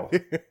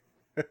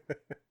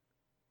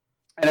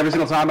 And every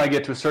single time I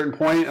get to a certain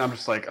point, I'm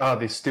just like, oh,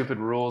 these stupid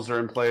rules are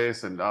in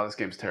place, and oh, this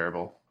game's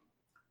terrible.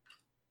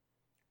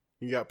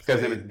 You got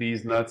because it was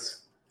these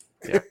nuts.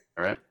 Yeah,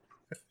 all right.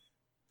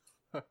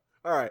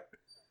 All right.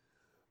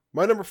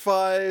 My number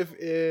 5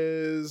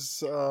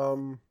 is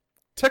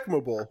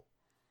Tecmo Bowl.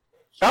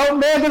 Oh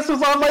man, this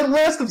was on my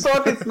list. I'm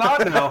sorry it's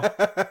not now.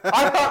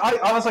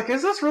 I was like,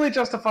 is this really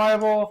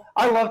justifiable?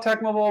 I love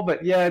Tecmo Bowl,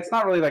 but yeah, it's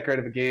not really that great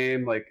of a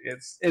game. Like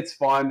it's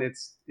fun.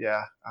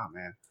 Oh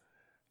man.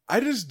 I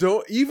just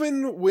don't,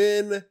 even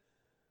when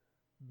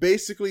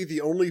basically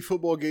the only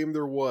football game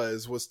there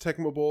was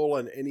Tecmo Bowl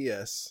on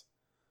NES,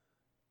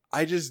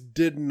 I just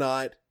did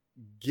not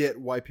get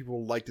why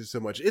people liked it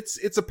so much.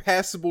 It's a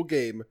passable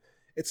game.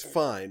 It's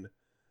fine.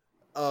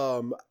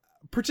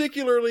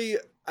 Particularly,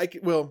 I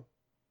can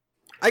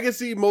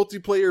see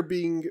multiplayer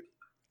being,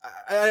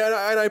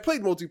 and I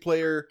played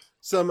multiplayer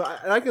some,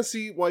 and I can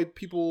see why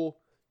people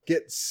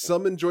get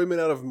some enjoyment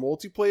out of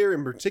multiplayer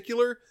in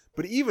particular,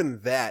 but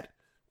even that,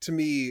 to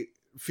me,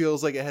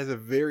 feels like it has a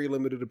very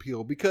limited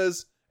appeal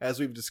because, as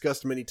we've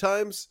discussed many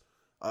times,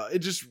 it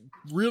just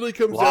really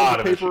comes down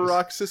to paper,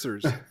 rock,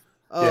 scissors.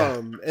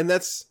 And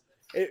that's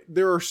it.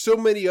 There are so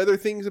many other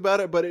things about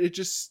it, but it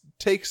just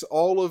takes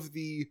all of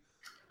the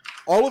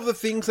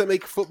things that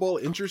make football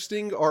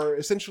interesting are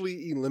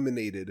essentially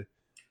eliminated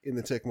in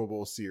the Tecmo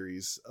Bowl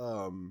series.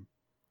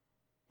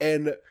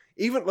 And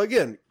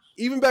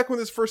even back when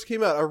this first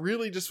came out, I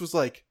really just was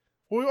like,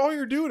 well, all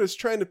you're doing is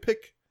trying to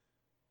pick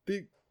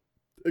the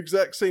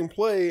exact same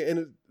play,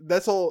 and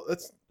that's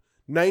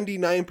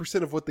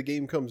 99% of what the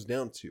game comes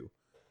down to.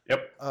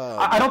 Yep.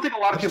 I don't think a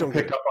lot of people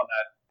picked up on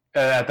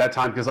that at that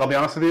time, because I'll be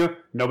honest with you,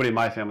 nobody in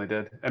my family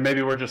did. And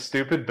maybe we're just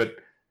stupid, but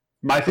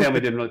my family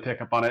didn't really pick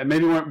up on it. And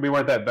maybe we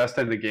weren't that best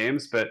in the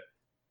games, but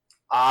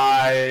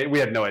we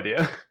had no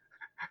idea.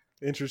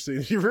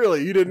 Interesting. You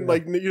didn't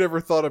you never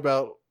thought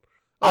about...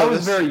 I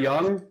was very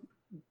young,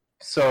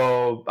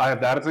 so I have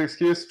that as an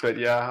excuse, but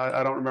yeah,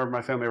 I don't remember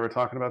my family ever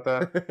talking about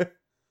that.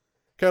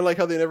 Kind of like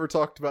how they never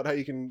talked about how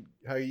you can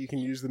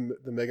use the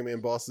Mega Man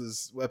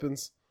boss's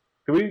weapons.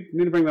 Do we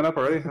need to bring that up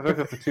already? I think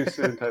that's a too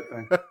soon type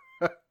thing.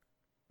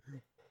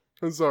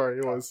 I'm sorry,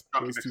 it was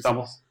too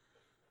stumbles.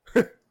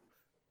 soon.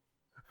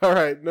 All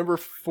right, number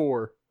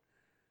 4.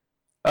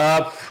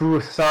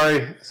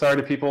 Sorry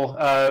to people.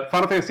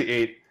 Final Fantasy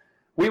VIII.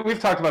 We've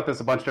talked about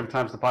this a bunch of different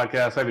times in the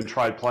podcast. I even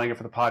tried playing it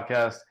for the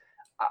podcast.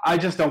 I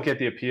just don't get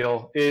the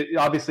appeal. It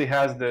obviously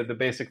has the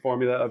basic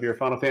formula of your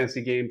Final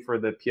Fantasy game for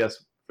the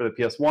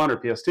PS1 or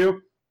PS2.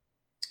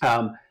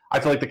 I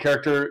feel like the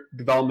character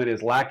development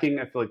is lacking.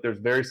 I feel like there's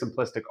very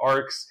simplistic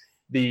arcs.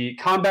 The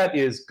combat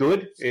is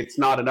good. It's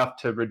not enough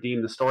to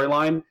redeem the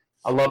storyline.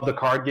 I love the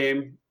card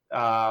game,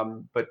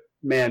 but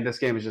man, this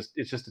game is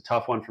just a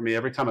tough one for me.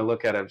 Every time I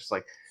look at it, I'm just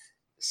like,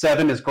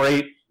 7 is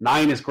great,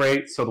 9 is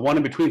great, so the one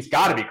in between's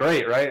got to be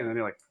great, right? And then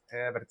you're like,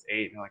 yeah, but it's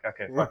 8. And you're like,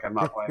 okay, fuck, I'm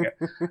not playing it.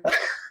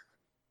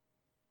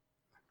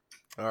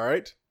 All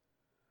right.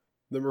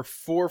 Number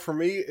 4 for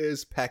me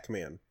is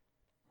Pac-Man.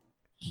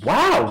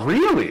 Wow,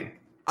 really?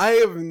 I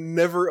have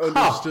never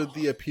understood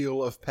the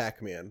appeal of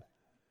Pac-Man.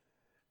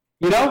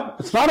 You know,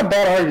 it's not a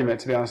bad argument,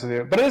 to be honest with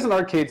you. But it is an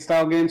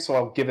arcade-style game, so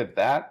I'll give it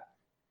that.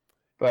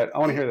 But I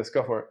want to hear this.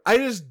 Go for it. I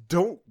just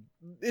don't...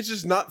 It's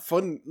just not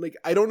fun. Like,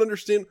 I don't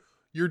understand...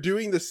 You're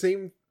doing the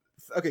same...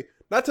 Okay,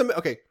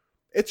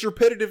 its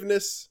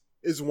repetitiveness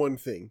is one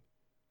thing.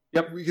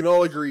 Yep. We can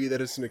all agree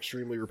that it's an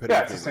extremely repetitive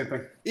game. It's the same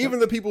thing. Even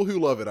the people who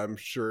love it, I'm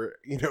sure,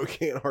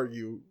 can't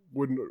argue,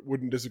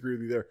 wouldn't disagree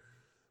with you there.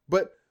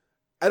 But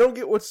I don't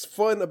get what's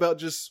fun about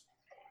just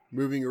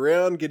moving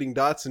around, getting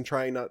dots, and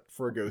trying not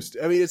for a ghost.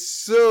 I mean, it's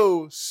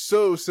so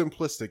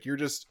simplistic. You're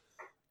just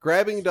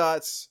grabbing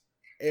dots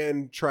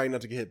and trying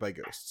not to get hit by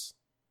ghosts.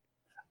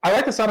 I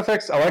like the sound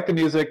effects. I like the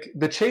music.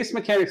 The chase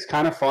mechanic's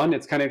kind of fun.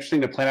 It's kind of interesting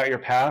to plan out your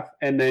path,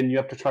 and then you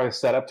have to try to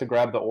set up to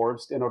grab the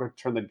orbs in order to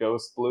turn the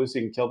ghosts blue so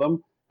you can kill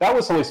them. That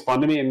was always fun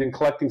to me, and then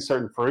collecting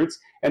certain fruits.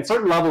 And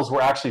certain levels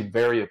were actually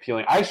very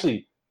appealing.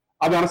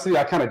 I'll be honest with you,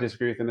 I kind of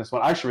disagree with you in this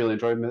one. I actually really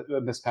enjoyed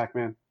Miss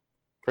Pac-Man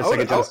for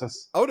Sega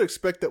Genesis. I would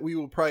expect that we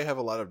will probably have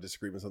a lot of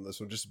disagreements on this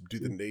one, just due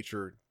to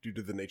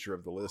the nature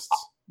of the lists.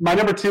 My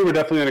number 2 we're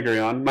definitely going to agree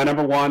on. My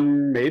number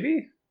 1,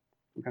 maybe?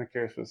 I'm kind of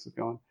curious where this is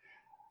going.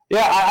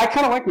 Yeah, I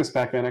kind of like Miss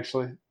Pac-Man,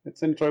 actually.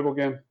 It's an enjoyable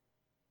game.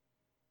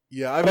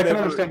 Yeah, I can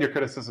understand your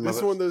criticism of it.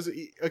 This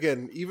one,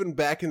 again, even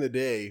back in the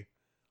day,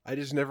 I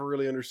just never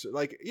really understood.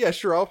 Like, yeah,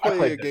 sure, I'll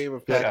play a game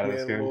of Pac-Man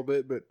a little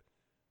bit, but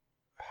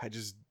I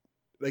just,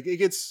 it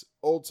gets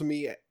old to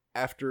me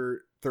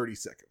after 30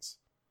 seconds.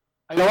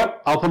 You know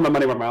what? I'll put my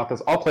money where my mouth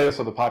is. I'll play this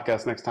for the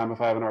podcast next time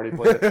if I haven't already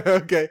played it.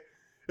 Okay.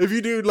 If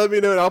you do, let me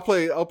know, and I'll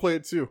play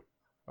it too.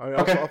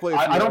 Okay, I'll play a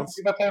few I don't rounds.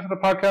 think I play for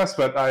the podcast,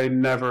 but I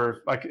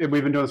never like.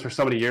 We've been doing this for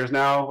so many years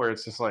now, where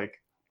it's just like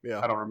Yeah.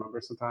 I don't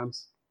remember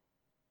sometimes.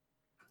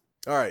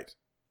 All right.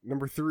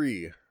 Number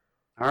 3.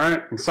 All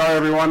right, I'm sorry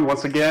everyone.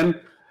 Once again,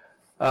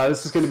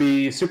 this is going to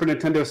be Super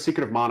Nintendo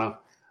Secret of Mana.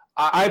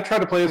 I've tried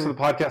to play this for the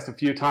podcast a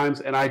few times,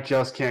 and I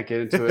just can't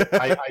get into it.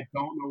 I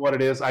don't know what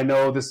it is. I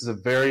know this is a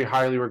very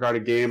highly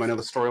regarded game. I know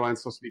the storyline's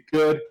supposed to be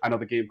good. I know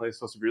the gameplay is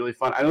supposed to be really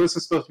fun. I know this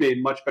is supposed to be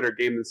a much better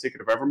game than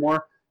Secret of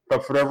Evermore,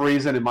 but for whatever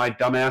reason, in my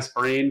dumbass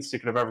brain,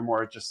 Secret of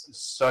Evermore is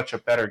just such a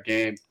better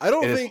game. I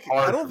don't It is think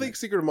hard for me.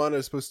 Secret of Mana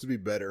is supposed to be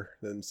better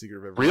than Secret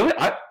of Evermore. Really?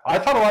 I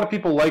thought a lot of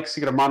people like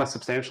Secret of Mana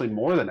substantially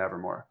more than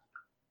Evermore.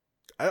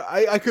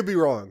 I could be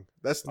wrong.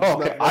 That's Oh,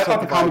 okay. that's I not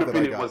thought the common vibe that I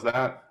opinion got. was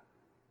that.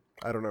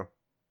 I don't know.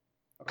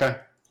 Okay.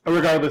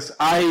 Regardless,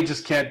 I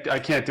just can't. I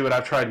can't do it.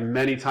 I've tried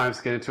many times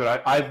to get into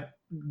it. I've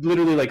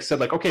literally like said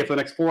like, okay, for the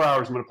next 4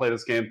 hours, I'm going to play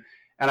this game,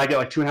 and I get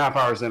like 2.5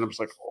 hours in. I'm just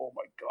like, oh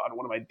my god,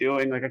 what am I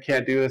doing? Like, I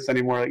can't do this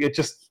anymore. Like, it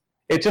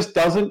just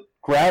doesn't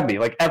grab me.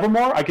 Like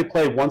Evermore, I could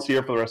play once a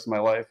year for the rest of my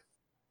life.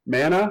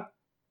 Mana,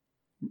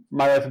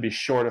 my life would be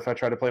short if I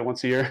tried to play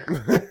once a year.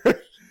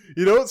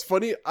 You know what's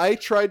funny? I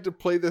tried to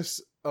play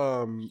this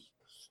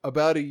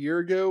about a year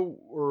ago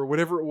or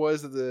whatever it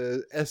was that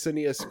the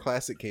SNES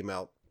Classic came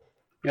out.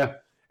 Yeah.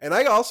 And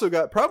I also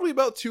got probably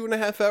about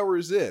 2.5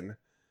 hours in,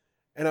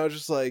 and I was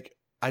just like,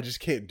 I just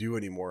can't do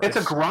anymore. It's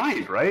a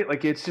grind, right?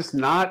 Like, it's just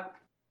not.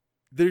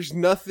 There's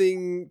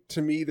nothing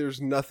to me.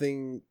 There's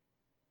nothing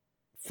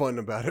fun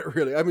about it,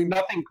 really. I mean,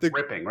 Nothing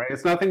gripping, right?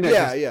 It's nothing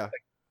that. yeah.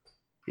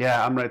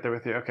 Yeah, I'm right there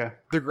with you. Okay.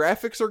 The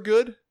graphics are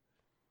good.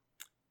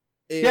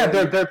 And, Yeah,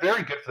 they're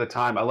very good for the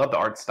time. I love the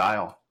art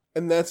style.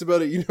 and that's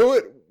about it. You know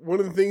what? One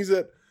of the things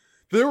that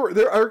there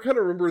I kind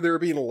of remember there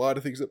being a lot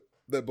of things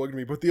that bugged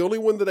me, but the only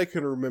one that I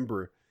can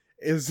remember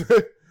is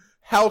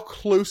how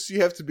close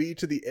you have to be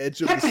to the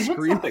edge of the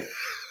screen.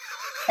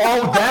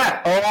 Oh,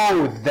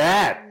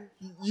 that.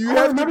 You I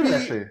have to remember be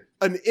that shit.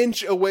 an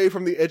inch away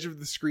from the edge of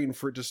the screen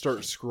for it to start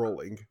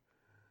scrolling.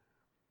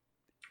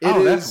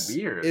 Oh, that's is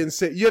weird.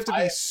 insane. You have to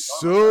be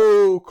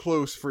so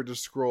close for it to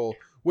scroll,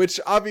 which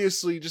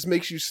obviously just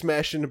makes you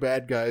smash into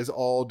bad guys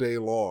all day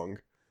long.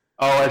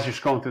 Oh, as you're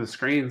scrolling through the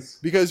screens.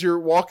 Because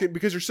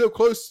you're so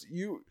close,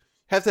 you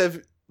have to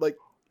have like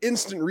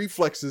instant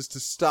reflexes to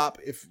stop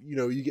if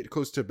you get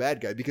close to a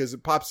bad guy, because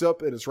it pops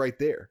up and it's right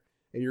there,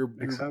 and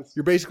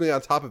you're basically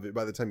on top of it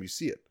by the time you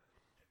see it.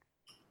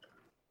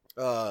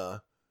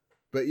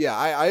 But yeah,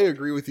 I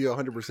agree with you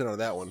 100% on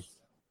that one,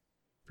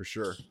 for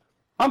sure.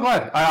 I'm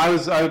glad. I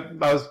was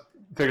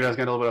figured I was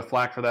getting a little bit of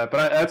flack for that,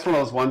 but that's one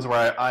of those ones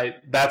where I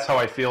that's how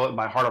I feel in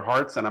my heart of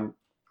hearts, and I'm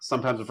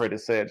sometimes afraid to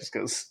say it just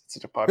because it's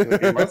such a popular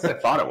game. I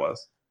thought it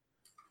was.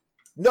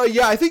 No,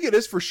 yeah, I think it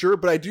is for sure,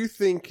 but I do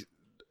think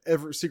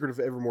Secret of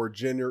Evermore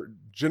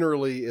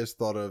generally is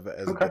thought of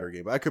as a better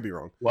game. I could be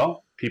wrong.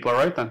 Well, people are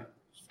right then.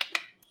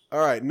 All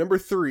right, number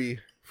 3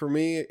 for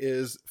me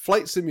is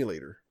Flight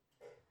Simulator.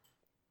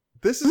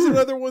 This is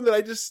another one that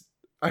I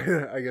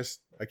guess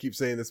I keep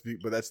saying this,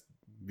 but that's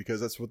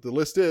because that's what the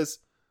list is.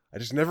 I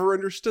just never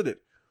understood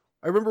it.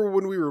 I remember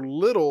when we were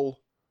little,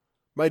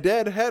 my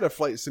dad had a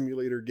flight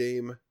simulator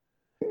game,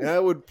 and I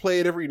would play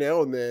it every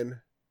now and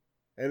then,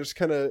 and just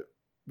kind of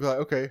be like,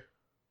 okay,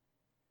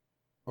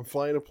 I'm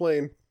flying a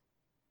plane.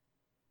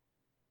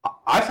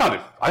 I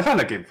found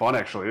that game fun,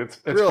 actually. It's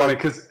Really? funny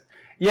because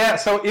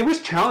so it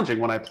was challenging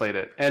when I played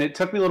it, and it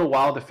took me a little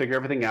while to figure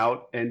everything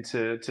out and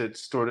to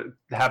sort of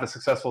have a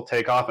successful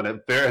takeoff, and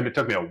it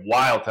took me a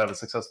while to have a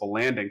successful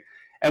landing.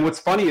 And what's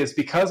funny is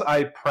because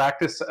I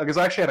practiced, because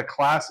I actually had a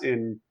class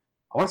in,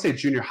 I want to say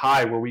junior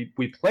high, where we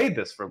played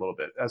this for a little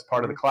bit as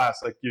part of the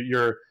class. Like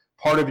your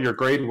part of your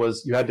grade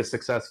was you had to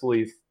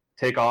successfully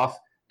take off,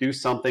 do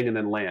something, and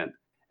then land.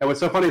 And what's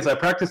so funny is I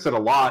practiced it a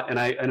lot, and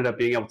I ended up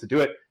being able to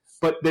do it.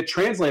 But that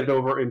translated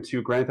over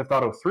into Grand Theft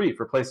Auto 3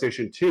 for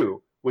PlayStation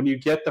 2. When you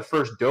get the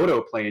first Dodo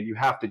plane, you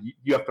have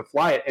to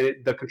fly it,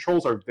 and the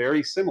controls are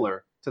very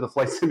similar to the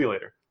Flight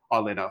Simulator.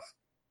 Oddly enough.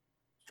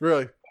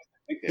 Really?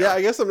 Yeah,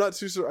 I guess I'm not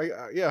too.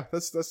 Yeah,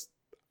 that's.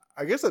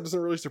 I guess that doesn't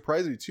really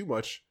surprise me too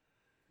much.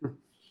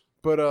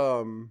 But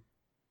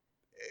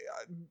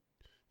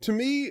to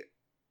me,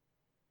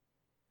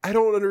 I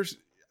don't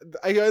understand.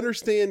 I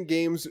understand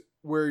games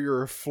where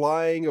you're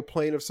flying a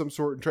plane of some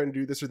sort and trying to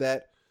do this or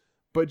that,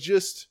 but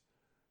just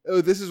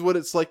this is what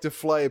it's like to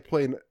fly a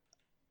plane.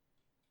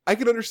 I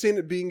can understand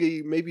it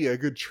being maybe a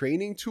good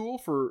training tool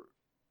for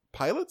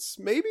pilots,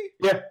 maybe.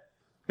 Yeah.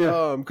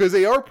 Because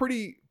they are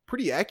pretty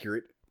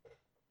accurate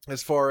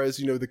as far as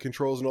the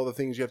controls and all the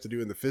things you have to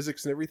do in the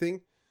physics and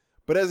everything.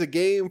 But as a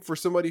game for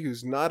somebody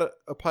who's not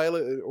a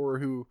pilot or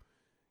who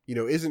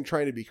isn't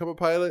trying to become a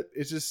pilot,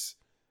 it's just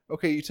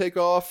okay. You take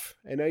off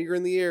and now you're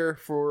in the air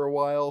for a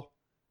while,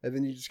 and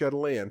then you just got to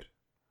land.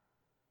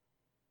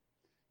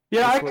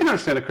 Yeah, I can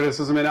understand the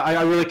criticism, and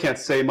I really can't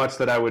say much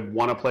that I would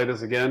want to play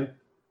this again.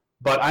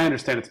 But I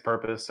understand its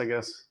purpose, I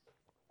guess.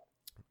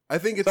 I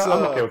think it's. So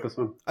I'm okay with this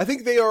one. I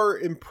think they are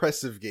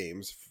impressive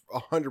games,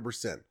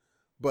 100%.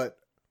 But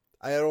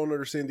I don't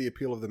understand the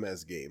appeal of them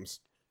as games.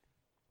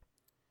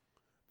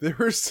 there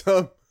was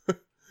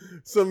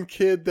some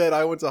kid that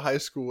I went to high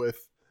school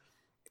with,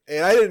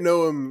 and I didn't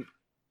know him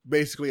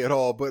basically at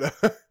all, but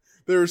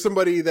there was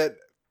somebody that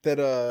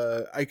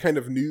I kind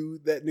of knew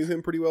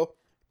him pretty well,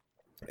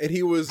 and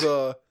he was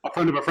a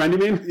friend of a friend. You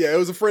mean? Yeah, it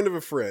was a friend of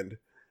a friend,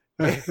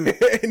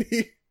 and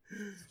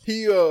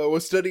he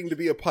was studying to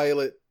be a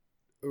pilot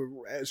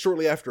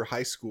shortly after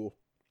high school.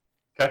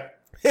 Okay.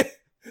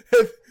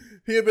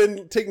 He had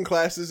been taking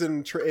classes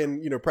and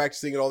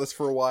practicing and all this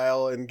for a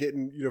while and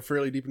getting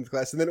fairly deep into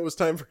class, and then it was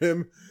time for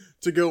him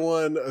to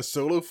go on a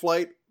solo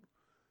flight,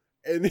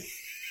 and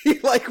he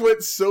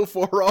went so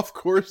far off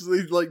course that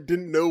he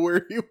didn't know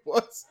where he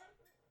was,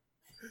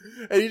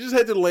 and he just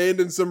had to land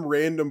in some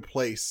random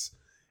place,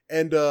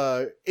 and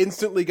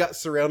instantly got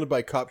surrounded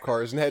by cop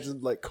cars and had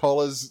to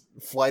call his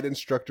flight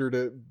instructor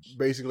to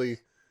basically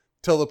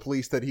tell the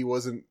police that he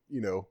wasn't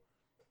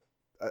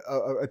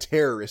a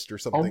terrorist or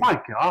something. Oh my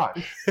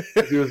gosh!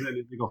 He was in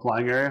an illegal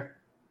flying area.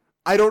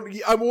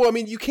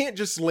 You can't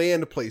just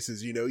land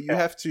places. You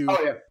have to. Oh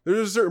yeah.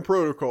 There's a certain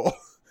protocol,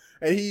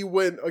 and he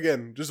went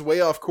again just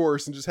way off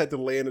course and just had to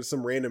land at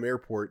some random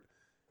airport.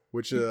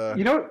 Which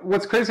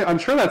what's crazy? I'm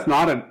sure that's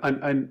not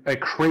a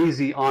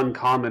crazy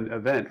uncommon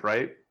event,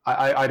 right?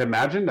 I'd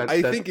imagine that.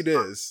 I think it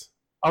is.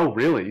 Oh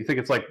really? You think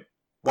it's like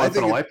once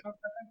in a lifetime?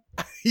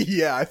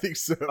 Yeah, I think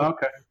so.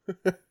 Okay.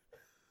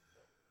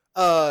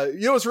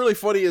 What's really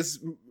funny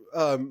is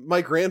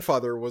my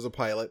grandfather was a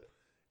pilot,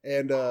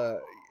 and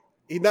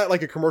he's not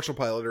like a commercial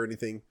pilot or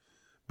anything,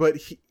 but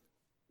he,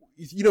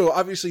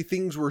 obviously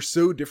things were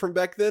so different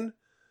back then.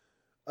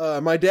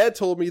 My dad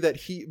told me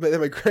that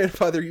my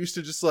grandfather used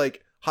to just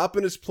hop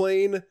in his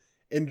plane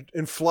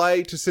and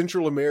fly to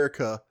Central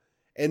America,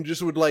 and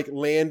just would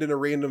land in a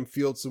random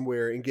field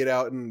somewhere and get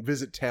out and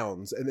visit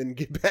towns, and then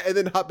get back and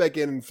then hop back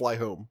in and fly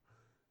home.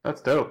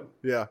 That's dope.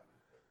 Yeah,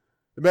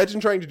 imagine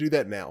trying to do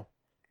that now.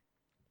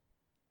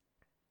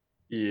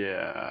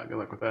 Yeah, good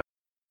luck with that.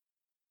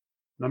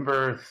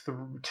 Number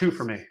 2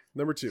 for me.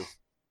 Number 2.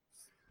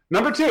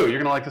 You're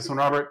going to like this one,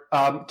 Robert.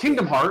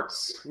 Kingdom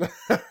Hearts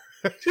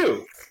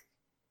 2.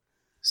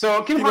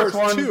 So Kingdom Hearts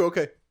 1. 2,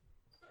 okay.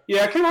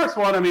 Yeah, Kingdom Hearts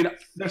 1, I mean,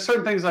 there's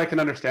certain things I can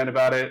understand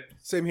about it.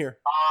 Same here.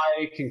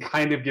 I can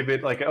kind of give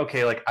it,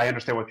 I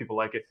understand why people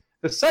like it.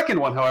 The second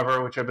one,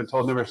 however, which I've been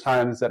told numerous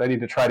times that I need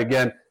to try it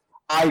again,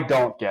 I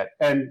don't get.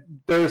 And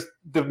there's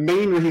the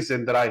main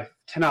reason that I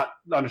cannot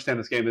understand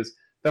this game is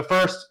the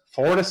first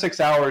 4 to 6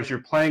 hours you're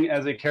playing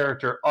as a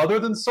character other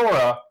than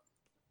Sora,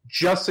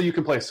 just so you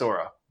can play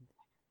Sora.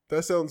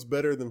 That sounds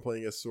better than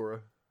playing as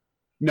Sora.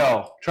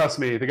 No, trust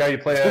me, the guy you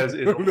play as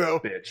is a little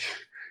bitch.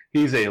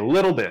 He's a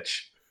little bitch.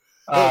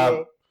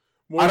 I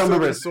don't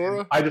remember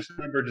Sora. I just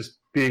remember just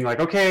being like,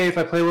 okay, if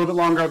I play a little bit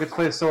longer, I'll get to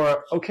play as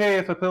Sora. Okay,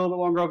 if I play a little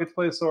bit longer, I'll get to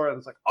play as Sora. And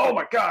it's like, oh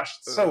my gosh,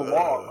 it's so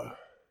long.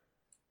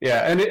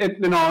 Yeah, and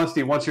in all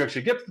honesty, once you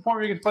actually get to the point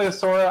where you get to play as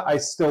Sora, I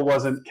still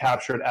wasn't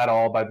captured at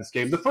all by this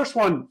game. The first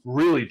one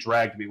really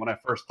dragged me when I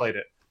first played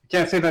it. I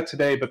can't say that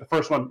today, but the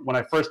first one, when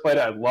I first played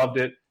it, I loved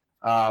it.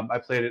 I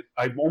played it.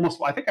 I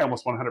think I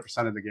almost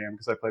 100% of the game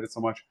because I played it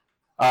so much.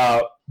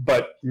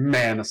 But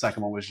man, the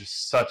second one was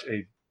just such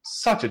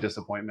a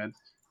disappointment.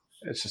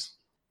 It's just,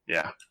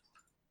 yeah.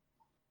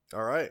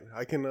 All right,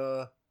 I can.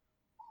 That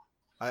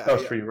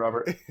was for you,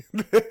 Robert.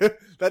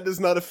 That does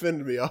not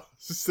offend me. I'll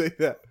just say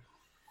that.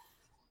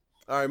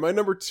 All right, my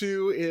number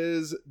 2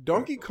 is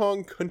Donkey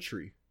Kong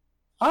Country.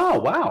 Oh,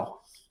 wow.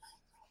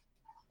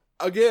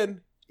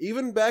 Again,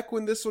 even back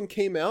when this one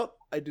came out,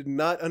 I did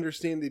not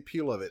understand the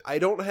appeal of it. I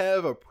don't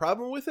have a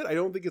problem with it. I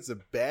don't think it's a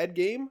bad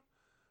game,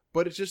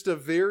 but it's just to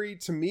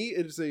me,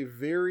 it is a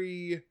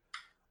very,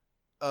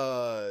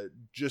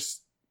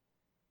 just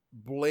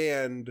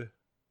bland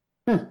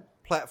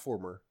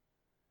platformer.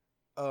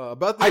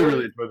 I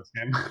really enjoy this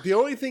game. The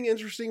only thing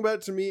interesting about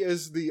it to me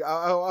is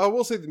I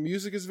will say the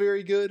music is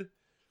very good.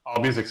 Oh,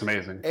 music's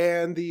amazing.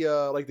 And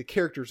the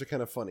characters are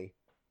kind of funny.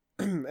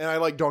 And I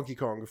like Donkey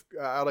Kong.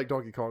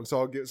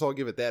 So I'll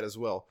give it that as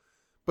well.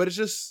 But it's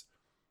just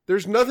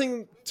there's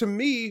nothing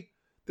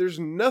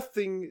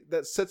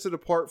that sets it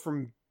apart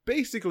from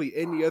basically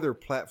any other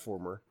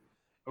platformer.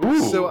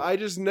 Ooh. So I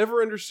just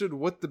never understood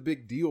what the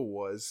big deal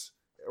was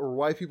or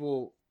why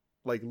people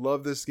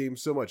love this game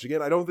so much.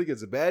 Again, I don't think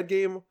it's a bad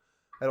game.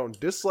 I don't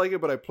dislike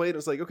it, but I played it and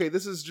it's like, okay,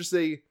 this is just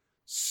a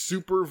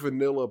super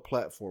vanilla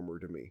platformer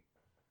to me.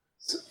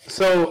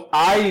 So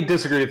I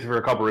disagree with you for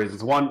a couple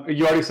reasons. One,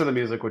 you already said the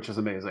music, which is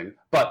amazing.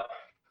 But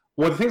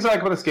one of the things I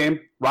like about this game,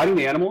 riding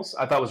the animals,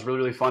 I thought was really,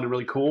 really fun and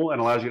really cool and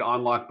allows you to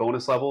unlock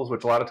bonus levels,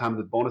 which a lot of times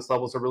the bonus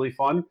levels are really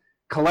fun.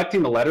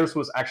 Collecting the letters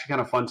was actually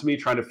kind of fun to me,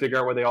 trying to figure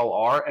out where they all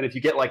are. And if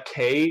you get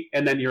K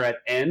and then you're at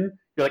N,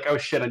 you're like, oh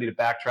shit, I need to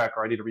backtrack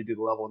or I need to redo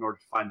the level in order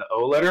to find the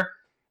O letter.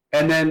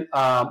 And then,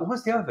 what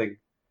was the other thing?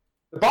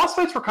 The boss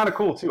fights were kind of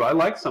cool too. I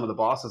liked some of the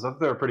bosses. I thought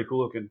they were pretty cool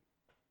looking.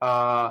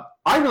 I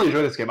really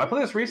enjoyed this game. I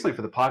played this recently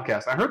for the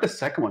podcast. I heard the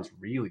second one's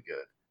really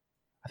good.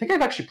 I think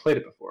I've actually played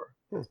it before.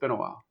 It's been a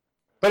while.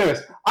 But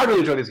anyways, I really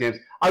enjoy these games.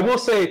 I will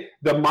say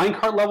the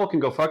minecart level can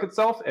go fuck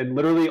itself and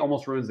literally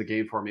almost ruins the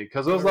game for me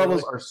because those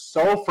levels are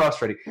so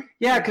frustrating.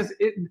 Yeah, because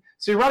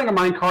so you're riding a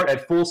minecart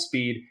at full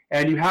speed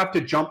and you have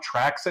to jump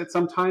tracks at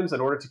sometimes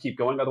in order to keep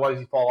going, otherwise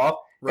you fall off.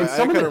 Right, and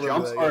some of the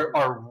jumps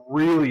are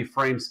really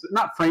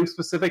not frame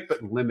specific,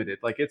 but limited.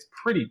 Like it's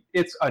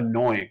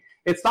annoying.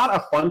 It's not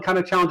a fun kind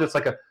of challenge. It's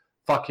like a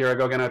fuck, here I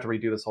go, gonna have to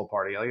redo this whole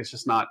party. Like it's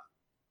just not.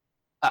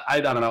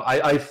 I don't know.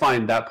 I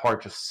find that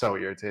part just so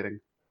irritating.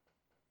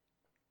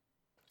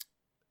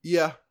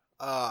 Yeah,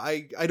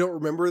 I don't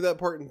remember that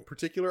part in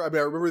particular. I mean,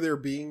 I remember there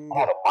being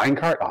the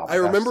minecart. Oh, I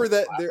remember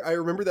that there. I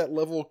remember that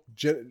level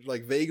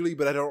like vaguely,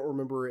 but I don't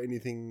remember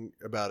anything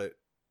about it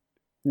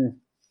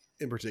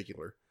in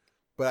particular.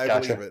 But I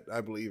believe it.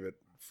 I believe it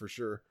for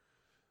sure.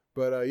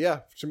 But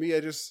yeah, to me,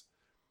 I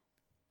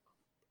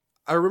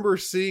remember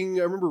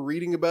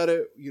reading about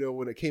it,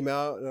 when it came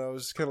out, and I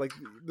was kind of like,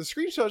 the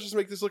screenshots just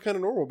make this look kind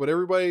of normal, but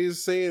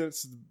everybody's saying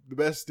it's the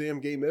best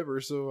damn game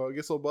ever, so I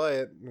guess I'll buy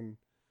it. And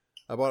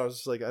I bought it. I was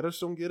just like, I just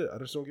don't get it. I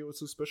just don't get what's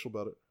so special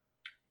about it.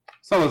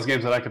 Some of those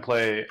games that I could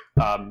play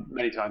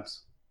many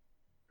times,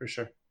 for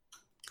sure.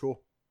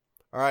 Cool.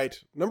 All right,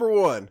 number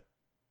one,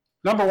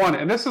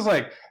 and this is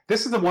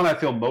the one I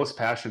feel most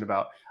passionate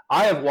about.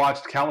 I have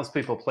watched countless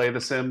people play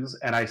The Sims,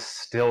 and I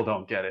still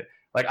don't get it.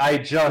 Like, I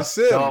just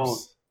don't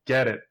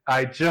get it.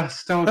 I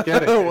just don't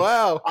get it.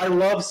 Wow. I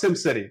love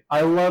SimCity. I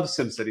love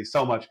SimCity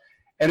so much.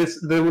 And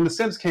when The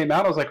Sims came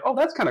out, I was like, oh,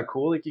 that's kind of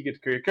cool. Like, you get to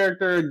create a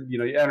character, and,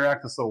 you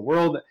interact with this little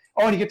world.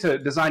 Oh, and you get to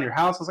design your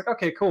house. I was like,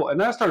 okay, cool. And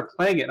then I started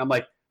playing it, and I'm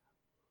like,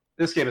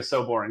 this game is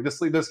so boring. This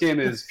game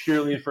is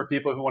purely for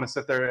people who want to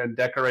sit there and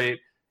decorate,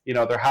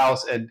 their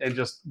house and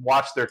just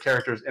watch their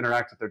characters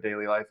interact with their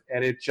daily life.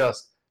 And it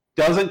just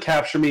doesn't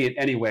capture me in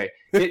any way.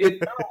 There are a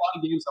lot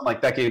of games I'm like,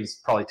 that game's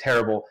probably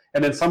terrible.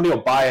 And then somebody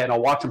will buy it, and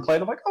I'll watch them play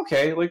it. I'm like,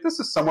 okay, like this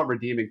is somewhat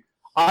redeeming.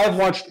 I've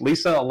watched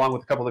Lisa, along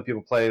with a couple of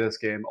people, play this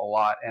game a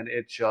lot, and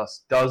it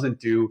just doesn't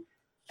do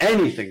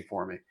anything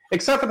for me,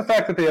 except for the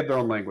fact that they have their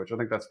own language. I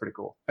think that's pretty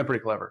cool and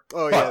pretty clever.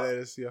 Oh, yeah, that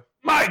is, yeah.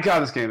 My God,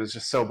 this game is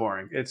just so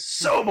boring. It's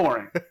so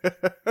boring.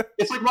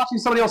 It's like watching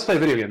somebody else play a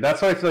video game.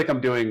 That's what I feel like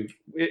I'm doing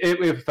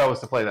if I was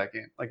to play that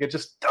game. Like, it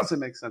just doesn't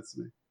make sense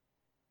to me.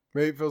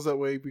 Maybe it feels that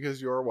way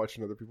because you are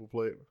watching other people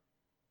play it.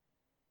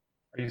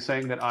 Are you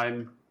saying that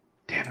I'm...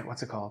 Damn it,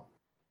 what's it called?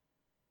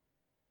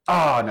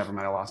 Oh, never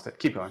mind, I lost it.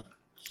 Keep going.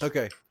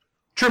 Okay.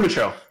 Truman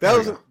Show. That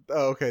was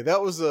okay.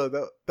 That was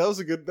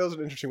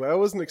an interesting one. I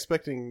wasn't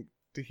expecting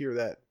to hear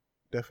that.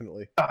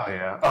 Definitely. Oh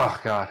yeah. Oh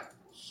God.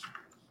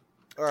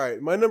 All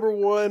right, my number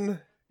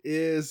one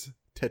is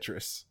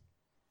Tetris.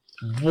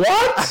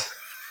 What?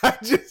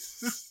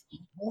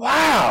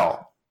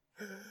 Wow.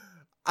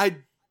 I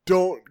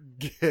don't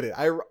get it.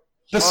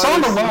 The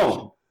song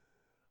alone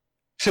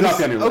should not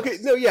be on your list. Okay,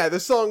 no, yeah, the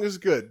song is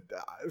good.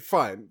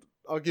 Fine.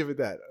 I'll give it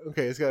that.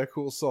 Okay, it's got a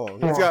cool song.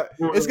 It's got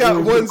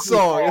one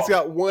song. It's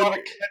got one of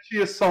the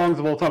catchiest songs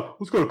of all time.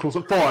 It's got a cool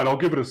song. Fine, I'll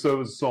give it a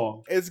service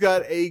song. It's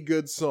got a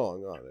good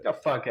song on it. Get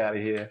the fuck out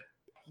of here.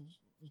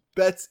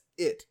 That's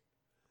it.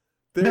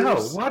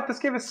 What? This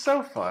game is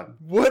so fun.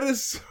 What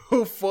is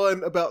so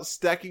fun about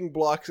stacking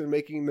blocks and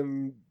making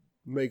them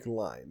make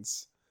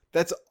lines?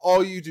 That's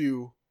all you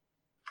do.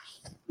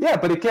 Yeah,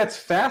 but it gets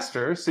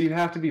faster, so you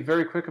have to be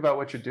very quick about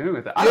what you're doing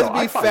with it. You have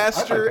to be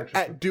faster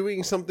at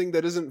doing something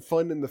that isn't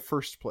fun in the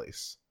first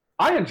place.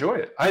 I enjoy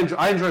it. I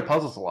enjoy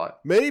puzzles a lot.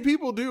 Many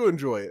people do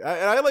enjoy it.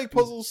 And I like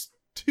puzzles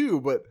too,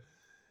 but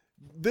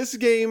this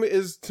game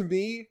is, to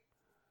me,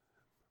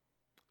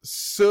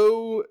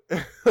 so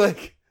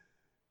like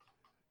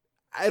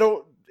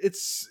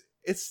it's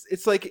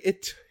like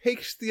it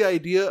takes the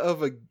idea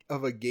of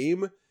a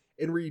game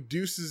and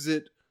reduces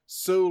it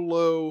so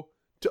low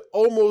to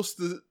almost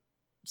the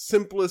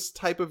simplest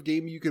type of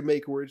game you could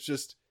make, where it's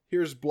just,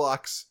 here's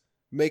blocks,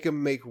 make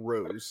them make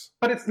rows.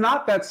 But it's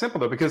not that simple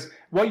though, because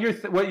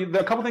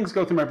a couple things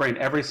go through my brain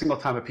every single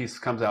time a piece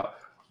comes out.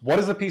 What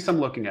is the piece I'm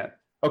looking at?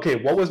 Okay,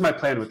 what was my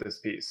plan with this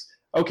piece?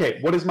 Okay,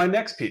 what is my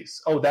next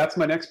piece? Oh, that's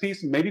my next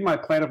piece. Maybe my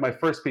plan of my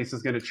first piece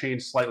is going to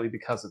change slightly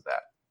because of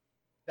that.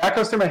 That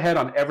goes through my head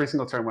on every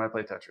single turn when I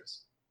play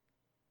Tetris.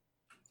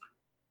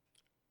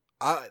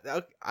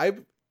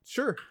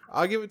 Sure,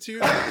 I'll give it to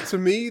you. To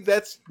me,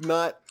 that's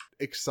not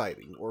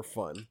exciting or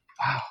fun.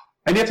 Wow.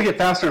 And you have to get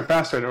faster and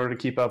faster in order to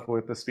keep up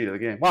with the speed of the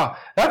game. Wow,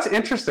 that's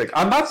interesting.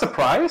 I'm not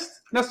surprised,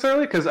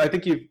 necessarily, because I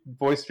think you've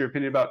voiced your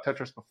opinion about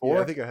Tetris before.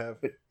 Yeah, I think I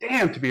have. But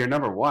damn, to be your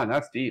number one,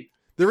 that's deep.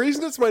 The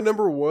reason it's my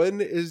number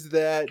one is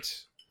that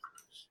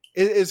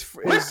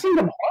Where's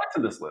Kingdom Hearts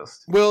in this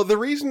list? Well, the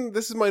reason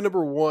this is my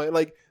number one,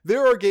 like,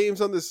 there are games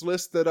on this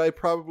list that I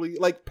probably,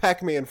 like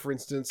Pac-Man, for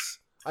instance,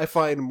 I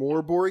find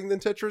more boring than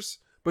Tetris.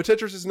 But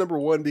Tetris is number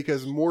one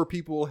because more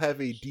people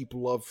have a deep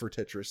love for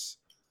Tetris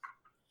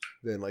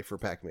than like for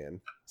Pac-Man.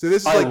 So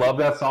this is I love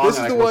that song. This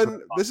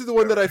is the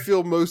one that I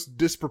feel most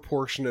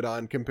disproportionate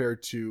on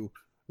compared to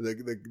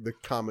the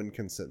common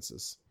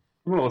consensus.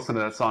 I'm gonna listen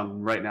to that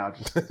song right now.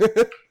 Just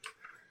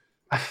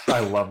I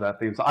love that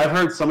theme song. I've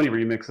heard so many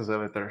remixes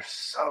of it that are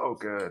so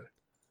good.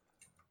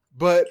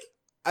 But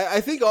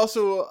I think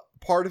also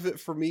part of it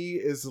for me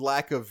is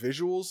lack of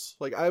visuals.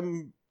 Like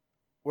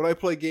when I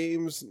play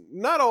games,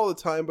 not all the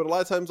time, but a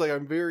lot of times, like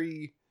I'm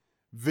very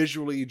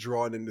visually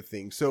drawn into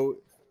things. So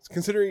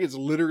considering it's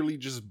literally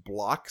just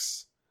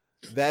blocks,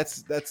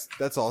 that's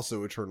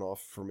also a turn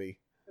off for me.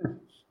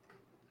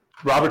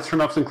 Robert's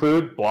turn-offs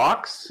include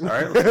blocks. All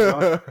right, let's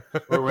go.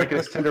 We're making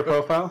his Tinder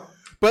profile.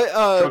 But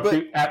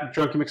At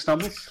Drunky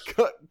McStumbles.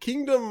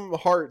 Kingdom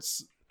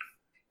Hearts,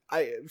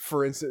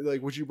 for instance,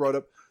 like what you brought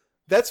up,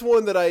 that's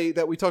one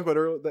that we talked about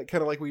earlier. That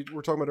kind of like we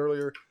were talking about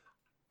earlier.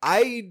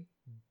 I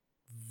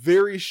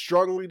very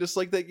strongly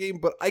dislike that game,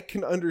 but I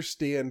can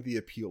understand the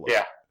appeal of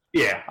it.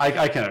 Yeah,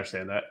 I can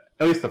understand that.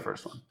 At least the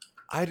first one.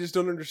 I just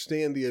don't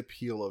understand the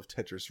appeal of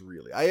Tetris,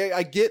 really.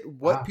 I get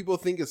what people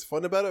think is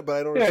fun about it, but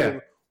I don't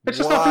understand it's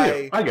just not for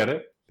you. I get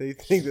it. They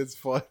think that's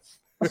fun.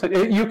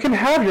 Listen, you can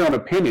have your own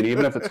opinion,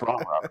 even if it's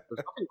wrong, Robert.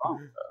 There's nothing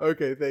wrong with that.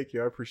 Okay, thank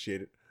you. I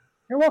appreciate it.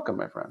 You're welcome,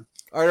 my friend.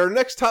 All right, our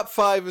next top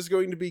 5 is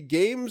going to be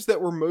games that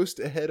were most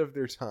ahead of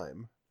their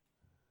time.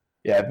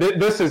 Yeah,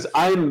 this is...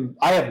 I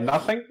have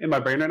nothing in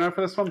my brain right now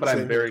for this one, but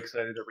I'm very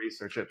excited to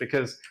research it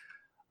because...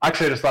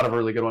 Actually, I just thought of a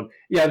really good one.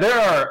 Yeah, I'm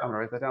going to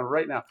write that down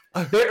right now.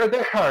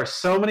 There are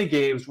so many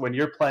games when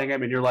you're playing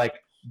them and you're like,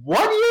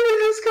 what year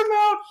did this come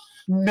out?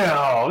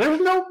 No, there's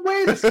no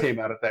way this came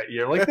out at that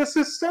year. Like, this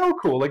is so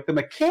cool. Like, the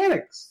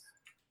mechanics.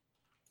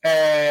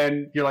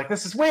 And you're like,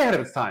 this is way ahead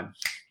of its time.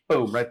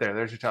 Boom, right there.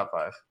 There's your top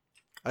 5.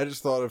 I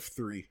just thought of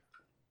 3.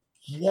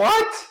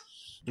 What?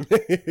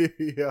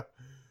 Yeah.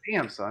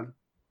 Damn, son.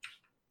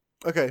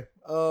 Okay.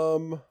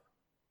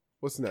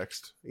 What's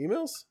next?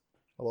 Emails?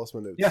 I lost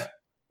my notes. Yeah.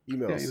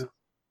 Emails. Yeah,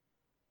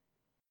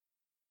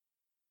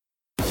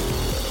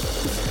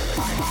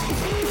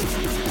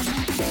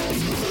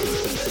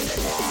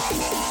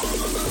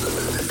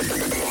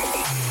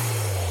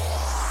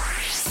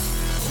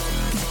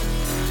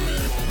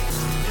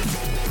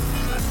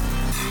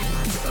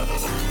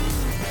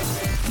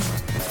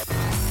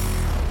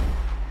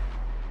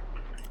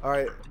 All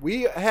right,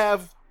 we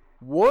have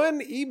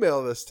one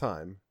email this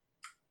time.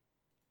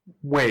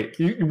 Wait,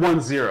 you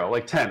 1-0,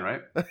 like 10,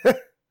 right?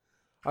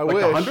 I like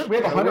wish. 100? We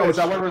have 100. Is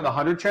that why we're in the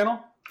 100 channel?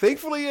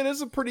 Thankfully, it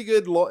is a pretty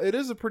good.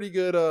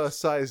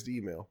 Sized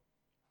email.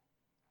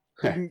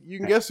 You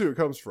can guess who it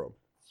comes from.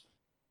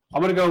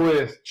 I'm gonna go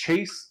with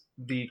Chase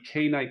the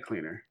K Night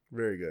Cleaner.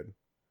 Very good.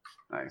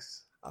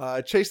 Nice.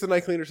 Chase the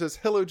Night Cleaner says,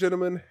 "Hello,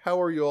 gentlemen.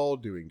 How are you all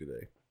doing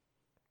today?"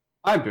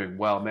 I'm doing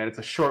well, man. It's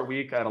a short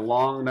week. I had a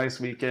long, nice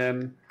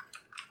weekend.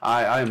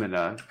 I'm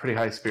in pretty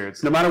high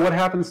spirits. No matter what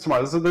happens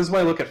tomorrow, this is why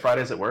I look at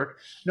Fridays at work.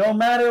 No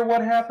matter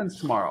what happens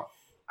tomorrow,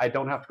 I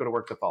don't have to go to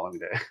work the following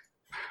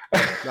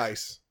day.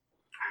 Nice.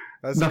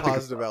 That's a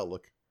positive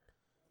outlook.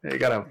 Yeah, you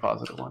gotta have a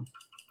positive one.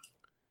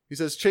 He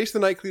says, Chase the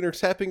Night Cleaner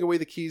tapping away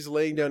the keys,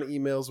 laying down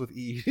emails with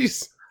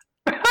ease.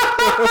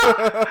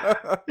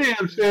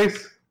 Damn,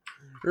 Chase.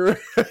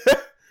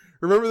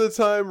 Remember the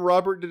time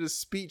Robert did a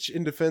speech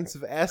in defense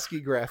of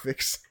ASCII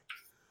graphics?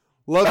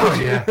 Love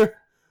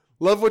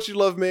what you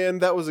love, man.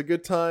 That was a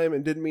good time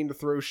and didn't mean to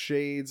throw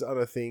shade on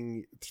a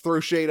thing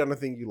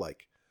you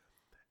like.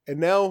 And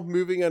now,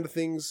 moving on to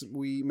things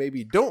we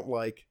maybe don't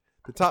like,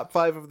 the top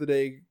 5 of the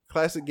day,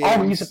 classic games.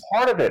 Oh, he's a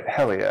part of it.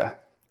 Hell yeah.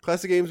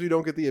 Classic games we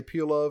don't get the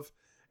appeal of.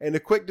 And a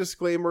quick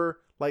disclaimer,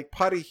 like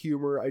potty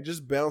humor, I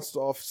just bounced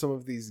off some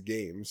of these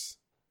games.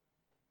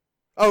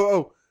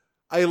 Oh,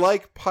 I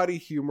like potty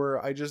humor,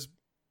 I just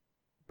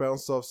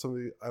bounced off some of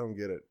the... I don't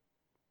get it.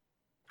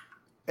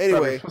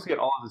 Anyway. You're supposed to get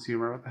all of this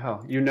humor. What the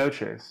hell? You know,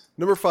 Chase.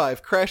 Number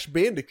 5, Crash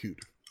Bandicoot.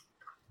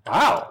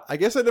 Wow. I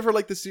guess I never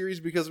liked the series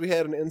because we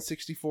had an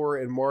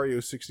N64 and Mario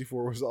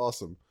 64 was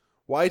awesome.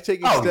 Why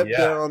take a step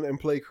down and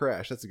play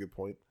Crash? That's a good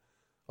point,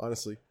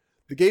 honestly.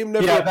 The game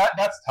never... Yeah,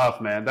 that's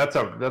tough, man. That's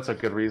a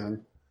good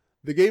reason.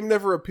 The game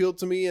never appealed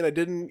to me, and I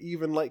didn't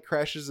even like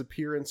Crash's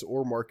appearance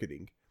or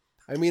marketing.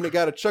 I mean, it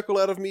got a chuckle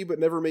out of me, but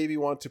never made me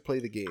want to play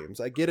the games.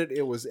 I get it,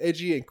 it was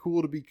edgy and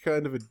cool to be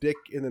kind of a dick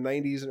in the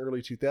 90s and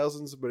early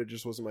 2000s, but it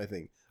just wasn't my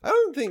thing. I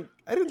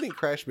didn't think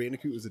Crash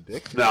Bandicoot was a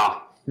dick.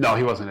 No,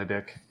 he wasn't a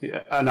dick.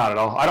 Yeah, not at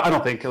all. I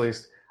don't think, at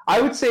least.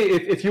 I would say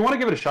if you want to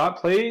give it a shot,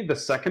 play the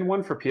second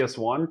one for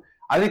PS1.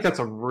 I think that's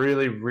a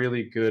really,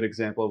 really good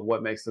example of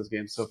what makes those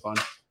games so fun.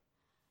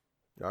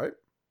 All right.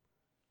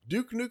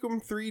 Duke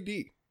Nukem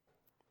 3D.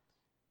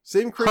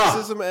 Same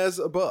criticism as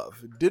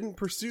above. Didn't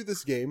pursue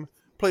this game.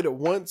 Played it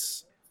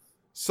once.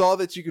 Saw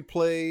that you could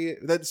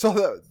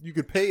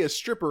pay a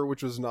stripper,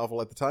 which was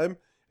novel at the time,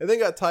 and then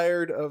got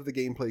tired of the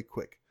gameplay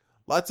quick.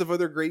 Lots of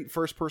other great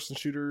first-person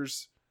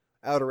shooters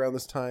out around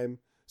this time.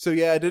 So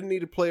yeah, I didn't need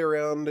to play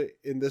around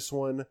in this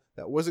one.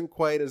 That wasn't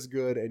quite as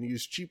good, and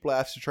used cheap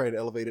laughs to try and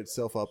elevate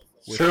itself up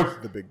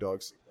with the big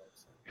dogs.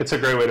 It's a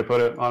great way to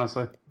put it,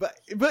 honestly. But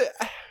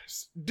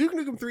Duke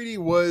Nukem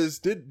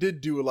 3D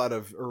did do a lot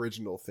of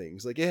original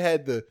things. Like it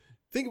had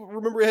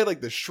remember it had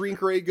like the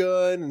shrink ray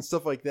gun and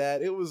stuff like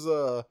that. It was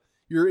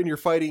you're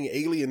fighting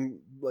alien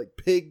like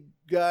pig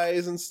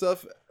guys and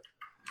stuff.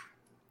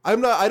 I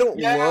don't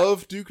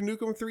love Duke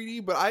Nukem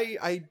 3D, but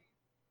I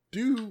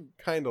do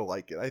kind of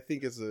like it. I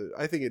think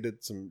it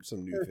did some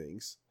new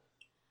things.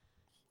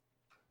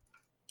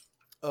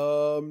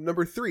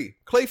 Number 3,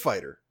 Clay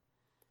Fighter.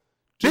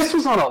 This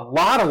was on a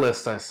lot of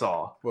lists I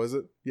saw. Was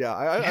it? Yeah,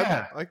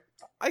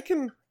 I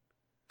can.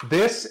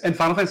 This and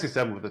Final Fantasy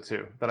VII were the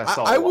two that I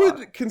saw. I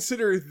would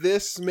consider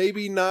this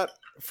maybe not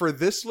for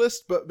this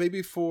list, but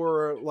maybe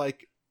for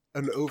like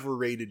an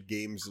overrated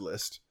games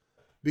list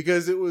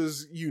because it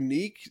was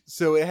unique.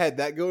 So it had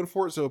that going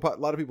for it. So a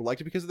lot of people liked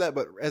it because of that.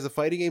 But as a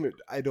fighting game,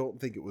 I don't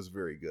think it was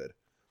very good.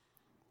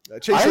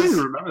 Chase I says,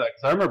 didn't remember that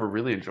because I remember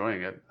really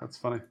enjoying it. That's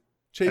funny.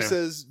 Chase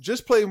says,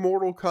 just play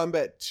Mortal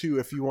Kombat 2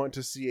 if you want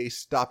to see a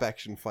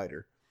stop-action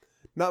fighter.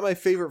 Not my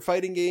favorite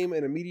fighting game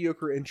and a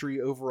mediocre entry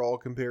overall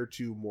compared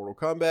to Mortal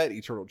Kombat,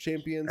 Eternal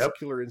Champions,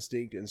 Killer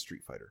Instinct, and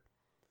Street Fighter.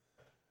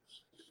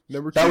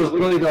 Number 2. That was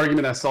literally the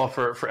argument I saw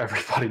for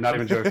everybody, not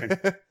even joking.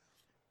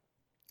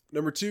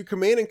 Number 2,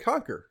 Command and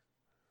Conquer.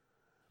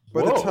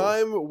 By the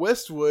time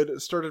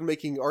Westwood started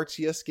making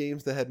RTS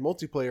games that had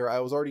multiplayer, I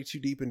was already too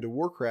deep into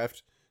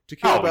Warcraft to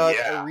care about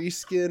a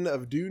reskin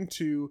of Dune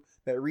 2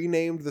 that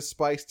renamed the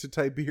spice to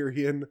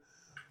Tiberian.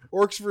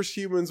 Orcs vs.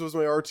 Humans was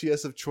my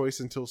RTS of choice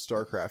until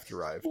StarCraft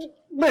arrived.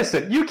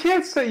 Listen, you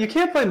can't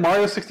play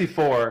Mario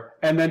 64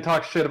 and then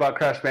talk shit about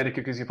Crash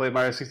Bandicoot because you played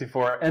Mario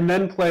 64 and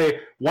then play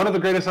one of the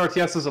greatest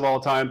RTSs of all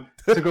time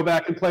to go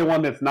back and play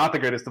one that's not the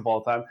greatest of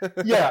all time.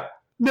 Yeah,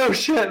 no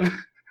shit.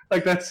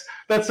 Like that's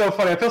so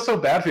funny. I feel so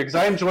bad for you because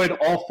I enjoyed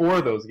all 4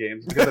 of those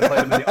games because I played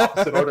them in the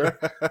opposite order.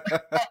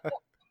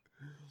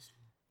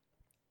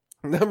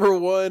 Number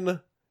 1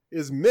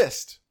 is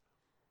Myst.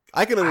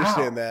 I can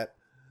understand that.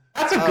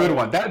 That's a good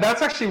one.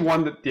 That's actually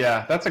one that,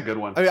 yeah, that's a good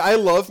one. I mean, I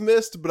love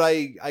Myst, but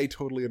I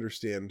totally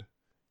understand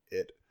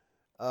it.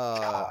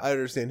 I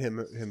understand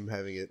him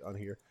having it on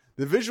here.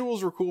 The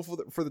visuals were cool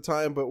for the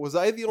time, but was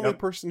I the only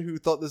person who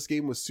thought this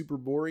game was super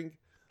boring?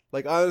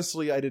 Like,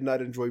 honestly, I did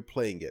not enjoy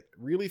playing it.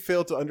 Really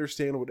failed to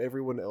understand what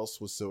everyone else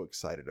was so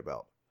excited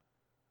about.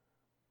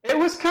 It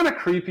was kind of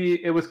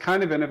creepy. It was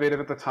kind of innovative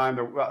at the time.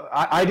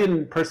 I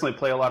didn't personally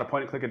play a lot of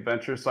point-and-click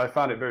adventures, so I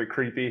found it very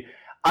creepy.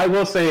 I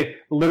will say,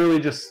 literally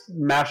just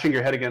mashing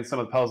your head against some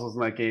of the puzzles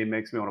in that game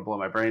makes me want to blow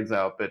my brains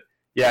out. But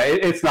yeah,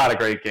 it's not a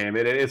great game.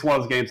 It's one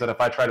of those games that if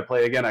I try to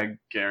play again, I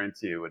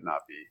guarantee it would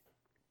not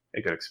be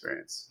a good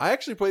experience. I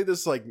actually played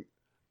this it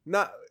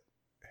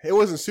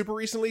wasn't super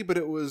recently, but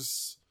it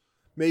was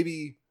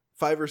maybe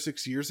 5 or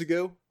 6 years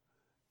ago.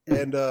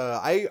 And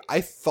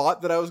I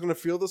thought that I was going to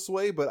feel this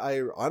way, but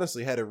I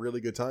honestly had a really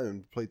good time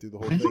and played through the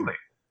whole thing.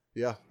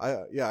 Yeah,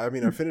 I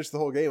mean, I finished the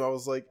whole game. I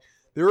was like,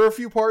 there were a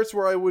few parts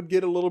where I would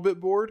get a little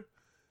bit bored,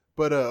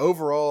 but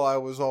overall, I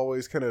was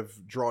always kind of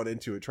drawn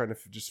into it, trying to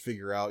just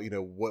figure out,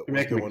 what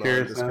was going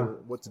on,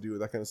 what to do with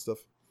that kind of stuff.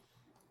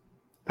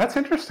 That's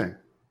interesting.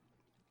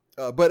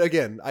 But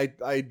again,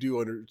 I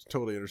do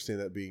totally understand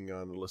that being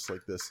on a list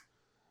like this.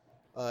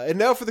 And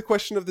now for the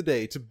question of the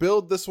day. To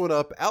build this one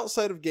up,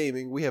 outside of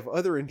gaming, we have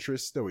other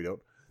interests, no we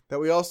don't, that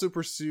we also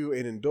pursue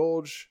and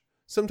indulge,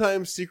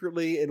 sometimes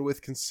secretly and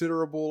with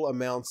considerable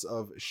amounts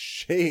of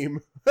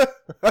shame.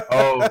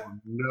 Oh,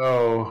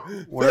 no.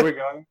 Where are we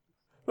going?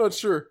 Not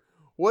sure.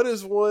 What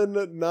is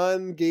one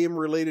non-game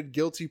related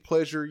guilty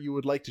pleasure you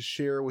would like to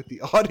share with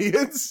the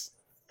audience?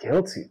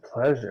 Guilty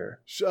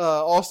pleasure.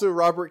 Also,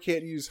 Robert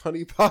can't use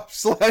Honey Pop /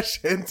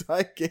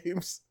 hentai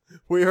games.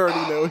 We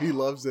already know he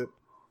loves it.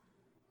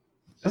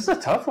 This is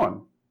a tough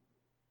one.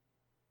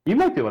 You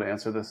might be able to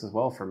answer this as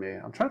well for me.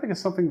 I'm trying to think of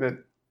something that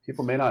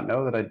people may not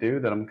know that I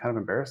do that I'm kind of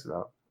embarrassed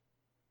about.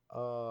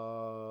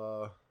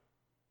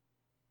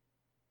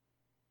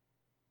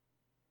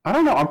 I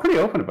don't know. I'm pretty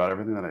open about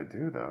everything that I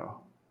do,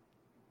 though.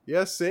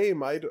 Yeah,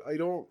 same. I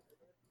don't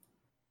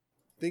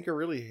think I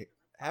really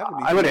have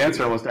anything. I would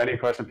answer almost any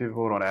question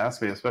people would want to ask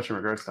me, especially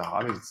in regards to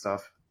hobbies and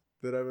stuff.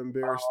 That I'm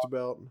embarrassed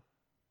about.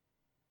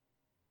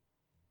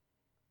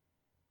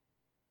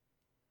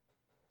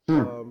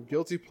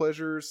 Guilty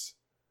pleasures.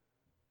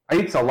 I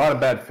eat a lot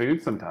of bad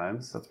food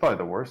sometimes. That's probably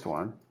the worst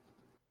one.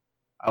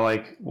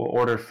 I will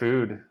order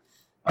food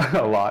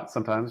a lot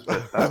sometimes.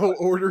 But I'll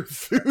order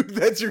food.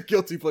 That's your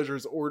guilty pleasure,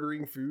 is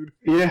ordering food?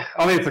 Yeah,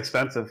 I mean, it's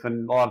expensive,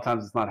 and a lot of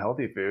times it's not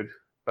healthy food.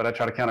 But I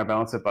try to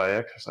counterbalance it by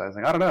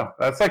exercising. I don't know.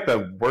 That's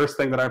the worst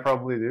thing that I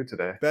probably do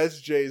today.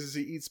 That's Jay's, is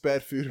he eats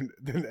bad food and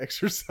then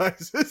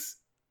exercises.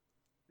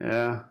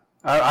 Yeah.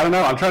 I don't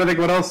know. I'm trying to think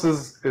what else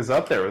is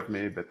up there with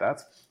me, but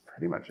that's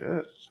pretty much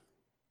it.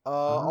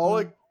 All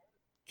I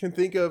can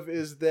think of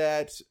is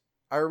that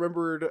I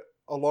remembered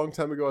a long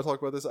time ago I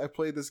talked about this. I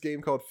played this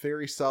game called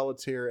Fairy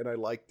Solitaire and I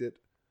liked it.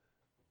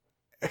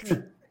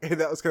 And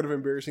that was kind of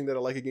embarrassing that I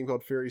like a game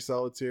called Fairy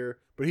Solitaire.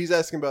 But he's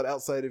asking about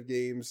outside of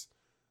games.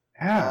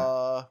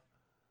 Yeah.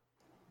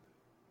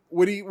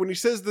 When he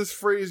says this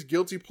phrase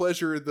guilty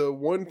pleasure, the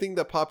one thing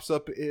that pops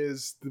up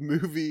is the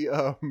movie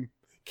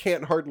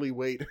Can't Hardly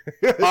Wait.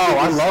 Oh,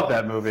 I love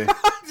that movie.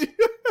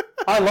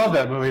 I love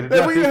that movie.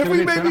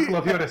 Jennifer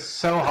Love Hewitt is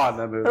so hot in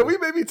that movie. Have we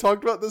maybe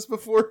talked about this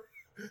before?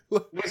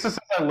 Lisa says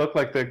I look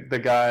like the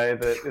guy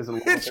that is in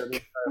love with her.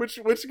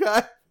 Which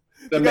guy?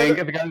 The guy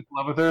that's in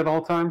love with her the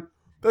whole time?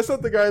 That's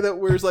not the guy that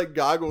wears like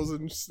goggles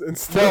and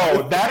stuff.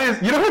 No, that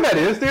is. You know who that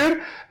is,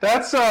 dude?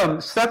 That's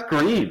Seth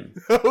Green.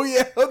 Oh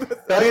yeah,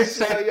 That is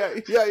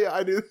Seth. yeah.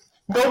 I do.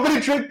 Nobody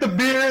drink the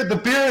beer. The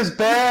beer is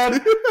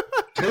bad.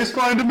 Tastes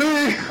fine to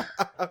me.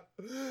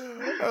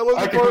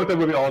 I can go with that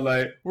movie all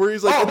night. Where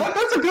he's like, oh,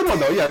 that's a good one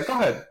though. Yeah, go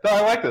ahead. No,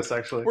 I like this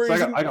actually. Where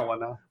So I got one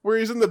now. Where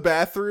he's in the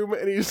bathroom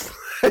and he's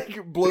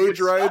like blow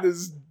drying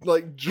his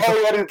like. Oh,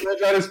 he had his blow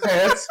drying his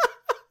pants.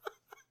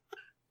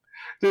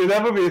 Dude,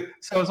 that movie.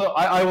 So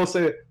I will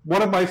say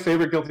one of my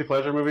favorite guilty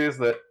pleasure movies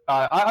that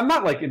I'm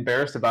not like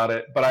embarrassed about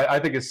it, but I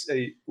think it's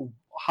a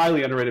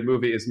highly underrated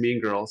movie is Mean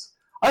Girls.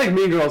 I think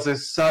Mean Girls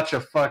is such a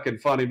fucking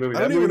funny movie.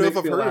 I don't even know if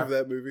I've heard of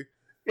that movie.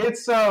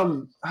 It's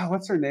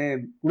what's her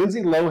name?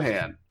 Lindsay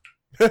Lohan.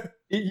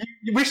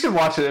 We should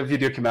watch it if you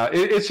do come out.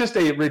 It's just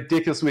a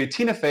ridiculous movie.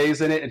 Tina Fey's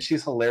in it, and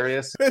she's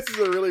hilarious. This is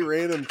a really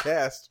random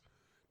cast.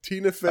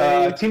 Tina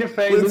Fey,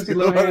 Lindsay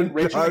Lohan,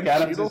 Rachel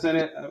McAdams is in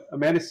it.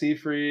 Amanda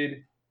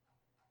Seyfried.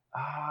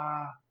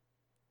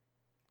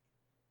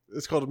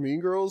 It's called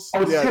Mean Girls.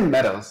 Oh, it's Tim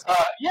Meadows.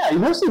 Yeah,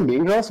 you ever seen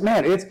Mean Girls?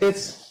 Man,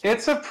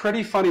 it's a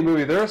pretty funny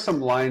movie. There are some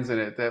lines in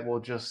it that will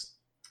just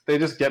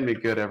get me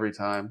good every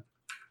time.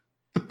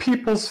 The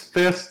People's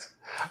Fist.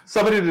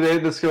 Somebody today,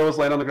 this girl was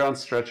laying on the ground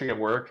stretching at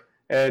work,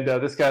 and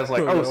this guy's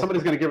like, "Oh,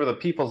 somebody's gonna give her the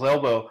people's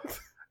elbow."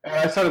 And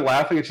I started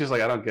laughing, and she's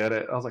like, "I don't get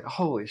it." I was like,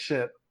 "Holy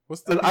shit!"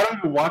 I don't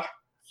even watch.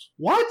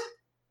 What?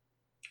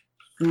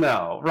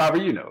 No,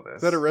 Robert, you know this.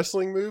 Is that a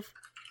wrestling move?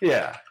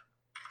 Yeah.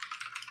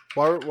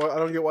 Why? I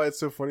don't get why it's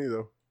so funny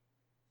though.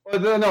 Well,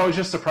 no, it was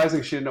just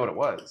surprising she didn't know what it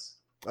was.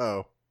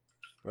 Oh,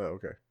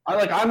 okay.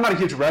 I'm not a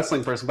huge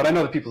wrestling person, but I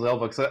know the people's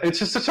elbow. So it's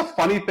just such a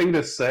funny thing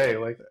to say.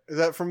 Like, is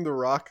that from The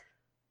Rock?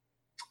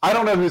 I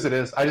don't know whose it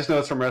is. I just know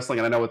it's from wrestling,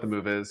 and I know what the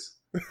move is.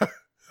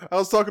 I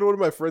was talking to one of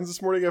my friends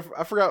this morning.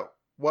 I forgot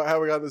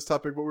how we got on this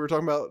topic, but we were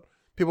talking about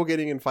people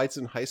getting in fights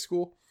in high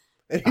school.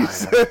 And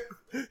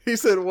he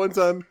said one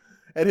time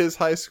at his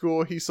high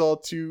school he saw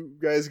two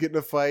guys get in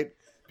a fight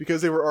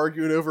because they were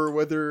arguing over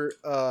whether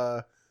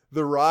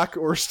The Rock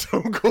or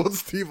Stone Cold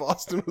Steve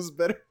Austin was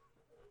better.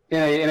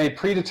 In a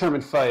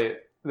predetermined fight,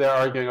 they're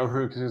arguing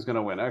over who's going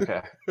to win.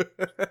 Okay.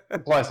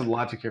 Apply some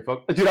logic here,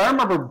 folks. Dude, I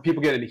remember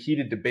people getting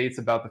heated debates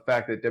about the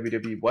fact that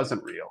WWE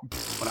wasn't real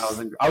when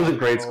I was in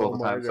grade school at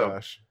the time.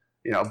 Gosh.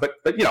 So, but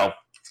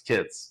it's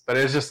kids. But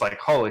it's just like,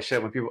 holy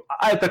shit, when people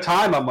at the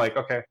time I'm like,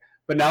 okay.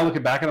 But now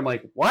looking back and I'm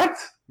like, what?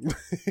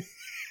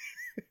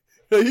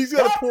 He's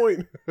got a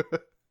point.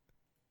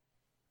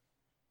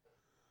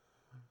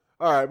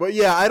 All right, but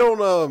yeah, I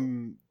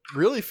don't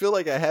really feel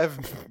like I have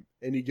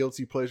any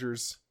guilty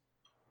pleasures.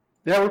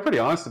 Yeah, we're pretty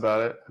honest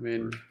about it. I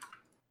mean,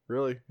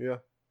 really, yeah.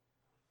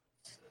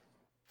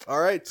 All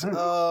right.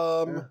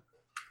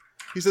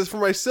 He says, for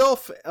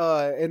myself,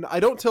 and I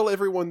don't tell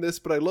everyone this,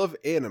 but I love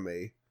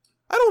anime.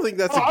 I don't think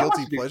that's a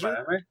guilty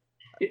pleasure.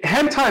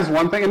 Hentai is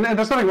one thing, and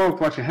there's nothing wrong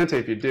with watching hentai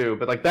if you do,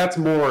 but like that's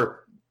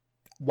more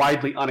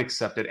widely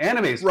unaccepted.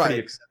 Anime is pretty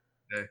accepted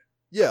today.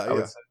 Yeah, I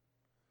would say.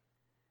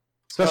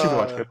 Especially if you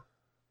watch good.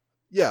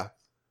 Yeah.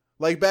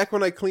 Like back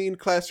when I cleaned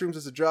classrooms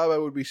as a job, I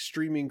would be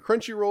streaming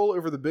Crunchyroll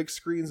over the big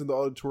screens in the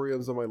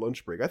auditoriums on my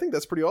lunch break. I think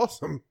that's pretty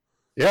awesome.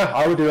 Yeah,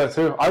 I would do that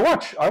too. I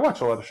watch a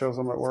lot of shows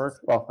on my work.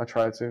 Well, I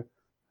try to.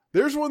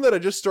 There's one that I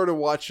just started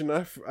watching.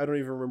 I don't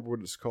even remember what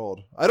it's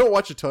called. I don't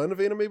watch a ton of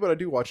anime, but I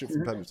do watch it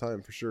from time to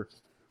time for sure.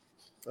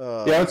 Yeah,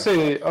 I would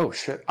say. Oh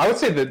shit! I would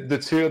say the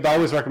two that I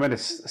always recommend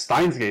is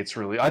Steins Gate's.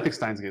 Really, I think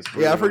Steins Gate's.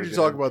 Really, yeah, I've heard you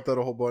talk about that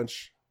a whole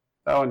bunch.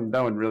 That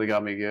one really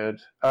got me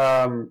good.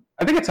 I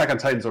think Attack on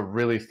Titan's a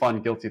really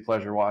fun guilty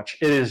pleasure watch.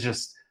 It is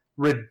just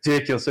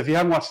ridiculous. If you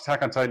haven't watched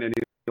Attack on Titan and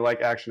you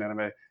like action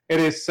anime, it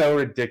is so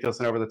ridiculous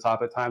and over the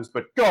top at times.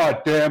 But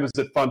god damn, is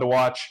it fun to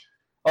watch!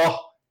 Oh,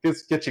 it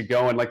gets you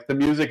going. Like the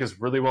music is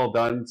really well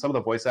done. Some of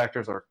the voice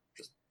actors are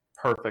just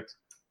perfect.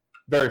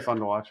 Very fun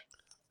to watch.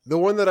 The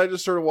one that I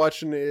just started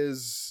watching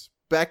is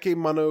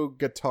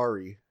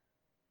Bakemonogatari.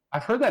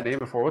 I've heard that name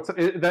before. What's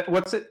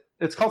it?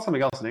 It's called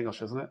something else in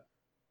English, isn't it?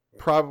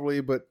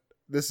 Probably, but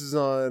this is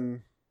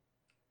on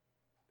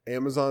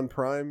Amazon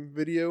Prime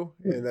Video,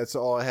 and that's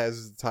all it has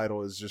as the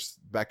title is just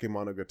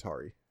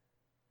Bakemonogatari.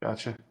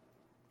 Gotcha.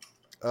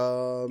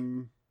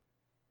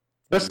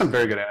 There's some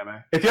very good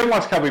anime. If you haven't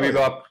watched Cowboy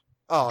Bebop,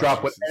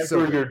 drop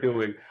whatever you're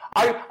doing.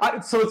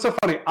 So it's so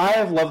funny. I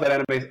have loved that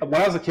anime.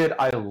 When I was a kid,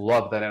 I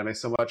loved that anime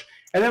so much.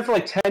 And then for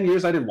like 10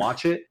 years, I didn't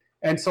watch it.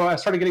 And so I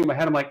started getting in my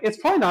head, I'm like, it's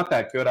probably not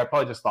that good. I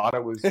probably just thought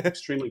it was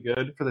extremely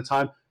good for the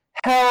time.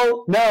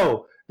 Hell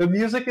no. The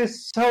music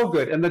is so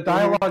good. And the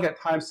dialogue at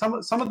times, some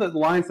of the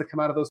lines that come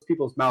out of those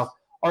people's mouths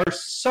are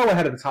so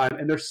ahead of the time.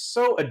 And they're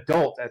so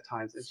adult at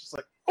times. It's just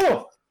like,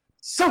 oh,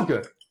 so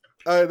good.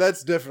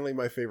 That's definitely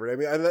my favorite. I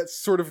mean, that's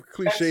sort of a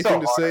cliche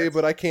thing to say,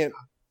 but I can't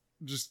help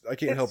it.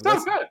 It's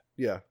so good.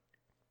 Yeah.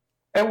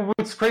 And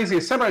what's crazy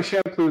is Samurai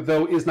Champloo,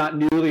 though, is not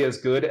nearly as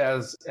good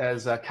as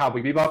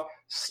Cowboy Bebop.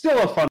 Still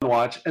a fun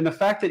watch. And the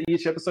fact that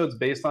each episode is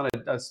based on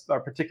a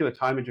particular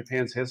time in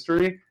Japan's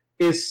history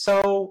is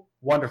so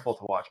wonderful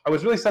to watch. I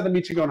was really sad that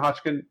Michigo and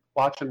Hotchkin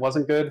watching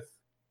wasn't good,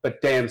 but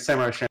damn,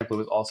 Samurai Champloo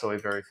was also a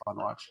very fun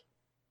watch.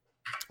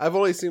 I've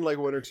only seen like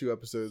 1 or 2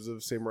 episodes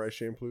of Samurai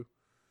Champloo.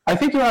 I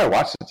think you and I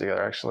watched it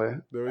together, actually.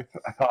 Really?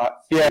 I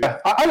thought, yeah,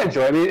 I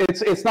enjoy it. I mean,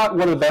 it's not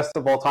one of the best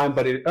of all time,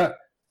 but I don't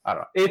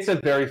know. It's a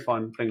very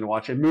fun thing to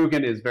watch. And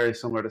Mugen is very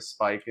similar to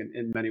Spike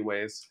in many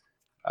ways.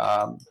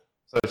 So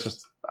it's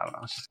just, I don't know,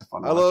 it's just a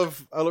fun watch.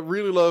 I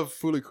really love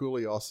Fooly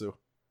Cooly also.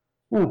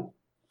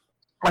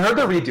 I heard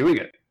they're redoing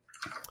it.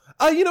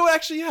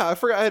 Actually, yeah,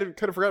 I had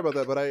kind of forgot about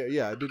that, but I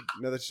did.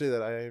 Now that you say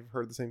that, I've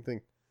heard the same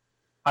thing.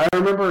 I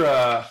remember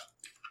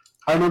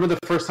the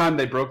first time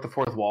they broke the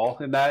fourth wall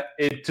in that.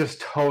 It just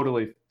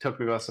totally took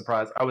me by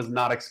surprise. I was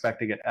not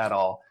expecting it at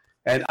all.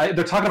 And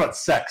they're talking about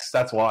sex.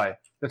 That's why.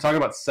 They're talking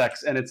about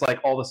sex. And it's like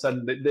all of a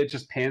sudden it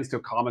just pans to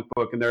a comic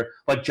book and they're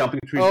like jumping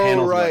between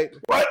panels. Oh, right.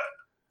 Like, what?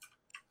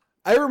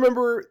 I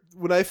remember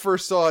when I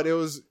first saw it, it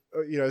was,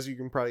 as you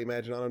can probably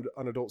imagine,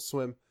 on Adult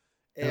Swim.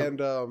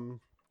 And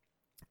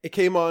it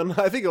came on,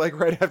 I think, like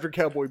right after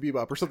Cowboy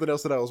Bebop or something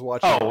else that I was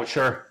watching. Oh,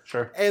 sure.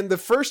 And the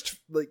first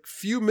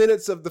few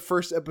minutes of the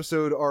first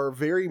episode are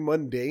very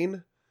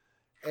mundane,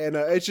 and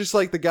it's just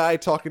like the guy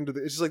talking to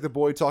it's just like the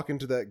boy talking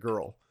to that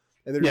girl,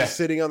 and they're just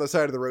sitting on the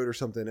side of the road or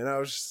something. And I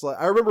was just like,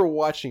 I remember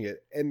watching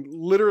it and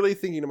literally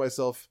thinking to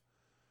myself,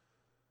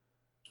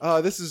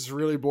 this is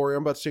really boring.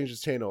 I'm about to change this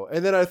channel.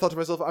 And then I thought to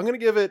myself, I'm going to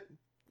give it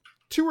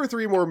 2 or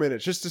 3 more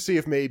minutes just to see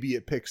if maybe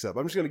it picks up.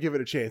 I'm just going to give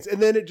it a chance. And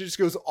then it just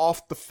goes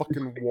off the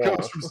fucking wall.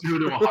 Goes from 0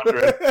 to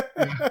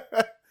 100.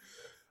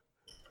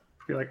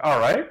 You're like, all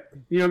right,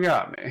 you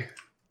got me.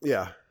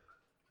 Yeah.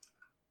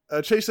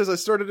 Chase says, I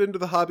started into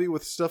the hobby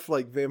with stuff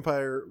like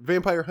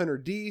Vampire Hunter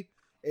D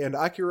and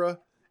Akira.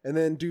 And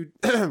then due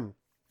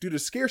to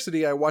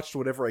scarcity, I watched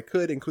whatever I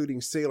could,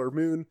 including Sailor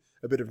Moon,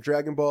 a bit of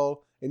Dragon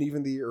Ball, and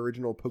even the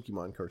original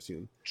Pokemon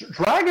cartoon.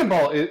 Dragon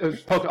Ball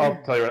is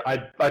I'll tell you what,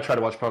 I tried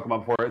to watch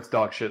Pokemon before. It's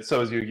dog shit.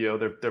 So is Yu-Gi-Oh.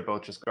 They're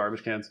both just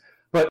garbage cans.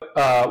 But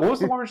what was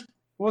the one?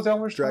 What was that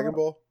one? Dragon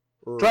Ball.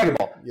 Dragon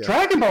Ball. Yeah.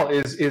 Dragon Ball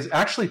is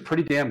actually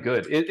pretty damn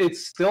good.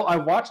 It's still I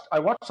watched a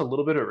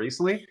little bit of it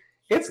recently.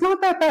 It's not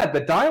that bad.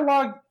 The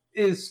dialogue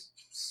is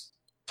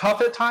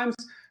tough at times,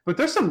 but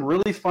there's some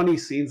really funny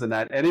scenes in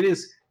that, and it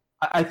is.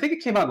 I think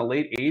it came out in the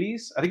late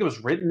 80s. I think it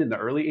was written in the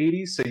early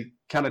 80s, so you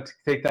kind of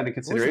take that into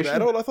consideration. Was it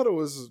that old? I thought it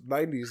was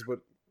 90s, but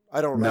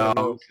I don't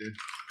know.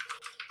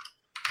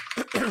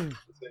 No.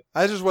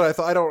 That's just what I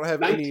thought. I don't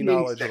have any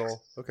knowledge at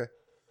all. Okay.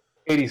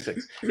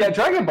 86. Yeah,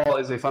 Dragon Ball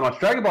is a fun watch.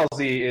 Dragon Ball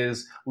Z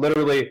is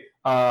literally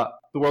the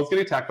world's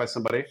getting attacked by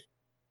somebody.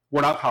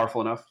 We're not powerful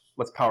enough.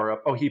 Let's power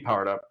up. Oh, he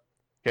powered up.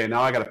 Okay,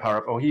 now I got to power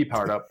up. Oh, he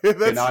powered up.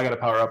 Okay, now I got to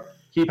power up.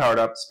 He powered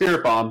up.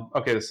 Spirit Bomb.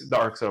 Okay, the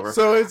arc's over.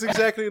 So it's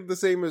exactly the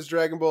same as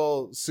Dragon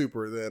Ball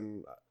Super,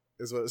 then,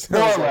 is what it sounds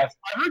more or like. less.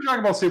 I heard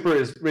Dragon Ball Super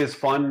is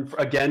fun.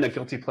 Again, a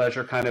guilty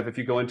pleasure, kind of, if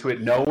you go into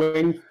it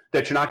knowing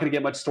that you're not going to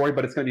get much story,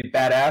 but it's going to be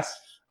badass.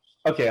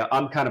 Okay,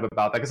 I'm kind of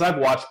about that, because I've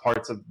watched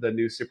parts of the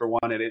new Super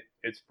one, and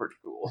it's pretty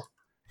cool.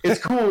 It's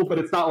cool, but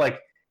it's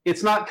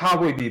not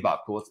Cowboy Bebop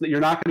cool. You're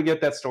not going to get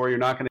that story. You're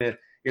not going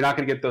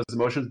to get those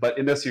emotions. But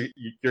in this, you're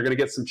going to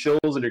get some chills,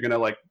 and you're going to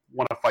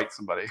want to fight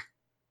somebody.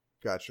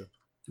 Gotcha.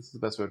 This is the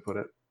best way to put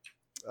it.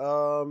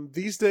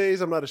 These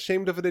days, I'm not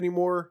ashamed of it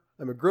anymore.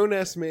 I'm a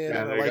grown-ass man,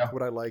 and I like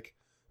what I like.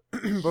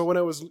 But when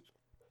I was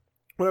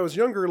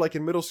younger, like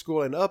in middle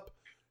school and up,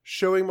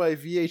 showing my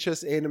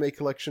VHS anime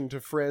collection to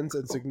friends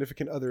and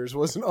significant others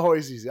wasn't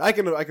always easy. I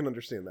can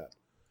understand that.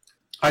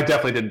 I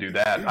definitely didn't do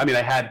that. I mean,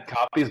 I had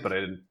copies, but I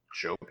didn't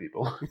show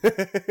people.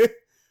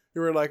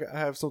 You were like, I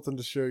have something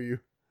to show you.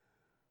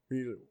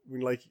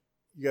 When like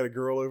you got a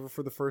girl over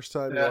for the first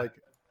time, yeah. You're like,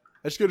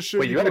 I just got to show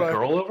you. Wait, you had a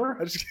girl over?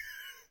 I just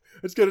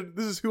got to.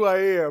 This is who I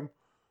am.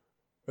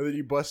 And then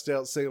you bust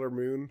out Sailor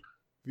Moon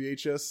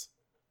VHS.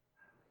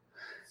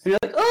 And you're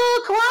like,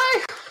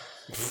 oh,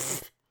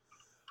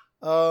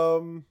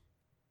 kawaii!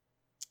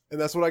 And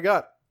that's what I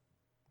got.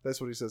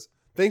 That's what he says.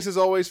 Thanks as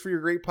always for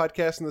your great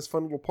podcast and this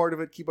fun little part of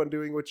it. Keep on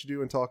doing what you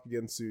do and talk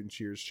again soon.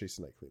 Cheers, Chase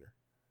the Night Cleaner.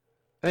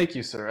 Thank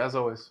you, sir, as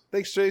always.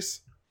 Thanks,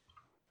 Chase.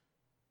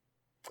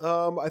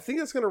 I think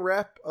that's going to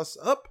wrap us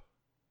up.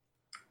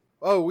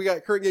 Oh, we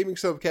got Current Gaming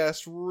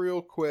Subcast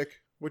real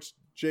quick. Which,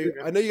 Jay,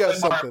 I know you got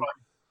something.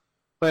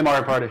 Play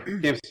Mario Party.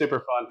 Game's super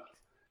fun.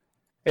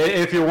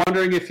 If you're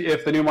wondering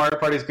if the new Mario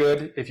Party is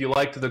good, if you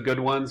liked the good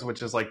ones,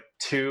 which is like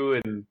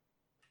 2 and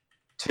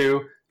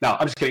 2. No,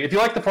 I'm just kidding. If you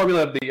like the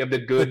formula of the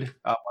good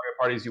Mario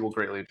Parties, you will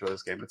greatly enjoy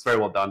this game. It's very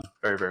well done.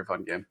 Very, very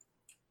fun game.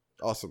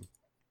 Awesome.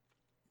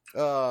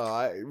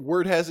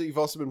 Word has it you've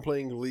also been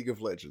playing League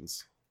of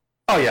Legends.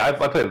 Oh yeah, I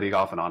play League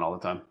off and on all the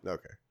time.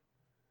 Okay.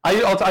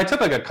 I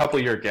took like a couple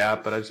year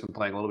gap, but I've just been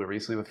playing a little bit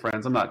recently with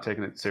friends. I'm not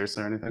taking it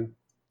seriously or anything.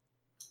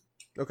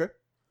 Okay.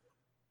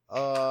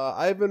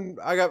 I've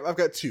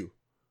got 2.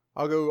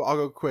 I'll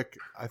go quick.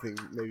 I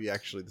think maybe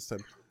actually this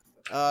time.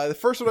 The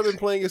first one I've been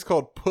playing is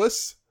called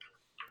Puss,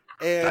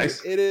 and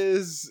nice. It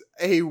is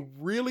a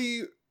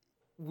really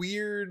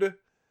weird.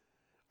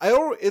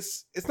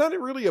 It's not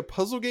really a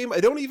puzzle game.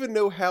 I don't even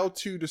know how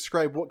to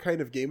describe what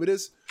kind of game it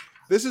is.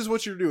 This is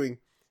what you're doing.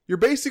 You're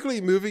basically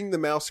moving the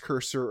mouse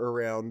cursor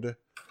around,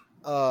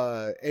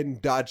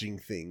 and dodging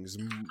things,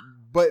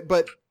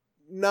 but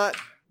not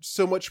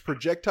so much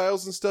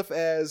projectiles and stuff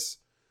as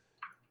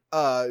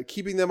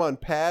keeping them on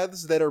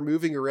paths that are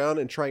moving around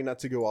and trying not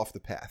to go off the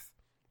path.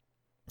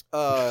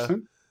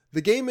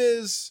 The game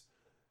is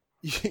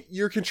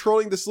you're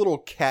controlling this little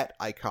cat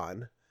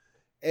icon,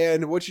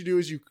 and what you do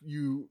is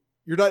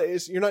you're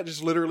not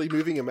just literally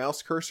moving a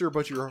mouse cursor,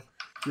 but you're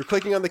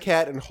clicking on the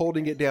cat and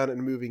holding it down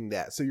and moving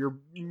that. So you're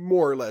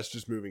more or less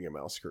just moving a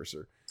mouse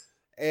cursor,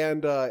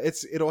 and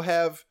it'll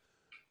have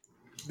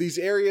these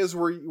areas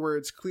where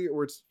it's clear,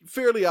 where it's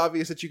fairly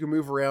obvious that you can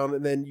move around,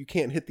 and then you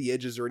can't hit the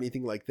edges or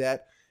anything like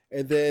that.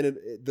 And then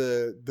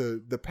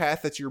the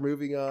path that you're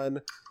moving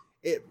on,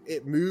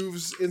 it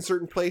moves in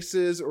certain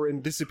places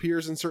and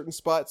disappears in certain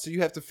spots. So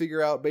you have to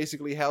figure out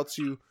basically how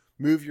to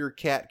move your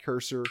cat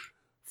cursor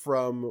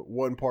from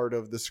one part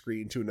of the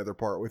screen to another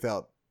part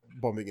without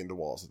bumping into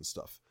walls and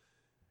stuff.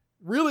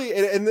 Really,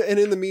 and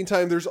in the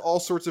meantime, there's all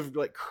sorts of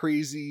like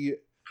crazy,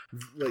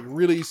 like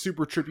really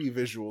super trippy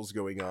visuals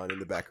going on in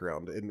the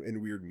background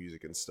and weird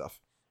music and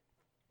stuff.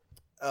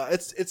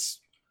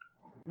 It's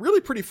really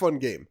pretty fun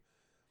game.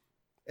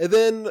 And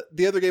then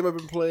the other game I've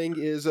been playing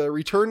is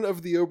Return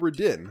of the Obra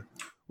Dinn,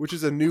 which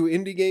is a new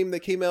indie game that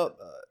came out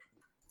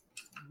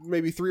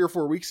maybe 3 or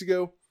 4 weeks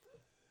ago.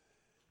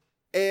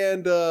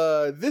 And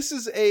this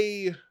is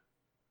a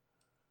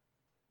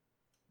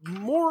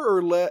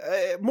more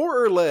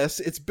or less,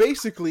 it's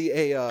basically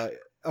a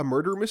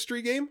murder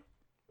mystery game.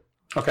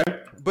 Okay.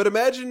 But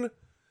imagine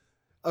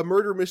a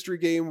murder mystery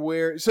game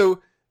where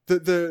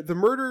the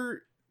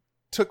murder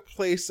took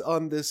place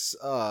on this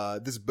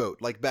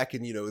boat, like back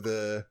in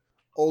the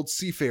old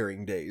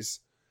seafaring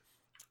days.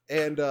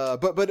 And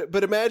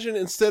but imagine,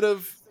 instead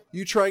of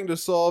you trying to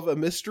solve a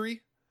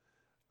mystery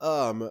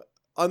on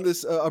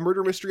this a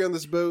murder mystery on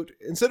this boat,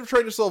 instead of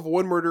trying to solve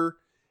one murder,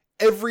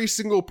 every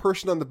single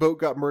person on the boat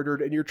got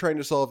murdered, and you're trying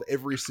to solve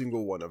every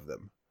single one of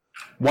them.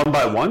 One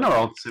by one or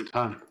all at the same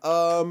time?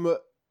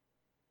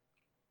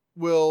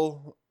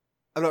 Well,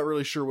 I'm not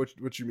really sure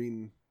what you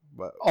mean.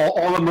 But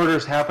all the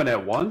murders happen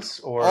at once,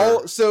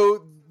 or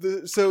so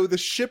the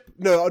ship?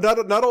 No,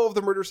 not all of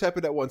the murders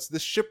happened at once. The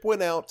ship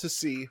went out to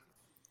sea.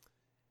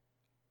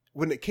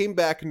 When it came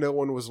back, no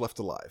one was left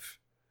alive.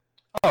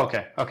 Oh,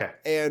 okay.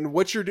 And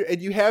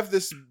and you have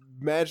this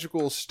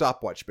magical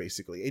stopwatch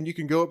basically, and you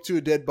can go up to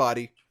a dead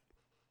body,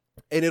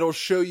 and it'll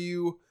show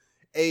you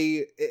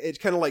it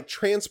kind of like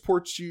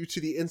transports you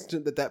to the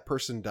instant that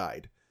person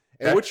died.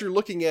 And okay. What you're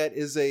looking at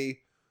is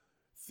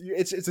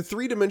it's a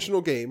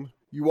 3-dimensional game.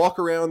 You walk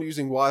around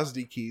using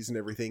WASD keys and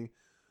everything,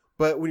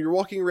 but when you're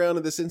walking around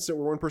in this instant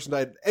where one person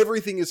died,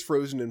 everything is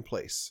frozen in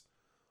place.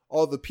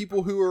 All the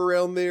people who are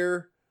around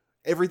there,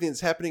 everything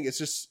that's happening,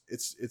 it's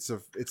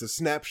a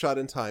snapshot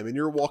in time, and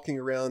you're walking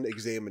around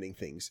examining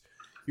things.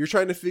 You're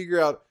trying to figure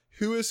out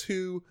who is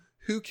who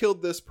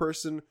killed this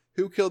person,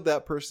 who killed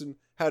that person,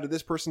 how did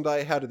this person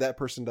die, how did that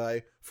person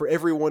die, for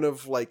every one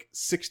of like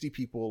 60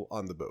 people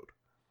on the boat.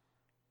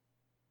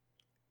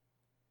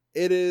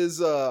 It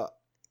is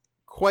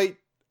quite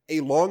a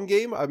long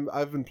game.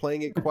 I've been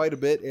playing it quite a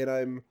bit, and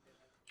I'm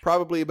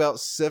probably about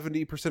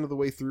 70% of the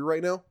way through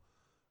right now.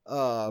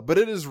 But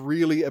it is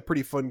really a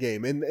pretty fun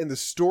game, and the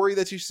story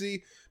that you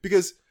see,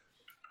 because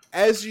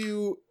as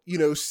you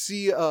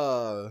see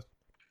all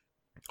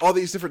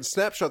these different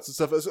snapshots and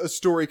stuff, a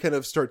story kind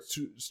of starts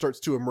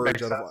to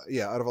emerge out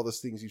of all those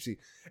things you see.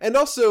 And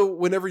also,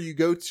 whenever you're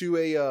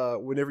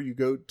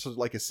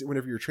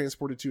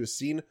transported to a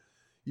scene,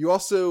 you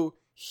also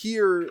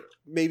hear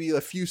maybe a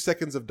few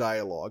seconds of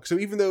dialogue. So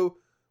even though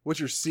what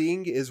you're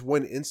seeing is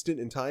one instant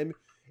in time,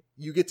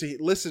 you get to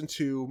listen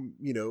to,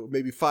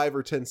 maybe 5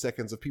 or 10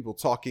 seconds of people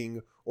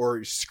talking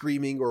or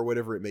screaming or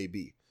whatever it may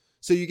be.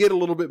 So you get a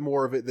little bit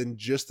more of it than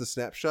just the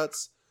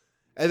snapshots.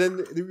 And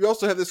then you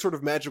also have this sort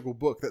of magical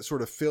book that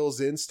sort of fills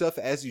in stuff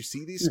as you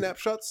see these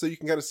snapshots, so you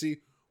can kind of see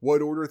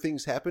what order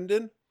things happened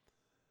in.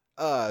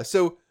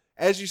 So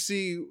as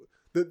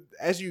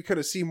you kind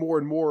of see more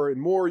and more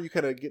and more, you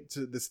kind of get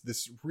to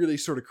this really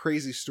sort of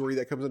crazy story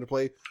that comes into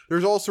play.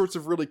 There's all sorts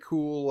of really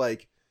cool,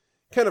 like,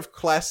 kind of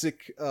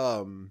classic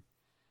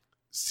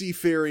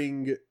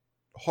seafaring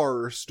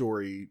horror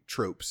story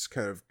tropes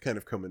kind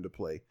of come into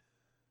play.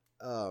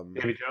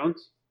 Davy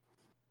Jones?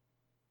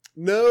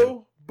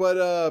 No,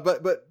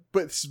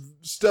 but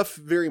stuff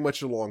very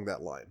much along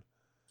that line.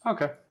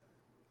 Okay.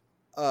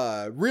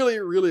 Really,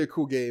 really a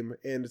cool game,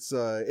 and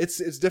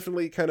it's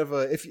definitely kind of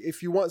a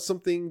if you want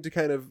something to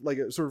kind of like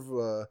a sort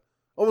of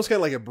almost kind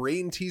of like a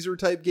brain teaser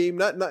type game,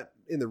 not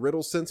in the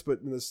riddle sense, but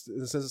in the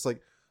sense it's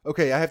like,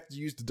 okay, I have to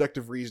use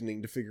deductive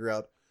reasoning to figure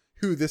out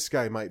who this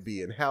guy might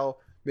be and how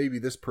maybe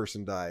this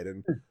person died,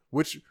 and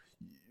which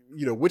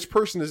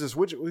person is this?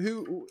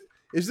 Who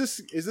is this?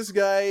 Is this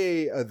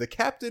guy the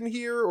captain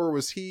here, or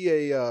was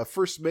he a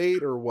first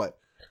mate, or what?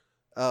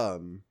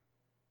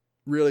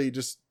 Really,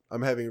 just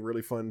I'm having a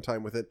really fun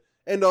time with it,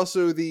 and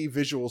also the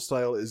visual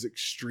style is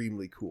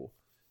extremely cool.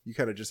 You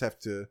kind of just have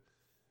to.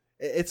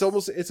 It's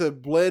a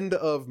blend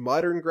of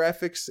modern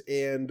graphics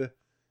and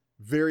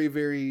very,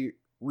 very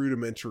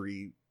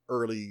rudimentary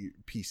early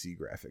PC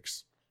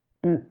graphics.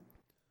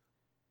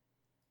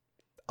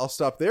 I'll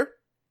stop there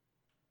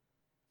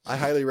I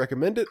highly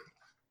recommend it.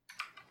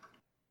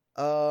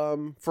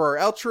 For our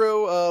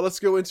outro, let's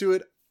go into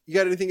it. You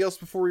got anything else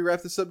before we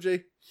wrap this up,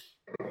 Jay?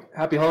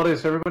 Happy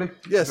holidays, everybody.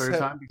 Yes, Enjoy your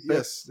time. Be safe.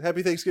 yes.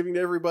 Happy Thanksgiving to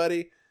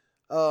everybody.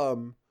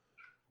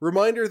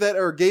 Reminder that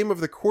our game of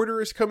the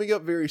quarter is coming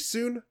up very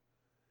soon.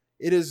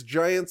 It is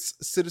Giants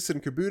Citizen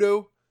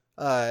Kabuto.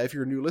 If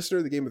you're a new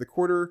listener, the game of the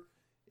quarter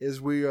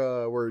is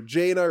where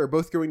Jay and I are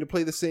both going to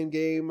play the same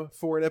game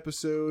for an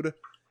episode,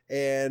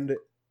 and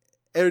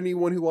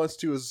anyone who wants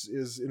to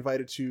is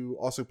invited to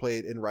also play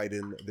it and write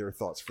in their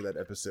thoughts for that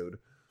episode.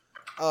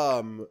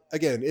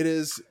 Again, it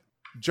is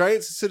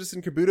Giants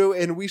Citizen Kabuto,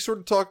 and we sort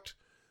of talked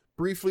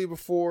briefly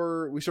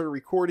before we started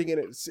recording, and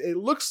it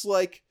looks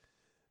like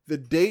the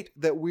date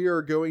that we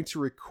are going to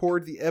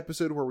record the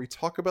episode where we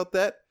talk about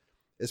that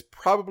is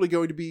probably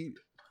going to be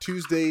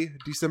Tuesday,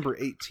 December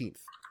 18th.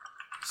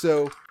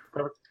 So,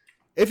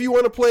 if you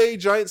want to play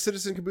Giant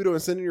Citizen Kabuto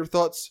and send in your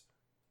thoughts,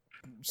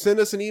 send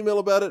us an email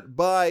about it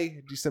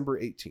by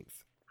December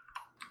 18th.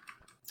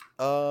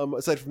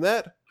 Aside from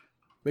that,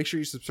 make sure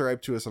you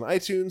subscribe to us on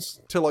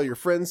iTunes. Tell all your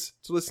friends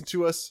to listen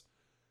to us.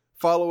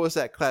 Follow us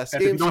at Class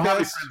And if you don't have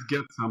any Gamescast. friends,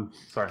 get some.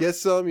 Sorry. Get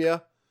some, yeah.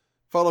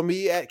 Follow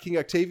me at King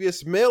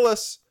Octavius. Mail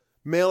us,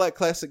 mail at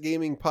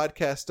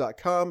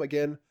classicgamingpodcast.com.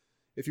 Again,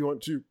 if you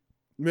want to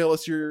mail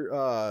us your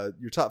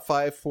top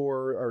 5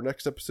 for our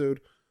next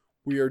episode,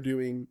 we are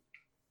doing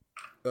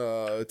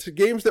to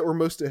games that were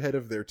most ahead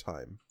of their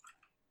time.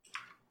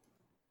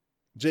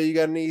 Jay, you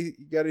got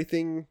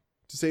anything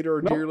to say to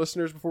our dear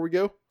listeners before we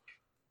go?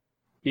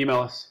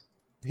 Email us.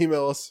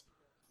 Email us.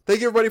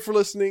 Thank you everybody for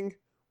listening.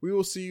 We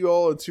will see you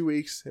all in 2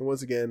 weeks. And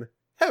once again,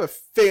 have a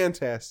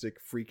fantastic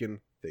freaking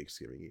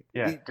Thanksgiving.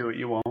 Yeah, do what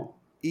you want.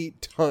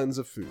 Eat tons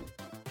of food.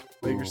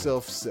 Make Ooh.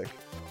 yourself sick.